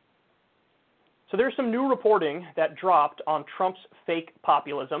 So there's some new reporting that dropped on Trump's fake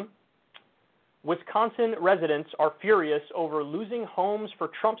populism. Wisconsin residents are furious over losing homes for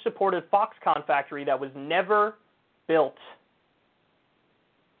Trump-supported Foxconn factory that was never built.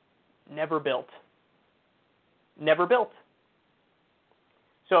 Never built. Never built.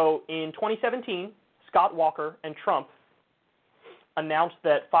 So in 2017, Scott Walker and Trump announced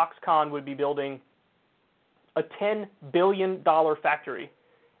that Foxconn would be building a $10 billion factory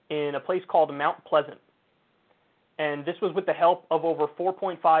in a place called Mount Pleasant. And this was with the help of over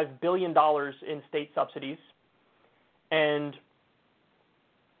 $4.5 billion in state subsidies. And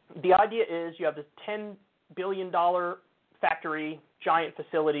the idea is you have this $10 billion factory, giant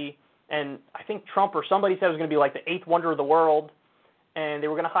facility, and I think Trump or somebody said it was going to be like the eighth wonder of the world, and they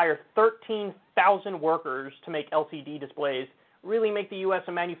were going to hire 13,000 workers to make LCD displays, really make the U.S.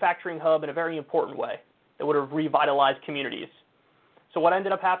 a manufacturing hub in a very important way that would have revitalized communities. So what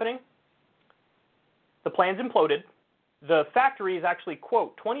ended up happening? The plans imploded. The factory is actually,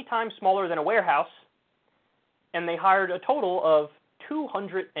 quote, 20 times smaller than a warehouse, and they hired a total of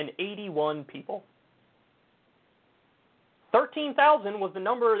 281 people. 13,000 was the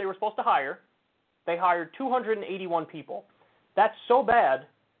number they were supposed to hire. They hired 281 people. That's so bad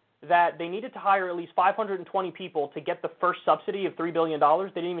that they needed to hire at least 520 people to get the first subsidy of $3 billion.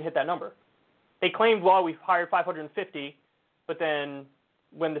 They didn't even hit that number. They claimed, well, we've hired 550, but then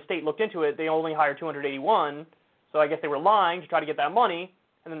when the state looked into it, they only hired 281, so I guess they were lying to try to get that money,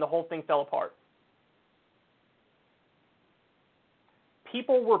 and then the whole thing fell apart.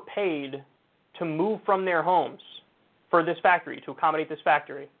 People were paid to move from their homes for this factory, to accommodate this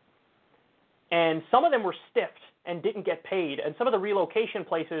factory. And some of them were stiffed and didn't get paid, and some of the relocation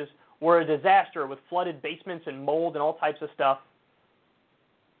places were a disaster with flooded basements and mold and all types of stuff.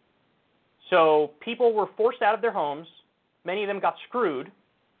 So people were forced out of their homes. Many of them got screwed,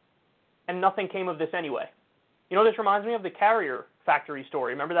 and nothing came of this anyway. You know, this reminds me of the Carrier factory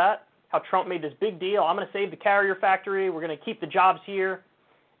story. Remember that? How Trump made this big deal. I'm going to save the Carrier factory. We're going to keep the jobs here.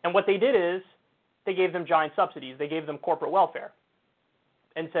 And what they did is they gave them giant subsidies. They gave them corporate welfare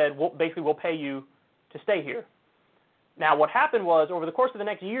and said, well, basically, we'll pay you to stay here. Now, what happened was, over the course of the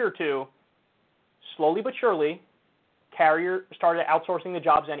next year or two, slowly but surely, Carrier started outsourcing the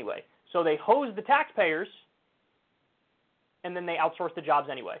jobs anyway. So they hosed the taxpayers, and then they outsourced the jobs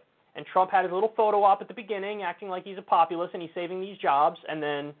anyway. And Trump had his little photo op at the beginning, acting like he's a populist and he's saving these jobs. And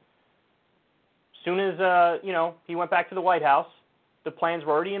then as soon as, he went back to the White House, the plans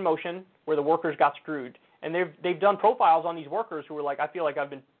were already in motion where the workers got screwed. And they've done profiles on these workers who were like, I feel like I've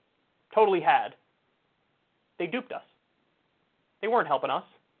been totally had. They duped us. They weren't helping us.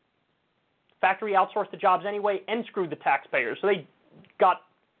 Factory outsourced the jobs anyway and screwed the taxpayers. So they got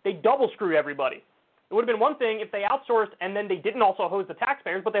They double screw everybody. It would have been one thing if they outsourced and then they didn't also hose the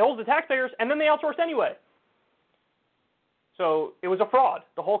taxpayers, but they hosed the taxpayers and then they outsourced anyway. So it was a fraud.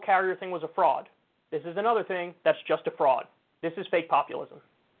 The whole carrier thing was a fraud. This is another thing that's just a fraud. This is fake populism.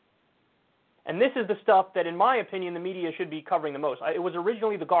 And this is the stuff that, in my opinion, the media should be covering the most. It was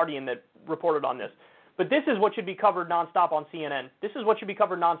originally The Guardian that reported on this. But this is what should be covered nonstop on CNN. This is what should be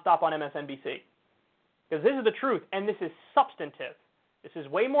covered nonstop on MSNBC. Because this is the truth, and this is substantive. This is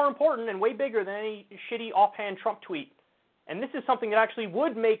way more important and way bigger than any shitty offhand Trump tweet. And this is something that actually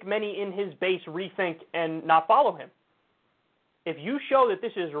would make many in his base rethink and not follow him. If you show that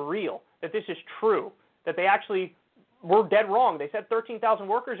this is real, that this is true, that they actually were dead wrong. They said 13,000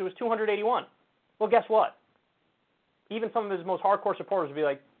 workers, it was 281. Well, guess what? Even some of his most hardcore supporters would be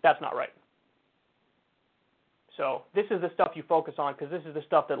like, that's not right. So this is the stuff you focus on because this is the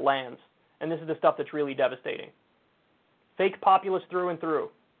stuff that lands, and this is the stuff that's really devastating. Fake populist through and through.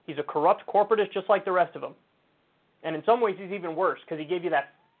 He's a corrupt corporatist just like the rest of them. And in some ways he's even worse because he gave you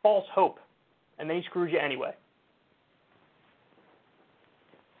that false hope, and then he screwed you anyway.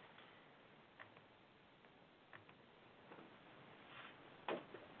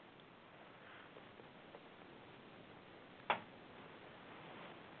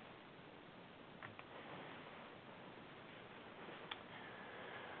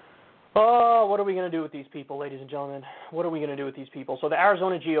 Oh, what are we going to do with these people, ladies and gentlemen? What are we going to do with these people? So the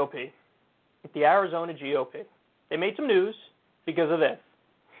Arizona GOP. They made some news because of this.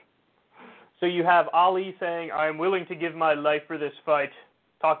 So you have Ali saying, I'm willing to give my life for this fight,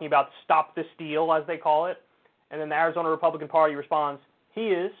 talking about stop the steal, as they call it. And then the Arizona Republican Party responds, he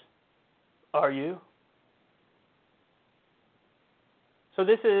is. Are you? So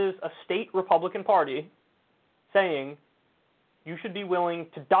this is a state Republican Party saying, you should be willing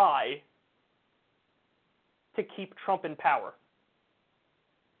to die to keep Trump in power.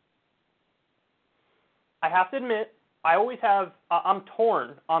 I have to admit, I'm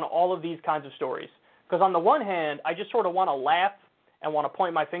torn on all of these kinds of stories. Because on the one hand, I just sort of want to laugh and want to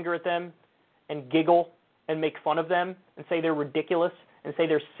point my finger at them and giggle and make fun of them and say they're ridiculous and say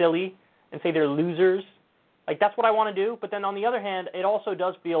they're silly and say they're losers. Like, that's what I want to do. But then on the other hand, it also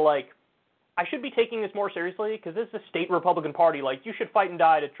does feel like I should be taking this more seriously because this is a state Republican Party. Like, you should fight and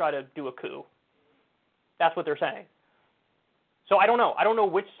die to try to do a coup. That's what they're saying. So I don't know. I don't know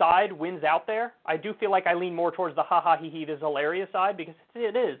which side wins out there. I do feel like I lean more towards the ha-ha, he-he, this hilarious side because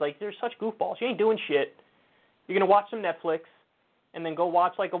it is. Like, they're such goofballs. You ain't doing shit. You're going to watch some Netflix and then go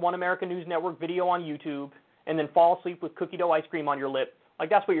watch, like, a One American News Network video on YouTube and then fall asleep with cookie dough ice cream on your lip. Like,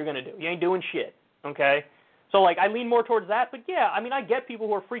 that's what you're going to do. You ain't doing shit, okay? So, like, I lean more towards that. But, yeah, I mean, I get people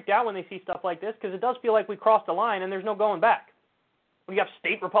who are freaked out when they see stuff like this because it does feel like we crossed the line and there's no going back. When you have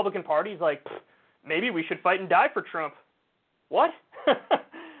state Republican parties like, maybe we should fight and die for Trump. What?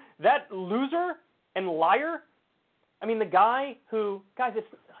 That loser and liar? I mean, the guy who, guys, it's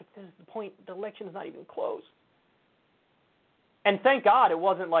like, this is the point, the election is not even close. And thank God it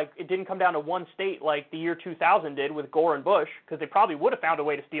wasn't like, it didn't come down to one state like the year 2000 did with Gore and Bush, because they probably would have found a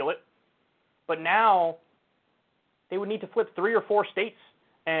way to steal it. But now they would need to flip 3 or 4 states,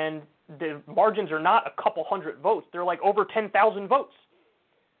 and the margins are not a couple hundred votes. They're like over 10,000 votes.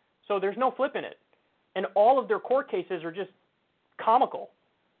 So there's no flipping it. And all of their court cases are just comical.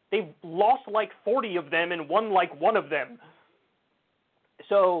 They've lost like 40 of them and won like 1 of them.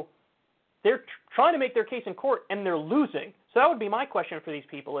 So they're trying to make their case in court, and they're losing. So that would be my question for these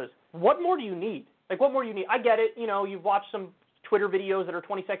people is, what more do you need? Like, what more do you need? I get it. You know, you've watched some Twitter videos that are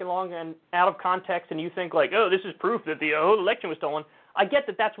 20-second long and out of context, and you think like, oh, this is proof that the whole election was stolen. I get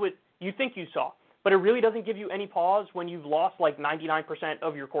that that's what you think you saw. But it really doesn't give you any pause when you've lost like 99%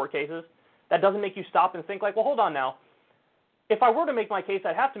 of your court cases. That doesn't make you stop and think like, well, hold on now. If I were to make my case,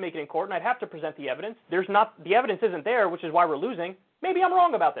 I'd have to make it in court, and I'd have to present the evidence. The evidence isn't there, which is why we're losing. Maybe I'm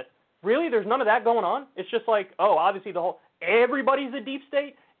wrong about this. Really? There's none of that going on? It's just like, oh, obviously everybody's a deep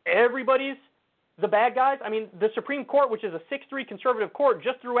state. Everybody's the bad guys. I mean, the Supreme Court, which is a 6-3 conservative court,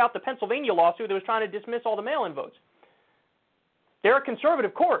 just threw out the Pennsylvania lawsuit that was trying to dismiss all the mail-in votes. They're a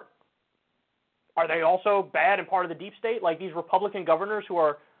conservative court. Are they also bad and part of the deep state, like these Republican governors who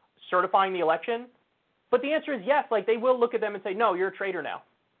are certifying the election? But the answer is yes. Like, they will look at them and say, no, you're a traitor now.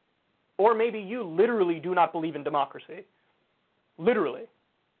 Or maybe you literally do not believe in democracy. Literally.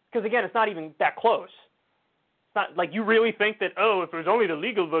 Because, again, it's not even that close. It's not like you really think that, oh, if it was only the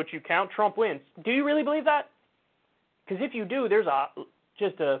legal votes you count, Trump wins. Do you really believe that? Because if you do, there's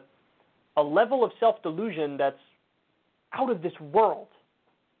just a level of self-delusion that's out of this world.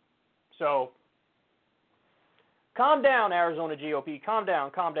 So, calm down, Arizona GOP. Calm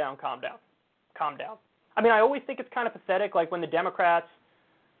down, calm down, calm down. Calm down. I mean, I always think it's kind of pathetic, like when the Democrats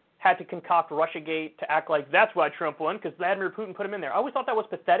had to concoct Russiagate to act like that's why Trump won, because Vladimir Putin put him in there. I always thought that was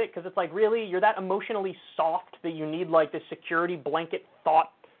pathetic, because it's like, really? You're that emotionally soft that you need like this security blanket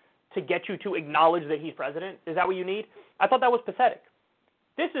thought to get you to acknowledge that he's president? Is that what you need? I thought that was pathetic.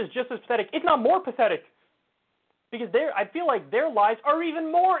 This is just as pathetic, if not more pathetic, because I feel like their lies are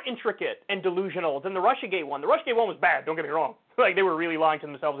even more intricate and delusional than the Russiagate one. The Russiagate one was bad, don't get me wrong. Like, they were really lying to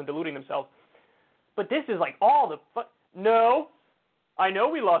themselves and deluding themselves. But this is like all the no. I know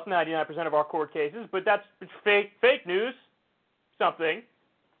we lost 99% of our court cases, but that's fake news. Something.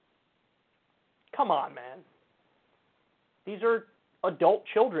 Come on, man. These are adult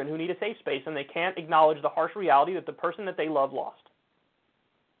children who need a safe space, and they can't acknowledge the harsh reality that the person that they love lost.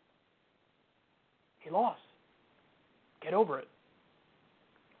 He lost. Get over it.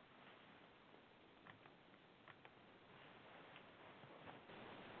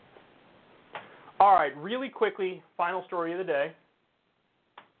 All right, really quickly, final story of the day.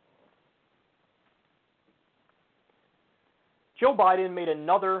 Joe Biden made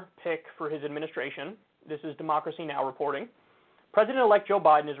another pick for his administration. This is Democracy Now! Reporting. President-elect Joe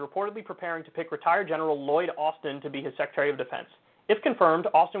Biden is reportedly preparing to pick retired General Lloyd Austin to be his Secretary of Defense. If confirmed,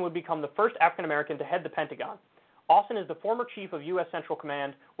 Austin would become the first African-American to head the Pentagon. Austin is the former chief of U.S. Central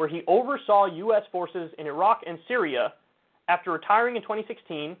Command, where he oversaw U.S. forces in Iraq and Syria. After retiring in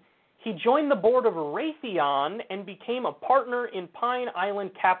 2016, he joined the board of Raytheon and became a partner in Pine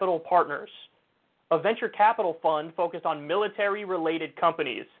Island Capital Partners, a venture capital fund focused on military-related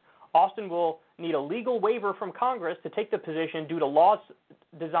companies. Austin will need a legal waiver from Congress to take the position due to laws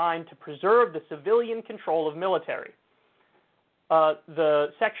designed to preserve the civilian control of military. The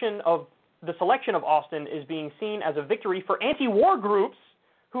selection of Austin is being seen as a victory for anti-war groups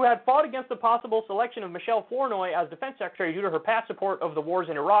who had fought against the possible selection of Michelle Flournoy as defense secretary due to her past support of the wars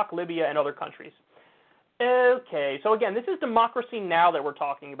in Iraq, Libya, and other countries. Okay, so again, this is Democracy Now! That we're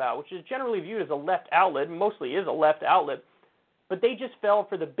talking about, which is generally viewed as a left outlet, mostly is a left outlet, but they just fell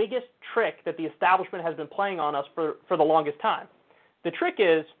for the biggest trick that the establishment has been playing on us for the longest time. The trick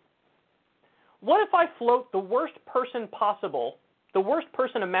is, what if I float the worst person possible, the worst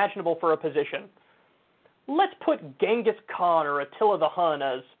person imaginable for a position? Let's put Genghis Khan or Attila the Hun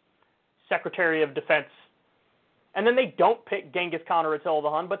as Secretary of Defense. And then they don't pick Genghis Khan or Attila the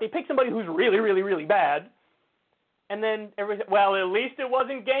Hun, but they pick somebody who's really, really, really bad. And then well, at least it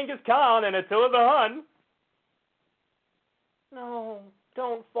wasn't Genghis Khan and Attila the Hun. No,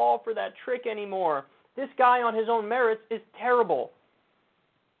 don't fall for that trick anymore. This guy on his own merits is terrible.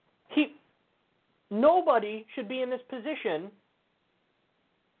 Nobody should be in this position.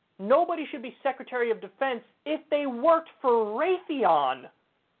 Nobody should be Secretary of Defense if they worked for Raytheon.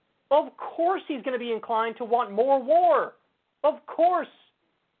 Of course he's going to be inclined to want more war. Of course.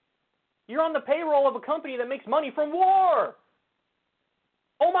 You're on the payroll of a company that makes money from war.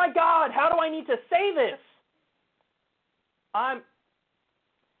 Oh my God, how do I need to say this?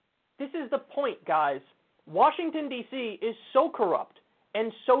 This is the point, guys. Washington, D.C. is so corrupt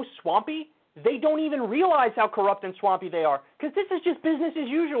and so swampy, they don't even realize how corrupt and swampy they are, because this is just business as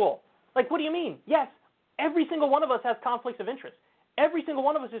usual. Like, what do you mean? Yes, every single one of us has conflicts of interest. Every single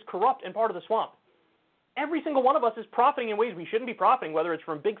one of us is corrupt and part of the swamp. Every single one of us is profiting in ways we shouldn't be profiting, whether it's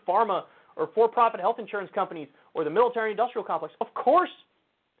from big pharma or for-profit health insurance companies or the military-industrial complex. Of course.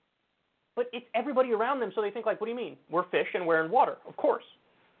 But it's everybody around them, so they think, like, what do you mean? We're fish and we're in water. Of course.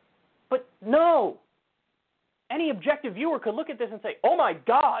 But no. Any objective viewer could look at this and say, oh, my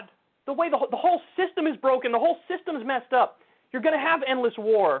God, the way the whole system is broken, the whole system's messed up. You're going to have endless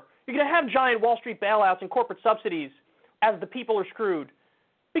war. You're going to have giant Wall Street bailouts and corporate subsidies as the people are screwed.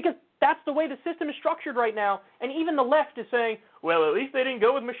 Because that's the way the system is structured right now. And even the left is saying, well, at least they didn't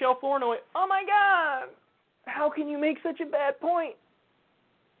go with Michelle Flournoy. Oh, my God. How can you make such a bad point?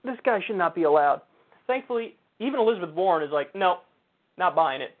 This guy should not be allowed. Thankfully, even Elizabeth Warren is like, no, not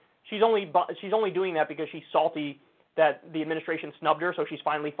buying it. She's only doing that because she's salty that the administration snubbed her, so she's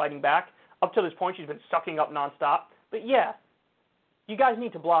finally fighting back. Up to this point, she's been sucking up nonstop. But yeah, you guys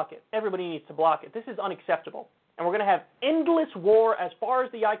need to block it. Everybody needs to block it. This is unacceptable. And we're going to have endless war as far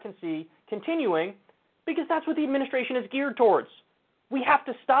as the eye can see, continuing, because that's what the administration is geared towards. We have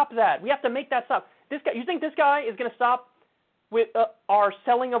to stop that. We have to make that stop. This guy, you think this guy is going to stop with our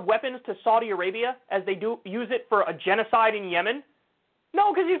selling of weapons to Saudi Arabia as they do use it for a genocide in Yemen?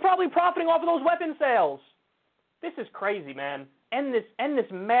 No, because he's probably profiting off of those weapon sales. This is crazy, man. End this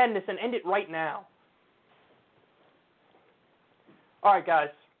madness and end it right now. All right, guys.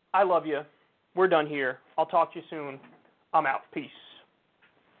 I love you. We're done here. I'll talk to you soon. I'm out. Peace.